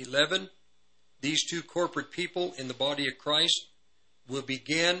Revelation 11, these two corporate people in the body of Christ will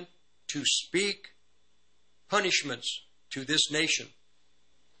begin to speak punishments to this nation.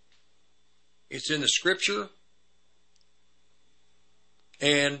 It's in the Scripture,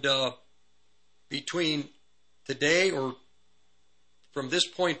 and between today or from this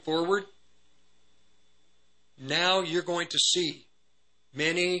point forward, now you're going to see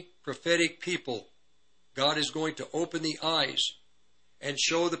many prophetic people. God is going to open the eyes and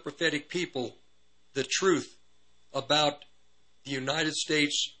show the prophetic people the truth about the United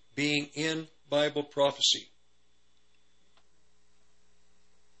States being in Bible prophecy.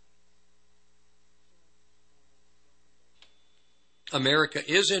 America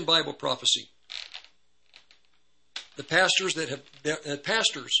is in Bible prophecy. The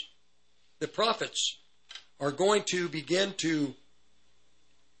prophets are going to begin to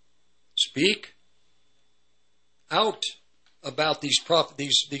speak out about these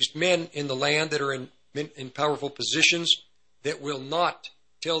men in the land that are in powerful positions that will not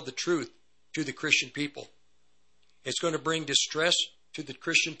tell the truth to the Christian people. It's going to bring distress to the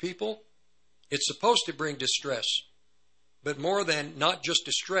Christian people. It's supposed to bring distress, but more than not just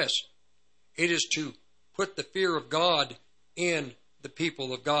distress, it is to put the fear of God in the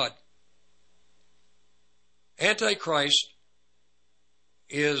people of God. Antichrist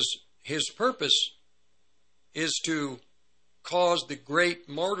his purpose is to cause the great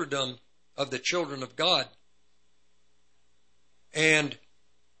martyrdom of the children of God. And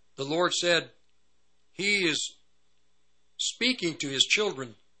the Lord said He is speaking to His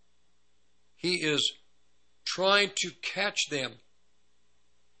children. He is trying to catch them.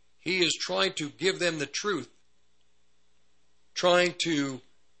 He is trying to give them the truth, trying to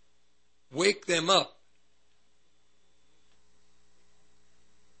wake them up.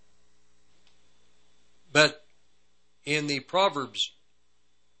 But in the Proverbs,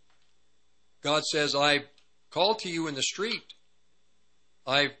 God says, I called to you in the street.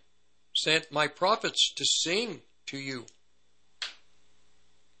 I've sent my prophets to sing to you.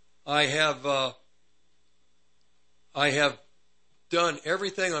 I have done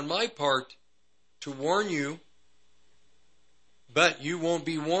everything on my part to warn you, but you won't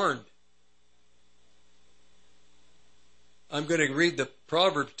be warned. I'm going to read the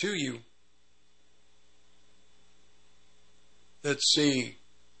proverb to you. Let's see.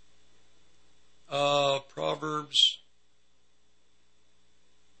 Proverbs.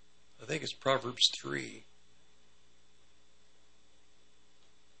 I think it's Proverbs 3.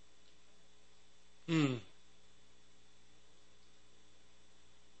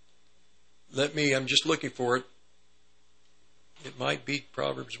 I'm just looking for it. It might be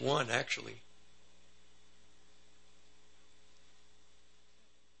Proverbs 1, actually.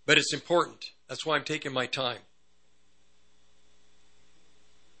 But it's important. That's why I'm taking my time.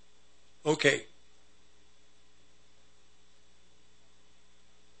 Okay.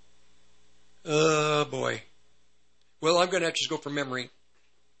 Oh, boy. Well, I'm going to have to just go from memory.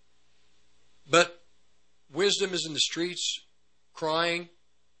 But wisdom is in the streets, crying.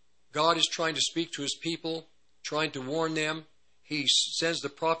 God is trying to speak to His people, trying to warn them. He sends the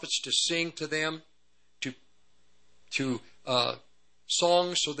prophets to sing to them, to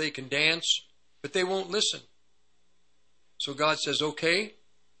songs so they can dance, but they won't listen. So God says, okay,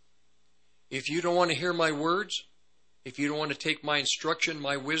 if you don't want to hear my words, if you don't want to take my instruction,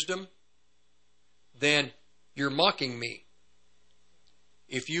 my wisdom, then you're mocking me.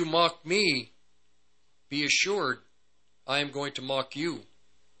 If you mock me, be assured I am going to mock you.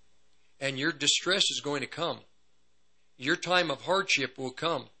 And your distress is going to come. Your time of hardship will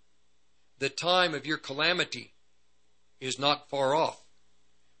come. The time of your calamity is not far off.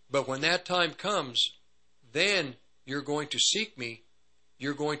 But when that time comes, then you're going to seek me.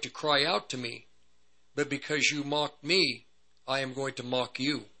 You're going to cry out to me. But because you mocked me, I am going to mock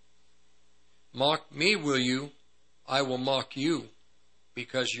you. Mock me, will you? I will mock you.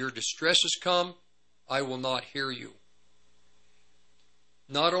 Because your distress has come, I will not hear you.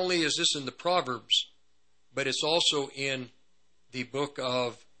 Not only is this in the Proverbs, but it's also in the book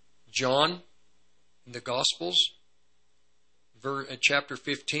of John, in the Gospels, chapter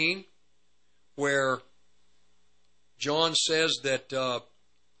 15, where John says that,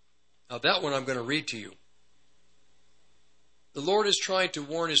 now that one I'm going to read to you. The Lord is trying to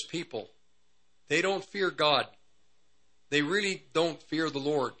warn His people. They don't fear God. They really don't fear the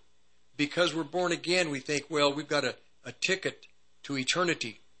Lord. Because we're born again, we think, well, we've got to a ticket to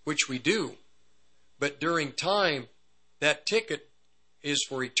eternity, which we do. But during time, that ticket is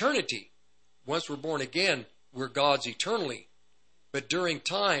for eternity. Once we're born again, we're God's eternally. But during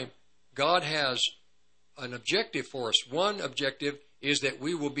time, God has an objective for us. One objective is that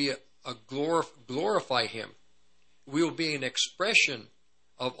we will be glorify Him. We will be an expression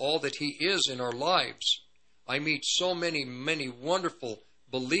of all that He is in our lives. I meet so many wonderful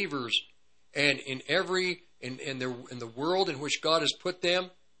believers, and in the world in which God has put them,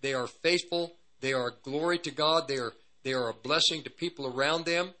 they are faithful. They are a glory to God. They are a blessing to people around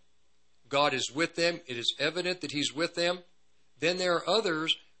them. God is with them. It is evident that He's with them. Then there are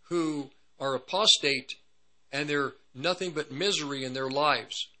others who are apostate, and they're nothing but misery in their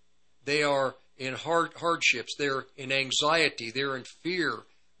lives. They are in hardships. They're in anxiety. They're in fear.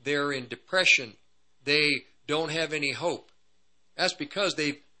 They're in depression. They don't have any hope. That's because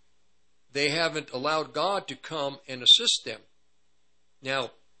they haven't allowed God to come and assist them.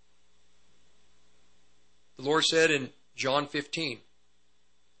 Now, the Lord said in John 15,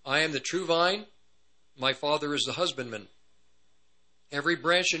 I am the true vine, my Father is the husbandman. Every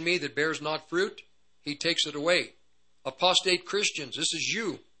branch in me that bears not fruit, He takes it away. Apostate Christians, this is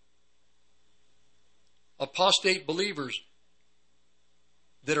you. Apostate believers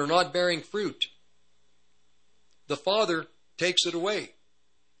that are not bearing fruit, the Father takes it away.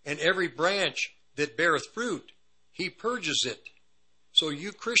 And every branch that beareth fruit, He purges it. So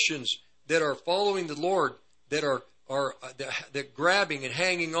you Christians that are following the Lord, that grabbing and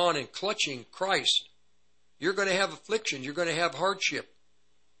hanging on and clutching Christ, you're going to have affliction. You're going to have hardship.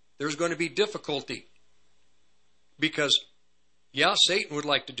 There's going to be difficulty. Because, yeah, Satan would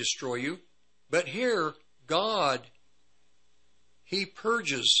like to destroy you. But here, God, He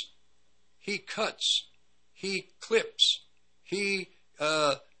purges. He cuts. He clips. He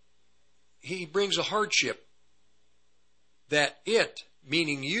brings a hardship that it,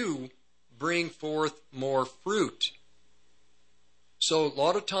 meaning you, bring forth more fruit. So a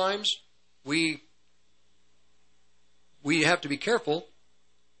lot of times we have to be careful.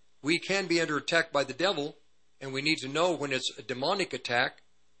 We can be under attack by the devil, and we need to know when it's a demonic attack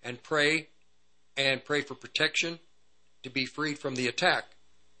and pray for protection to be freed from the attack.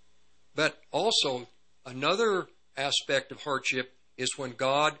 But also another aspect of hardship is when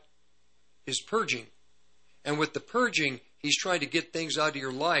God is purging. And with the purging, He's trying to get things out of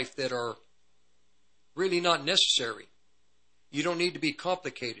your life that are really not necessary. You don't need to be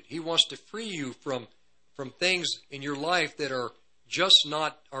complicated. He wants to free you from things in your life that are just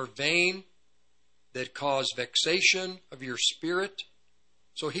are vain, that cause vexation of your spirit.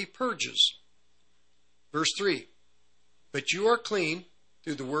 So He purges. Verse 3, but you are clean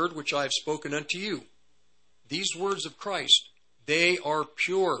through the word which I have spoken unto you. These words of Christ, they are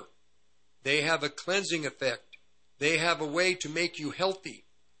pure. They have a cleansing effect. They have a way to make you healthy.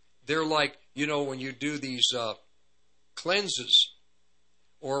 They're like, when you do these cleanses,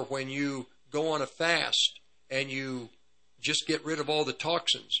 or when you go on a fast and you just get rid of all the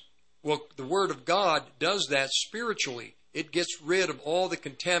toxins. Well, the Word of God does that spiritually. It gets rid of all the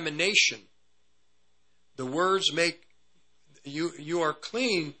contamination. The words make you are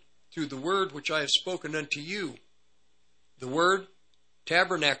clean through the word which I have spoken unto you. The word,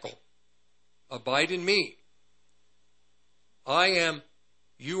 tabernacle, abide in me.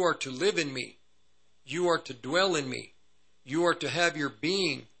 You are to live in me. You are to dwell in me. You are to have your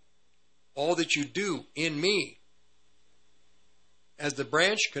being, all that you do, in me. As the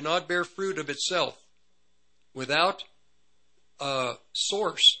branch cannot bear fruit of itself without a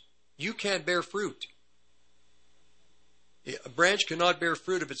source, you can't bear fruit. A branch cannot bear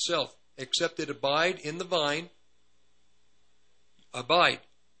fruit of itself except it abide in the vine. Abide.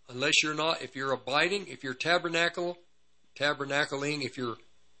 Unless you're not, if you're abiding, if you're tabernacling, if you're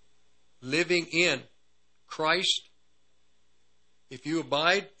living in Christ, if you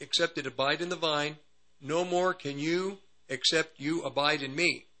abide, except it abide in the vine, no more can you except you abide in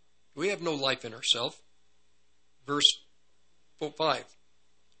me. We have no life in ourselves. Verse 5.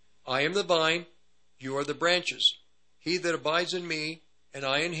 I am the vine, you are the branches. He that abides in me, and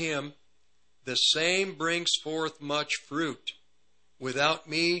I in him, the same brings forth much fruit. Without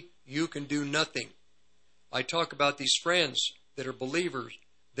me, you can do nothing. I talk about these friends that are believers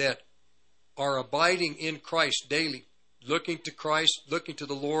that are abiding in Christ daily, looking to Christ, looking to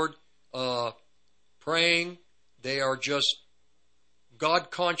the Lord, praying. They are just God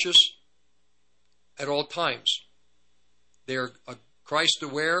conscious at all times. They are Christ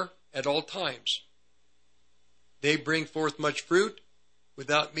aware at all times. They bring forth much fruit.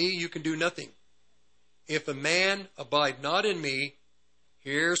 Without me, you can do nothing. If a man abide not in me,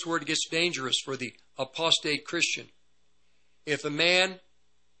 here's where it gets dangerous for the apostate Christian. If a man,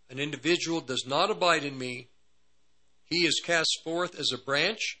 an individual, does not abide in me, he is cast forth as a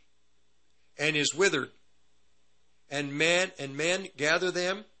branch and is withered. And men gather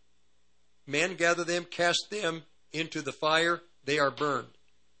them, cast them into the fire, they are burned.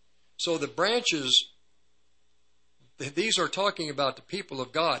 So the branches, these are talking about the people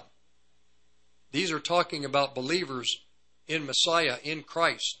of God. These are talking about believers in Messiah, in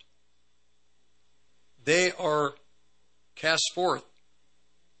Christ. They are cast forth.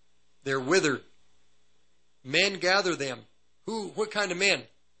 They're withered. Men gather them. What kind of men?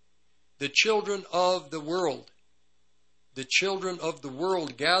 The children of the world. The children of the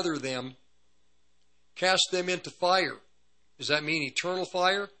world gather them, cast them into fire. Does that mean eternal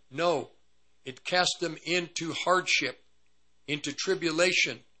fire? No. It casts them into hardship, into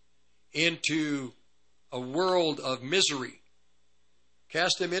tribulation, into a world of misery.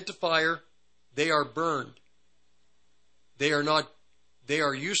 Cast them into fire, they are burned. They are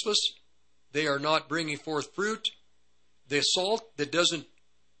useless. They are not bringing forth fruit. The salt that doesn't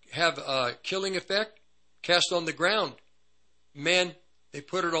have a killing effect, cast on the ground. Men, they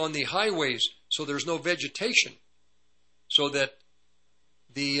put it on the highways so there's no vegetation, so that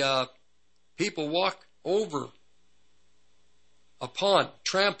the people walk over, upon,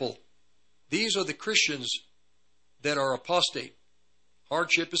 trample. These are the Christians that are apostate.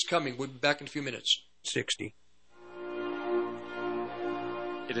 Hardship is coming. We'll be back in a few minutes. 60.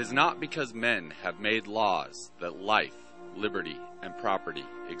 It is not because men have made laws that life, liberty, and property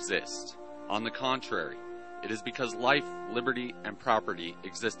exist. On the contrary, it is because life, liberty, and property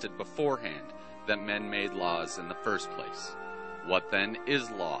existed beforehand that men made laws in the first place. What then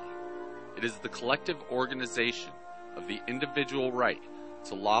is law? It is the collective organization of the individual right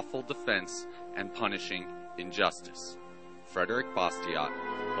to lawful defense and punishing injustice. Frederick Bastiat,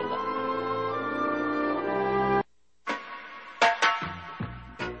 The Law.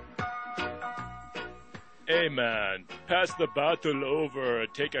 Hey man, pass the bottle over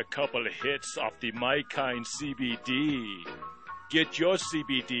and take a couple hits off the My Kind CBD. Get your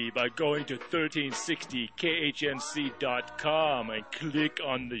CBD by going to 1360khnc.com and click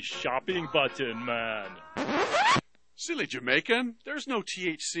on the shopping button, man. Silly Jamaican. There's no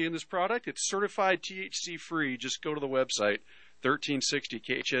THC in this product. It's certified THC free. Just go to the website,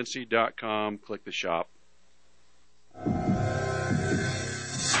 1360khnc.com, click the shop.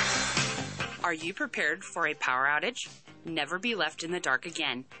 Are you prepared for a power outage? Never be left in the dark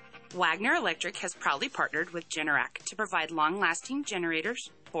again. Wagner Electric has proudly partnered with Generac to provide long-lasting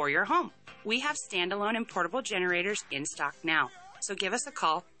generators for your home. We have standalone and portable generators in stock now, so give us a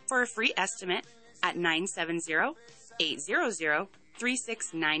call for a free estimate at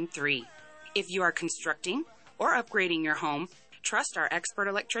 970-800-3693. If you are constructing or upgrading your home, trust our expert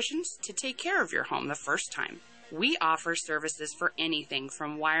electricians to take care of your home the first time. We offer services for anything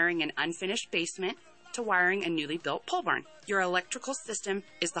from wiring an unfinished basement to wiring a newly built pole barn. Your electrical system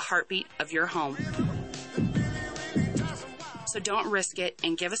is the heartbeat of your home. So don't risk it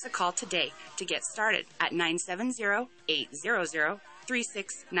and give us a call today to get started at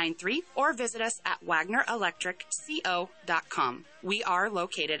 970-800-3693 or visit us at WagnerElectricCO.com. We are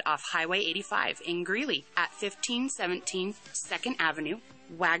located off Highway 85 in Greeley at 1517 2nd Avenue.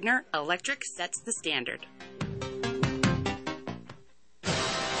 Wagner Electric sets the standard.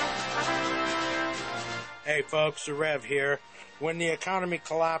 Hey folks, the Rev here. When the economy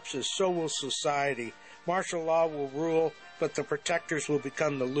collapses, so will society. Martial law will rule, but the protectors will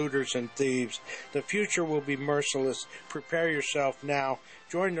become the looters and thieves. The future will be merciless. Prepare yourself now.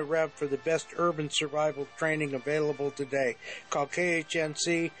 Join the Rev for the best urban survival training available today. Call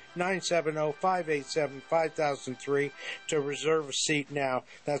KHNC 970-587-5003 to reserve a seat now.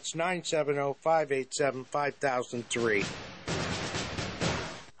 That's 970-587-5003.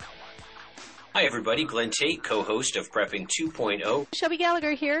 Hi everybody, Glenn Tate, co-host of Prepping 2.0. Shelby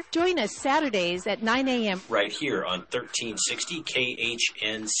Gallagher here. Join us Saturdays at 9 a.m. right here on 1360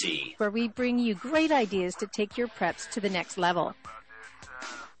 KHNC, where we bring you great ideas to take your preps to the next level.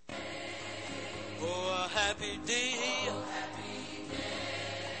 Oh, a happy day.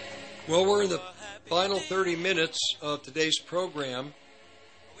 Well, we're in the final 30 minutes of today's program,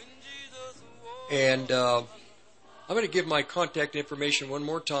 and I'm going to give my contact information one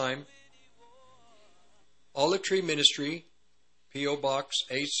more time. Olive Tree Ministry, P.O. Box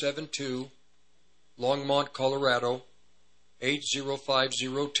 872, Longmont, Colorado,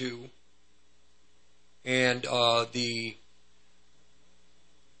 80502. And the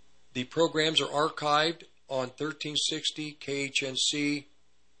programs are archived on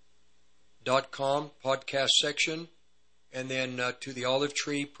 1360khnc.com podcast section, and then to the Olive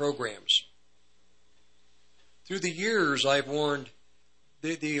Tree programs. through the years, I've warned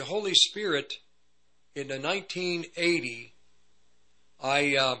the Holy Spirit in the 1980.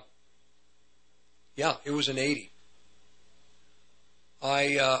 It was in 80.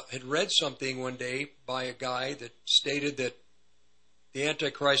 I had read something one day by a guy that stated that the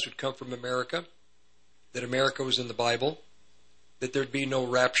Antichrist would come from America, that America was in the Bible, that there'd be no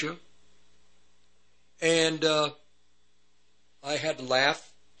rapture. And I had to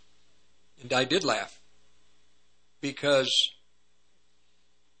laugh, and I did laugh, because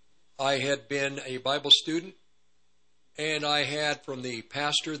I had been a Bible student, and I had from the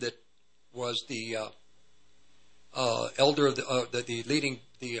pastor that was the elder of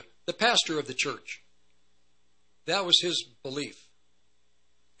the pastor of the church. That was his belief.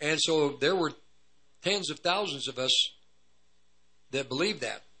 And so there were tens of thousands of us that believed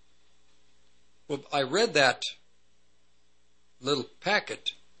that. Well, I read that little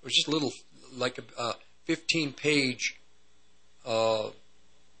packet. It was just a little, like a 15-page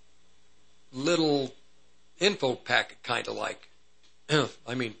little info packet, kind of like.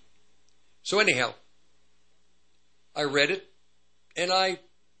 So anyhow, I read it, and I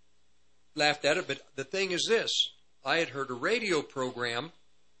laughed at it, but the thing is this. I had heard a radio program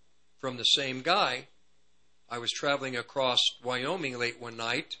from the same guy. I was traveling across Wyoming late one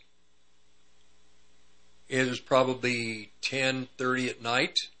night. It was probably 10:30 at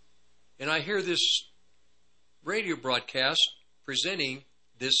night, and I hear this radio broadcast presenting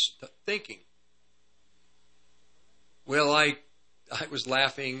this thinking. Well, I was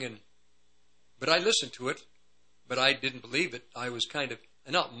laughing, but I listened to it, but I didn't believe it. I was kind of,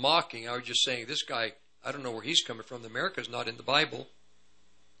 not mocking, I was just saying, this guy, I don't know where he's coming from. America's not in the Bible.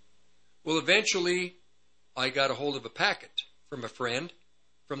 Well, eventually, I got a hold of a packet from a friend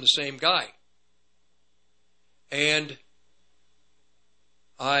from the same guy. And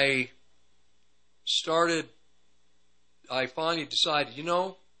I finally decided,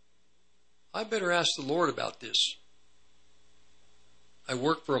 I better ask the Lord about this. I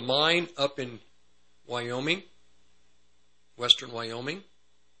worked for a mine up in Wyoming, western Wyoming.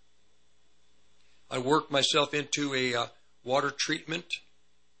 I worked myself into a water treatment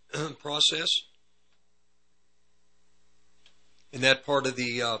process in that part of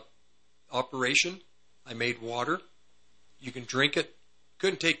the operation. I made water. You can drink it.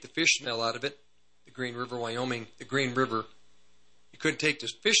 Couldn't take the fish smell out of it. The Green River, Wyoming, the Green River. You couldn't take the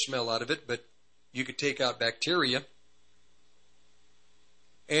fish smell out of it, but you could take out bacteria.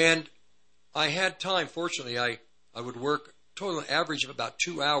 And I had time. Fortunately, I would work total average of about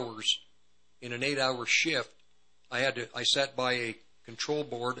 2 hours in an 8-hour shift. I sat by a control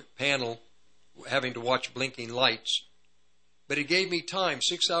board panel having to watch blinking lights. But it gave me time,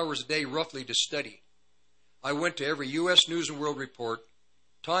 6 hours a day roughly, to study. I went to every U.S. News and World Report,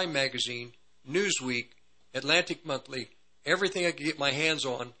 Time Magazine, Newsweek, Atlantic Monthly, everything I could get my hands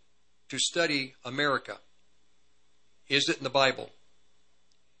on to study America. Is it in the Bible?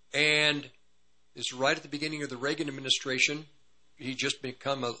 And it's right at the beginning of the Reagan administration. He just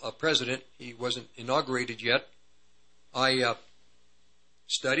become a president. He wasn't inaugurated yet. I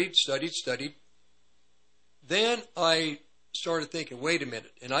studied. Then I started thinking, wait a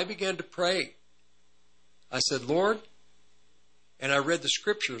minute. And I began to pray. I said, Lord, and I read the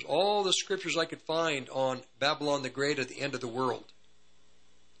scriptures, all the scriptures I could find on Babylon the Great at the end of the world.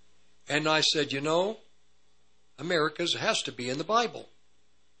 And I said, America's has to be in the Bible.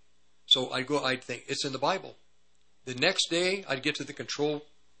 So I'd think, it's in the Bible. The next day, I'd get to the control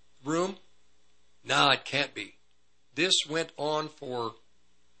room. No, it can't be. This went on for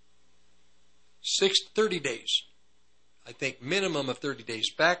 30 days. I think minimum of 30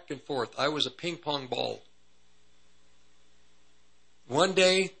 days, back and forth. I was a ping pong ball. One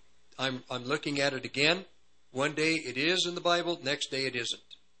day, I'm looking at it again. One day it is in the Bible. Next day it isn't.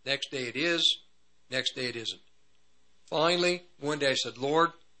 Next day it is. Next day it isn't. Finally, one day I said,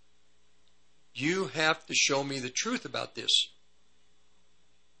 Lord, you have to show me the truth about this.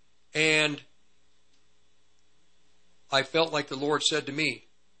 And I felt like the Lord said to me,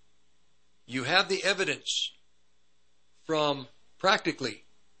 you have the evidence from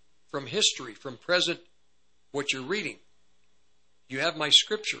history, from present, what you're reading. You have my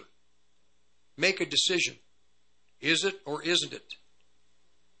scripture. Make a decision. Is it or isn't it?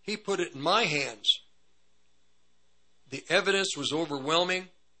 He put it in my hands. The evidence was overwhelming.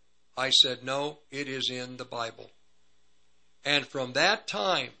 I said, no, it is in the Bible. And from that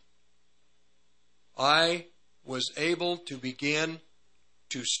time, I was able to begin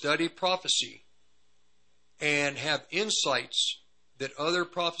to study prophecy and have insights that other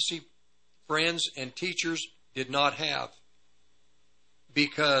prophecy friends and teachers did not have.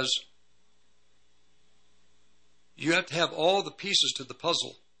 Because You have to have all the pieces to the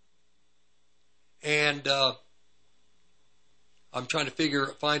puzzle. And I'm trying to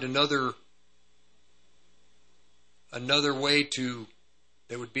find another way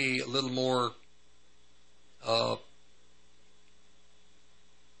that would be a little more,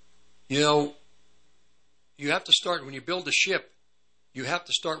 you have to start, when you build a ship, you have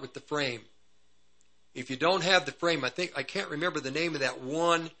to start with the frame. If you don't have the frame, I can't remember the name of that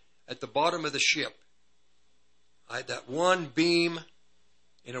one at the bottom of the ship. That one beam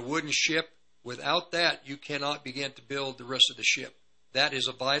in a wooden ship, without that, you cannot begin to build the rest of the ship. That is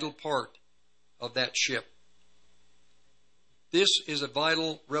a vital part of that ship. This is a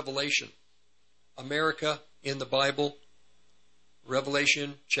vital revelation. America in the Bible,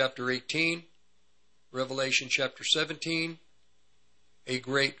 Revelation chapter 18, Revelation chapter 17, a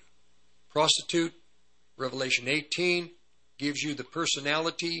great prostitute. Revelation 18 gives you the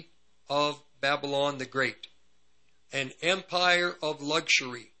personality of Babylon the Great, an empire of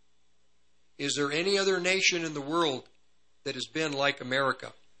luxury. Is there any other nation in the world that has been like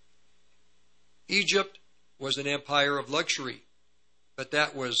America? Egypt was an empire of luxury, but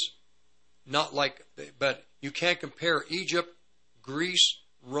that was not like, but you can't compare Egypt, Greece,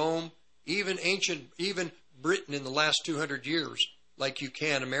 Rome, even Britain in the last 200 years like you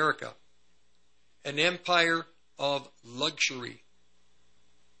can America. An empire of luxury,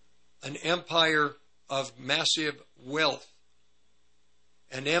 an empire of massive wealth,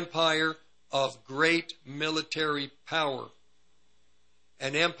 an empire of great military power,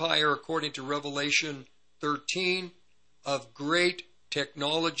 an empire, according to Revelation 13, of great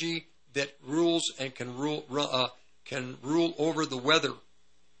technology that rules and can rule over the weather.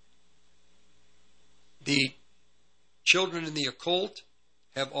 The children in the occult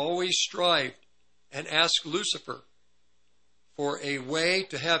have always strived and asked Lucifer for a way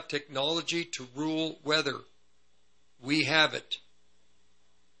to have technology to rule weather. We have it.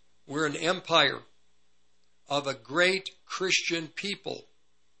 We're an empire of a great Christian people.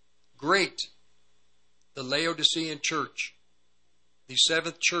 Great. The Laodicean church, the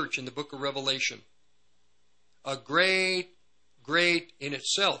seventh church in the book of Revelation. A great in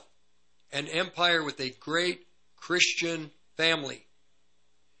itself, an empire with a great Christian family.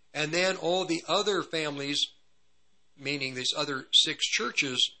 And then all the other families, meaning these other 6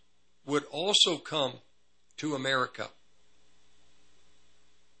 churches, would also come to America.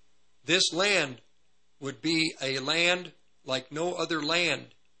 This land would be a land like no other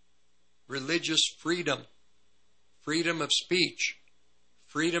land. Religious freedom, freedom of speech,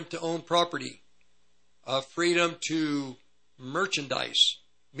 freedom to own property, freedom to merchandise,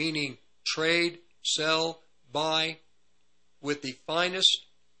 meaning trade, sell, buy, with the finest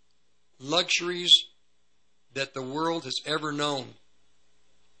luxuries that the world has ever known.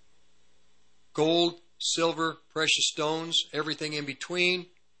 Gold, silver, precious stones, everything in between,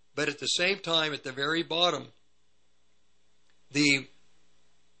 but at the same time, at the very bottom, the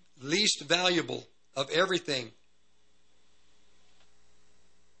least valuable of everything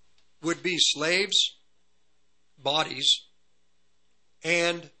would be slaves, bodies,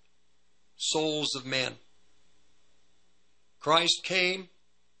 and souls of men. Christ came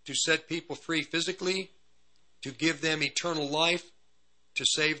to set people free physically, to give them eternal life, to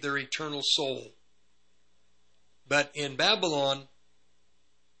save their eternal soul. But in Babylon,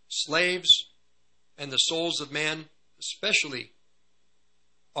 slaves and the souls of men especially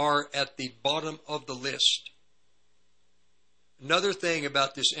are at the bottom of the list. Another thing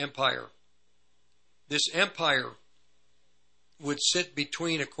about this empire would sit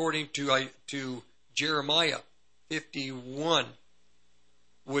between, according to Jeremiah 51,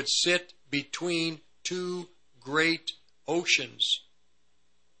 would sit between 2 great oceans,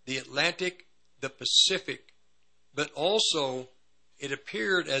 the Atlantic, the Pacific, but also it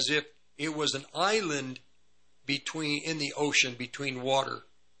appeared as if it was an island in the ocean, between water.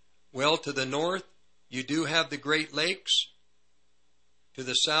 Well, to the north, you do have the Great Lakes. To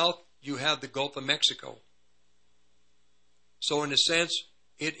the south, you have the Gulf of Mexico. So in a sense,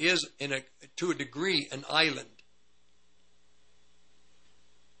 it is, to a degree, an island.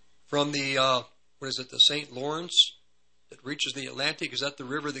 From the, the St. Lawrence that reaches the Atlantic, is that the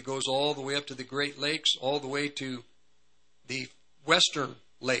river that goes all the way up to the Great Lakes, all the way to the Western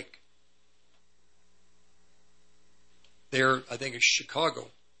Lake. There, I think, is Chicago.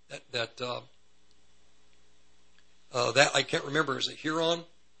 That I can't remember. Is it Huron?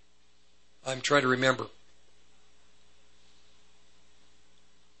 I'm trying to remember.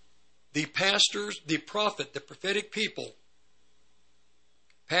 The pastors, the prophet, the prophetic people,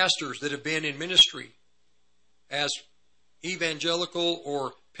 pastors that have been in ministry as evangelical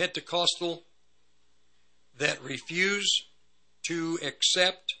or Pentecostal, that refuse to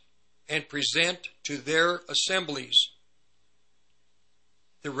accept and present to their assemblies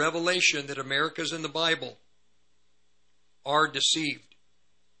the revelation that America's in the Bible are deceived.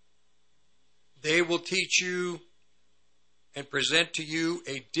 They will teach you and present to you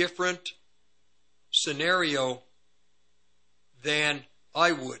a different scenario than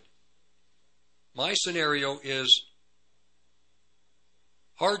I would. My scenario is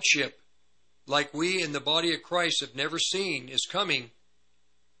hardship like we in the body of Christ have never seen is coming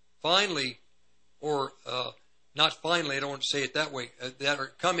finally, or not finally, I don't want to say it that way, that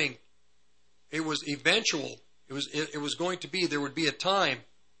are coming. It was eventual. It was going to be, there would be a time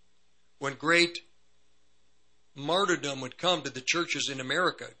when great martyrdom would come to the churches in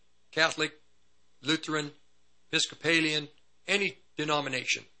America, Catholic, Lutheran, Episcopalian, any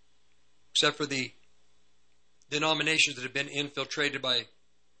denomination, except for the denominations that have been infiltrated by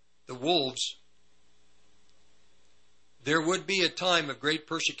the wolves. There would be a time of great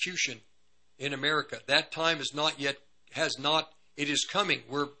persecution in America. That time is not yet, it is coming.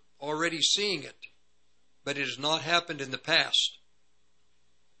 We're already seeing it, but it has not happened in the past.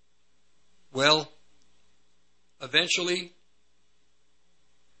 Well, eventually,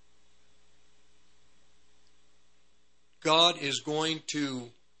 God is going to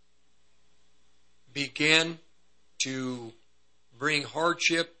begin to bring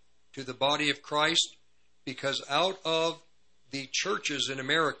hardship to the body of Christ, because out of the churches in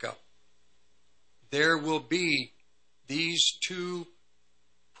America, there will be these two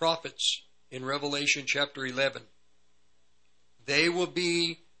prophets in Revelation chapter 11. They will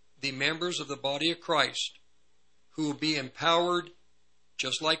be the members of the body of Christ who will be empowered,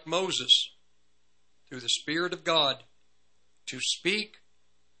 just like Moses, through the Spirit of God, to speak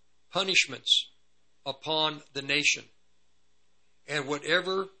punishments upon the nation. And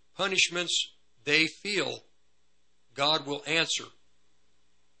whatever punishments they feel, God will answer.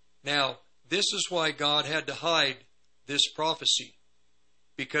 Now, this is why God had to hide this prophecy,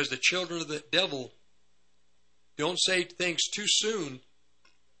 because the children of the devil don't say things too soon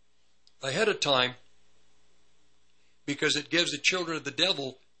ahead of time, because it gives the children of the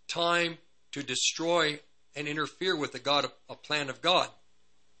devil time to destroy and interfere with a plan of God.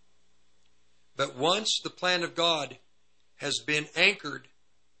 But once the plan of God has been anchored,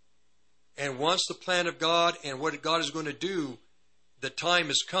 and once the plan of God and what God is going to do, the time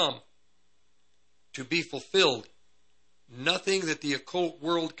has come to be fulfilled. Nothing that the occult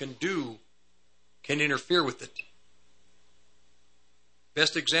world can do can interfere with it.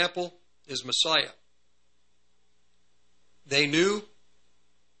 Best example is Messiah. They knew the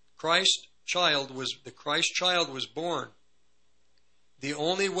Christ child was born. The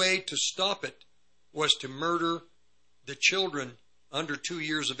only way to stop it was to murder the children under 2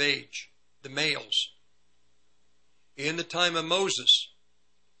 years of age, the males. In the time of Moses,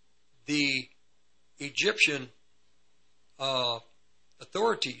 the Egyptian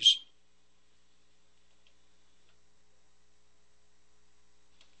authorities,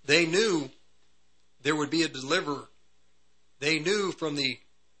 they knew there would be a deliverer. They knew from the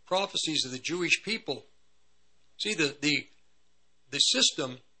prophecies of the Jewish people. See, the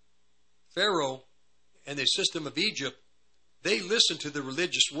system, Pharaoh and the system of Egypt, they listened to the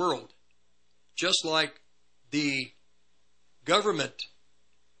religious world, just like the government.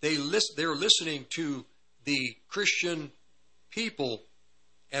 They're listening to the Christian people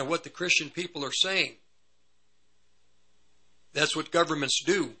and what the Christian people are saying. That's what governments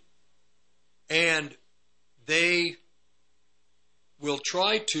do. And they will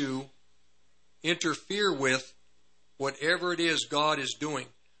try to interfere with whatever it is God is doing.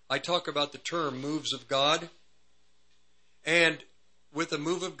 I talk about the term moves of God. And with a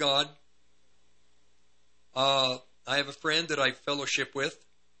move of God, I have a friend that I fellowship with,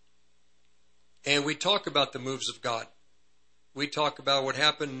 and we talk about the moves of God. We talk about what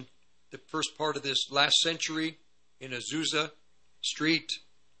happened the first part of this last century in Azusa Street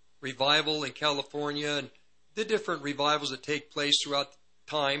revival in California, and the different revivals that take place throughout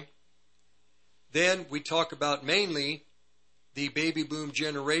time. Then we talk about mainly the baby boom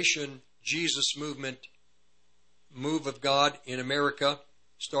generation, Jesus movement, move of God in America,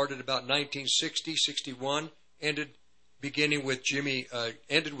 started about 1960, 61, ended with Jimmy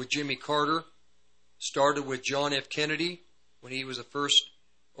Carter, started with John F. Kennedy when he was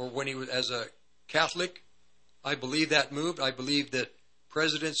as a Catholic. I believe that moved. I believe that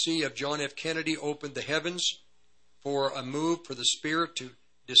presidency of John F. Kennedy opened the heavens for a move for the Spirit to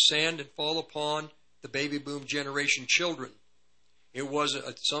descend and fall upon the baby boom generation children. It was,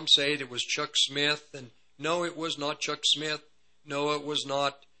 some say it was Chuck Smith, and no, it was not Chuck Smith. No, it was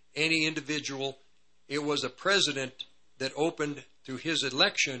not any individual. it was a president that opened through his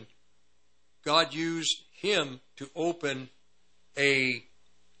election. God used him to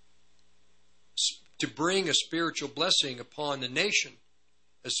bring a spiritual blessing upon the nation,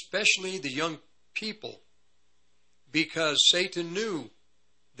 especially the young people, because Satan knew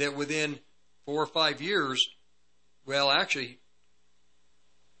that within 4 or 5 years, well, actually,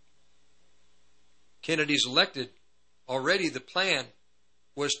 Kennedy's elected, already the plan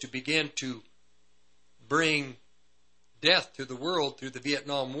was to begin to bring death to the world through the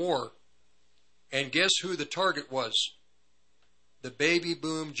Vietnam War. And guess who the target was? The baby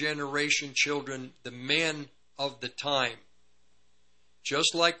boom generation children, the men of the time.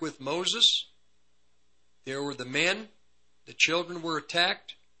 Just like with Moses, there were the men, the children were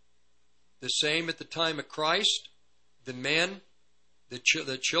attacked. The same at the time of Christ, the men, the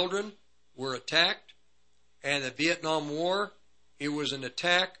children were attacked. And the Vietnam War, it was an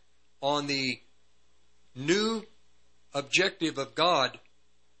attack on the new objective of God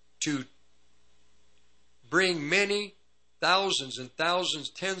to bring many thousands and thousands,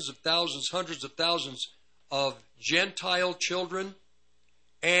 tens of thousands, hundreds of thousands of Gentile children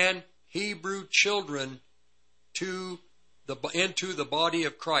and Hebrew children into the body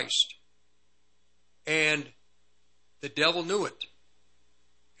of Christ. And the devil knew it.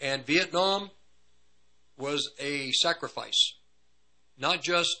 And Vietnam was a sacrifice, not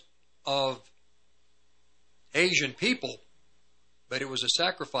just of Asian people, but it was a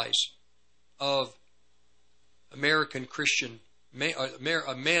sacrifice of American Christian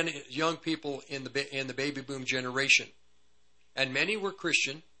young people in the baby boom generation. And many were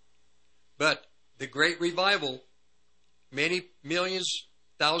Christian, but the great revival, many millions,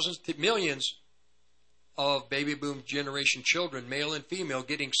 thousands, millions of baby boom generation children, male and female,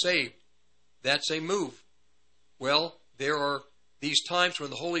 getting saved. That's a move. Well, there are these times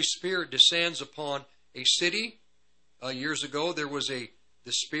when the Holy Spirit descends upon a city. Years ago, the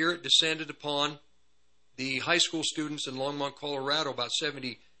Spirit descended upon the high school students in Longmont, Colorado, about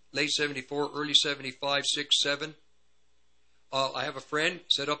late 74, early 75, 6, 7. I have a friend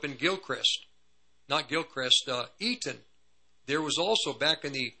set up in Eaton. There was also, back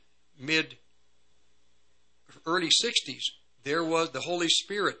in the early 60s, there was the Holy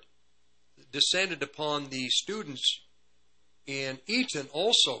Spirit descended upon the students in Eaton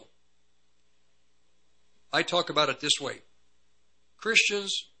also. I talk about it this way.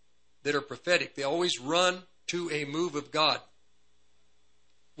 Christians that are prophetic, they always run to a move of God.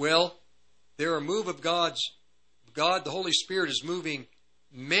 Well, there are a move of God, the Holy Spirit is moving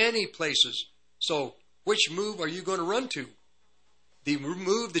many places. So, which move are you going to run to? The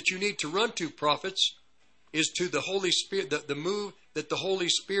move that you need to run to, prophets, is to the Holy Spirit, the move that the Holy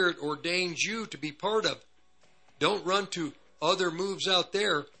Spirit ordains you to be part of. Don't run to other moves out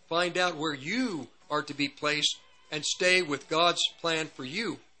there. Find out where you are to be placed and stay with God's plan for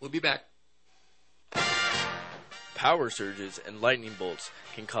you. We'll be back. Power surges and lightning bolts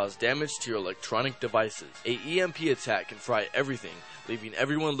can cause damage to your electronic devices. A EMP attack can fry everything, leaving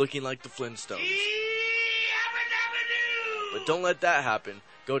everyone looking like the Flintstones. But don't let that happen.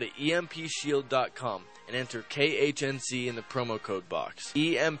 Go to EMPShield.com and enter KHNC in the promo code box.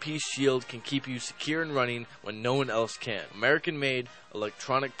 EMP Shield can keep you secure and running when no one else can. American-made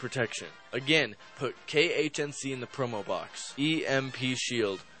electronic protection. Again, put KHNC in the promo box.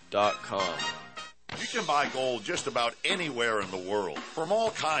 EMPShield.com. You can buy gold just about anywhere in the world from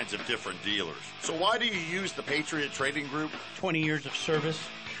all kinds of different dealers. So why do you use the Patriot Trading Group? 20 years of service,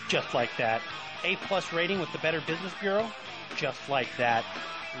 just like that. A+ rating with the Better Business Bureau, just like that.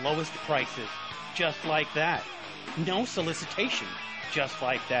 Lowest prices, just like that. No solicitation, just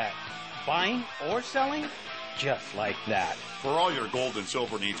like that. Buying or selling, just like that. For all your gold and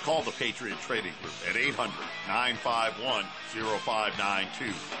silver needs, call the Patriot Trading Group at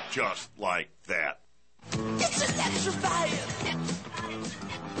 800-951-0592. Just like that.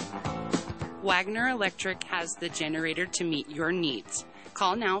 Wagner Electric has the generator to meet your needs.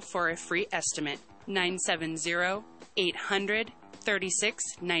 Call now for a free estimate,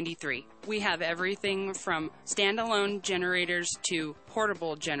 970-800-3693. We have everything from standalone generators to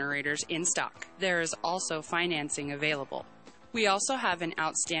portable generators in stock. There is also financing available. We also have an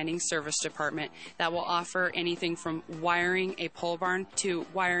outstanding service department that will offer anything from wiring a pole barn to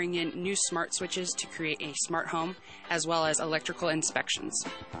wiring in new smart switches to create a smart home, as well as electrical inspections.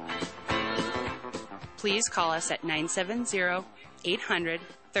 Please call us at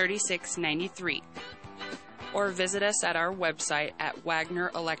 970-800-3693 or visit us at our website at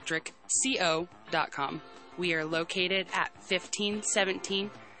WagnerElectricCO.com. We are located at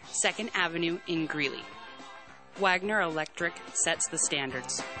 1517 2nd Avenue in Greeley. Wagner Electric sets the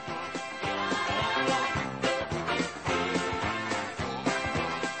standards.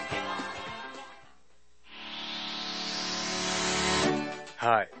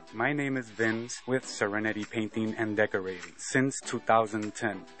 Hi, my name is Vince with Serenity Painting and Decorating. Since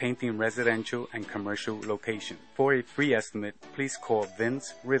 2010, painting residential and commercial locations. For a free estimate, please call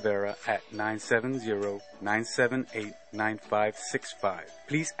Vince Rivera at 970-978-9565.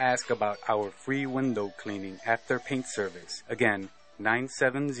 Please ask about our free window cleaning after paint service. Again,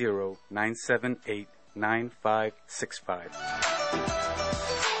 970-978-9565.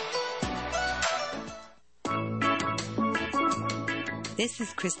 This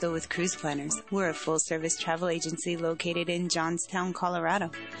is Crystal with Cruise Planners. We're a full-service travel agency located in Johnstown, Colorado.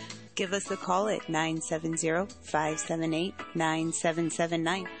 Give us a call at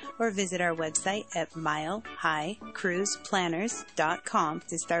 970-578-9779 or visit our website at milehighcruiseplanners.com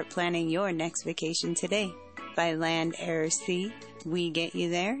to start planning your next vacation today. By land, air, or sea, we get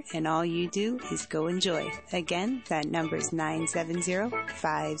you there, and all you do is go enjoy. Again, that number is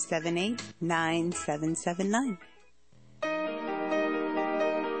 970-578-9779.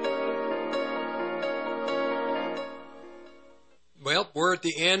 Well, we're at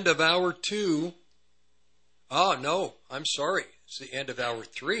the end of hour 2. Oh, no, I'm sorry. It's the end of hour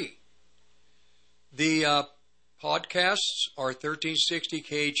 3. The podcasts are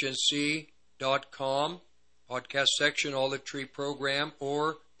 1360khnc.com, podcast section, Olive Tree Program,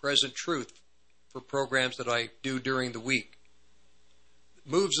 or Present Truth for programs that I do during the week.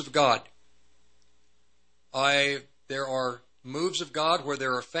 Moves of God. There are moves of God where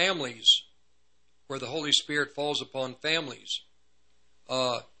there are families, where the Holy Spirit falls upon families.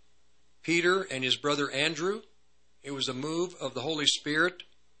 Peter and his brother Andrew, it was a move of the Holy Spirit,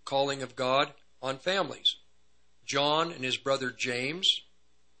 calling of God on families. John and his brother James,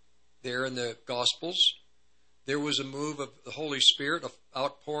 there in the Gospels, there was a move of the Holy Spirit, of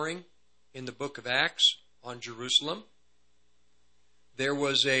outpouring in the book of Acts on Jerusalem. There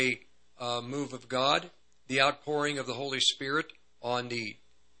was a move of God, the outpouring of the Holy Spirit on the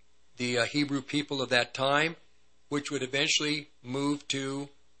Hebrew people of that time, which would eventually move to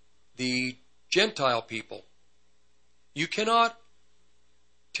the Gentile people. You cannot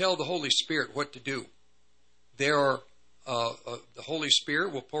tell the Holy Spirit what to do. The Holy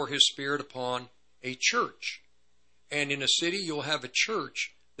Spirit will pour His Spirit upon a church. And in a city, you'll have a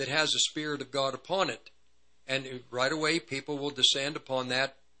church that has the Spirit of God upon it. And right away, people will descend upon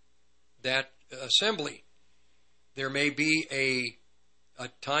that assembly. There may be a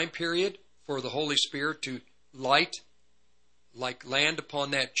time period for the Holy Spirit to land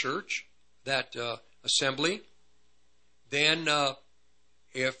upon that church, that assembly. Then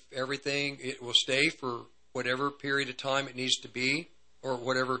if everything, it will stay for whatever period of time it needs to be, or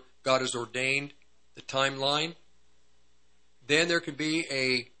whatever God has ordained, the timeline. Then there can be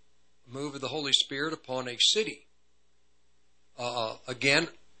a move of the Holy Spirit upon a city. Again,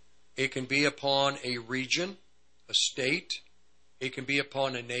 it can be upon a region, a state. It can be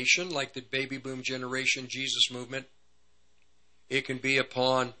upon a nation, like the baby boom generation Jesus movement. It can be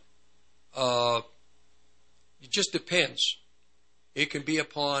upon, it just depends. It can be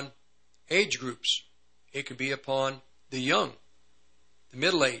upon age groups. It can be upon the young, the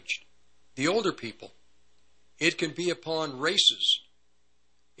middle-aged, the older people. It can be upon races.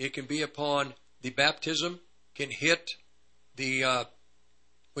 It can be upon the baptism, can hit the,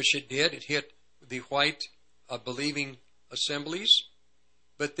 which it did, it hit the white believing assemblies.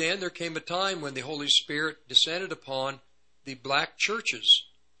 But then there came a time when the Holy Spirit descended upon the black churches.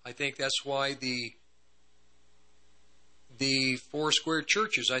 I think that's why the Four Square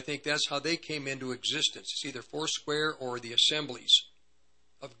churches, I think that's how they came into existence. It's either Four Square or the Assemblies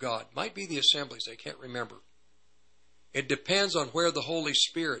of God. Might be the Assemblies, I can't remember. It depends on where the Holy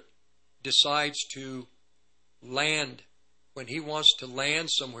Spirit decides to land. When He wants to land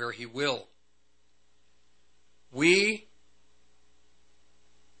somewhere, He will.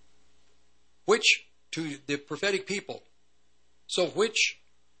 Which, to the prophetic people, so which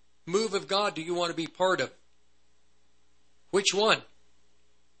move of God do you want to be part of? Which one?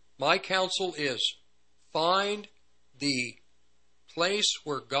 My counsel is, find the place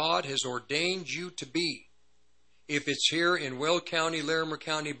where God has ordained you to be. If it's here in Weld County, Larimer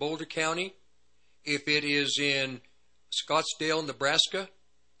County, Boulder County, if it is in Scottsdale, Nebraska,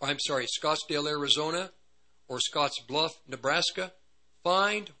 Scottsdale, Arizona, or Scottsbluff, Nebraska,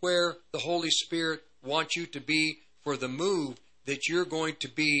 find where the Holy Spirit wants you to be for the move that you're going to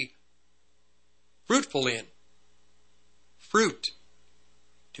be fruitful in. Fruit.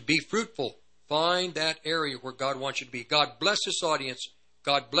 To be fruitful. Find that area where God wants you to be. God bless this audience.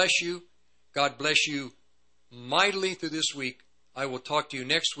 God bless you. God bless you mightily through this week. I will talk to you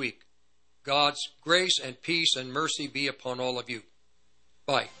next week. God's grace and peace and mercy be upon all of you.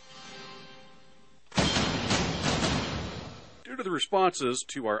 Bye. Due to the responses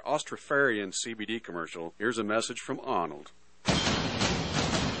to our Austrofarian CBD commercial, here's a message from Arnold.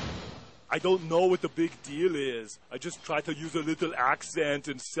 I don't know what the big deal is. I just try to use a little accent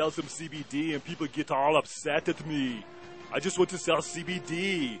and sell some CBD and people get all upset at me. I just want to sell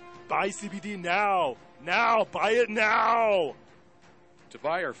CBD. Buy CBD now. Now. Buy it now. To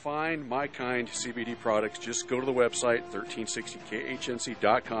buy our fine, My Kind CBD products, just go to the website,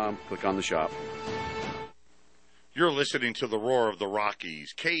 1360khnc.com, click on the shop. You're listening to the Roar of the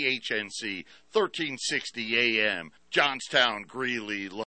Rockies, KHNC, 1360 AM, Johnstown, Greeley.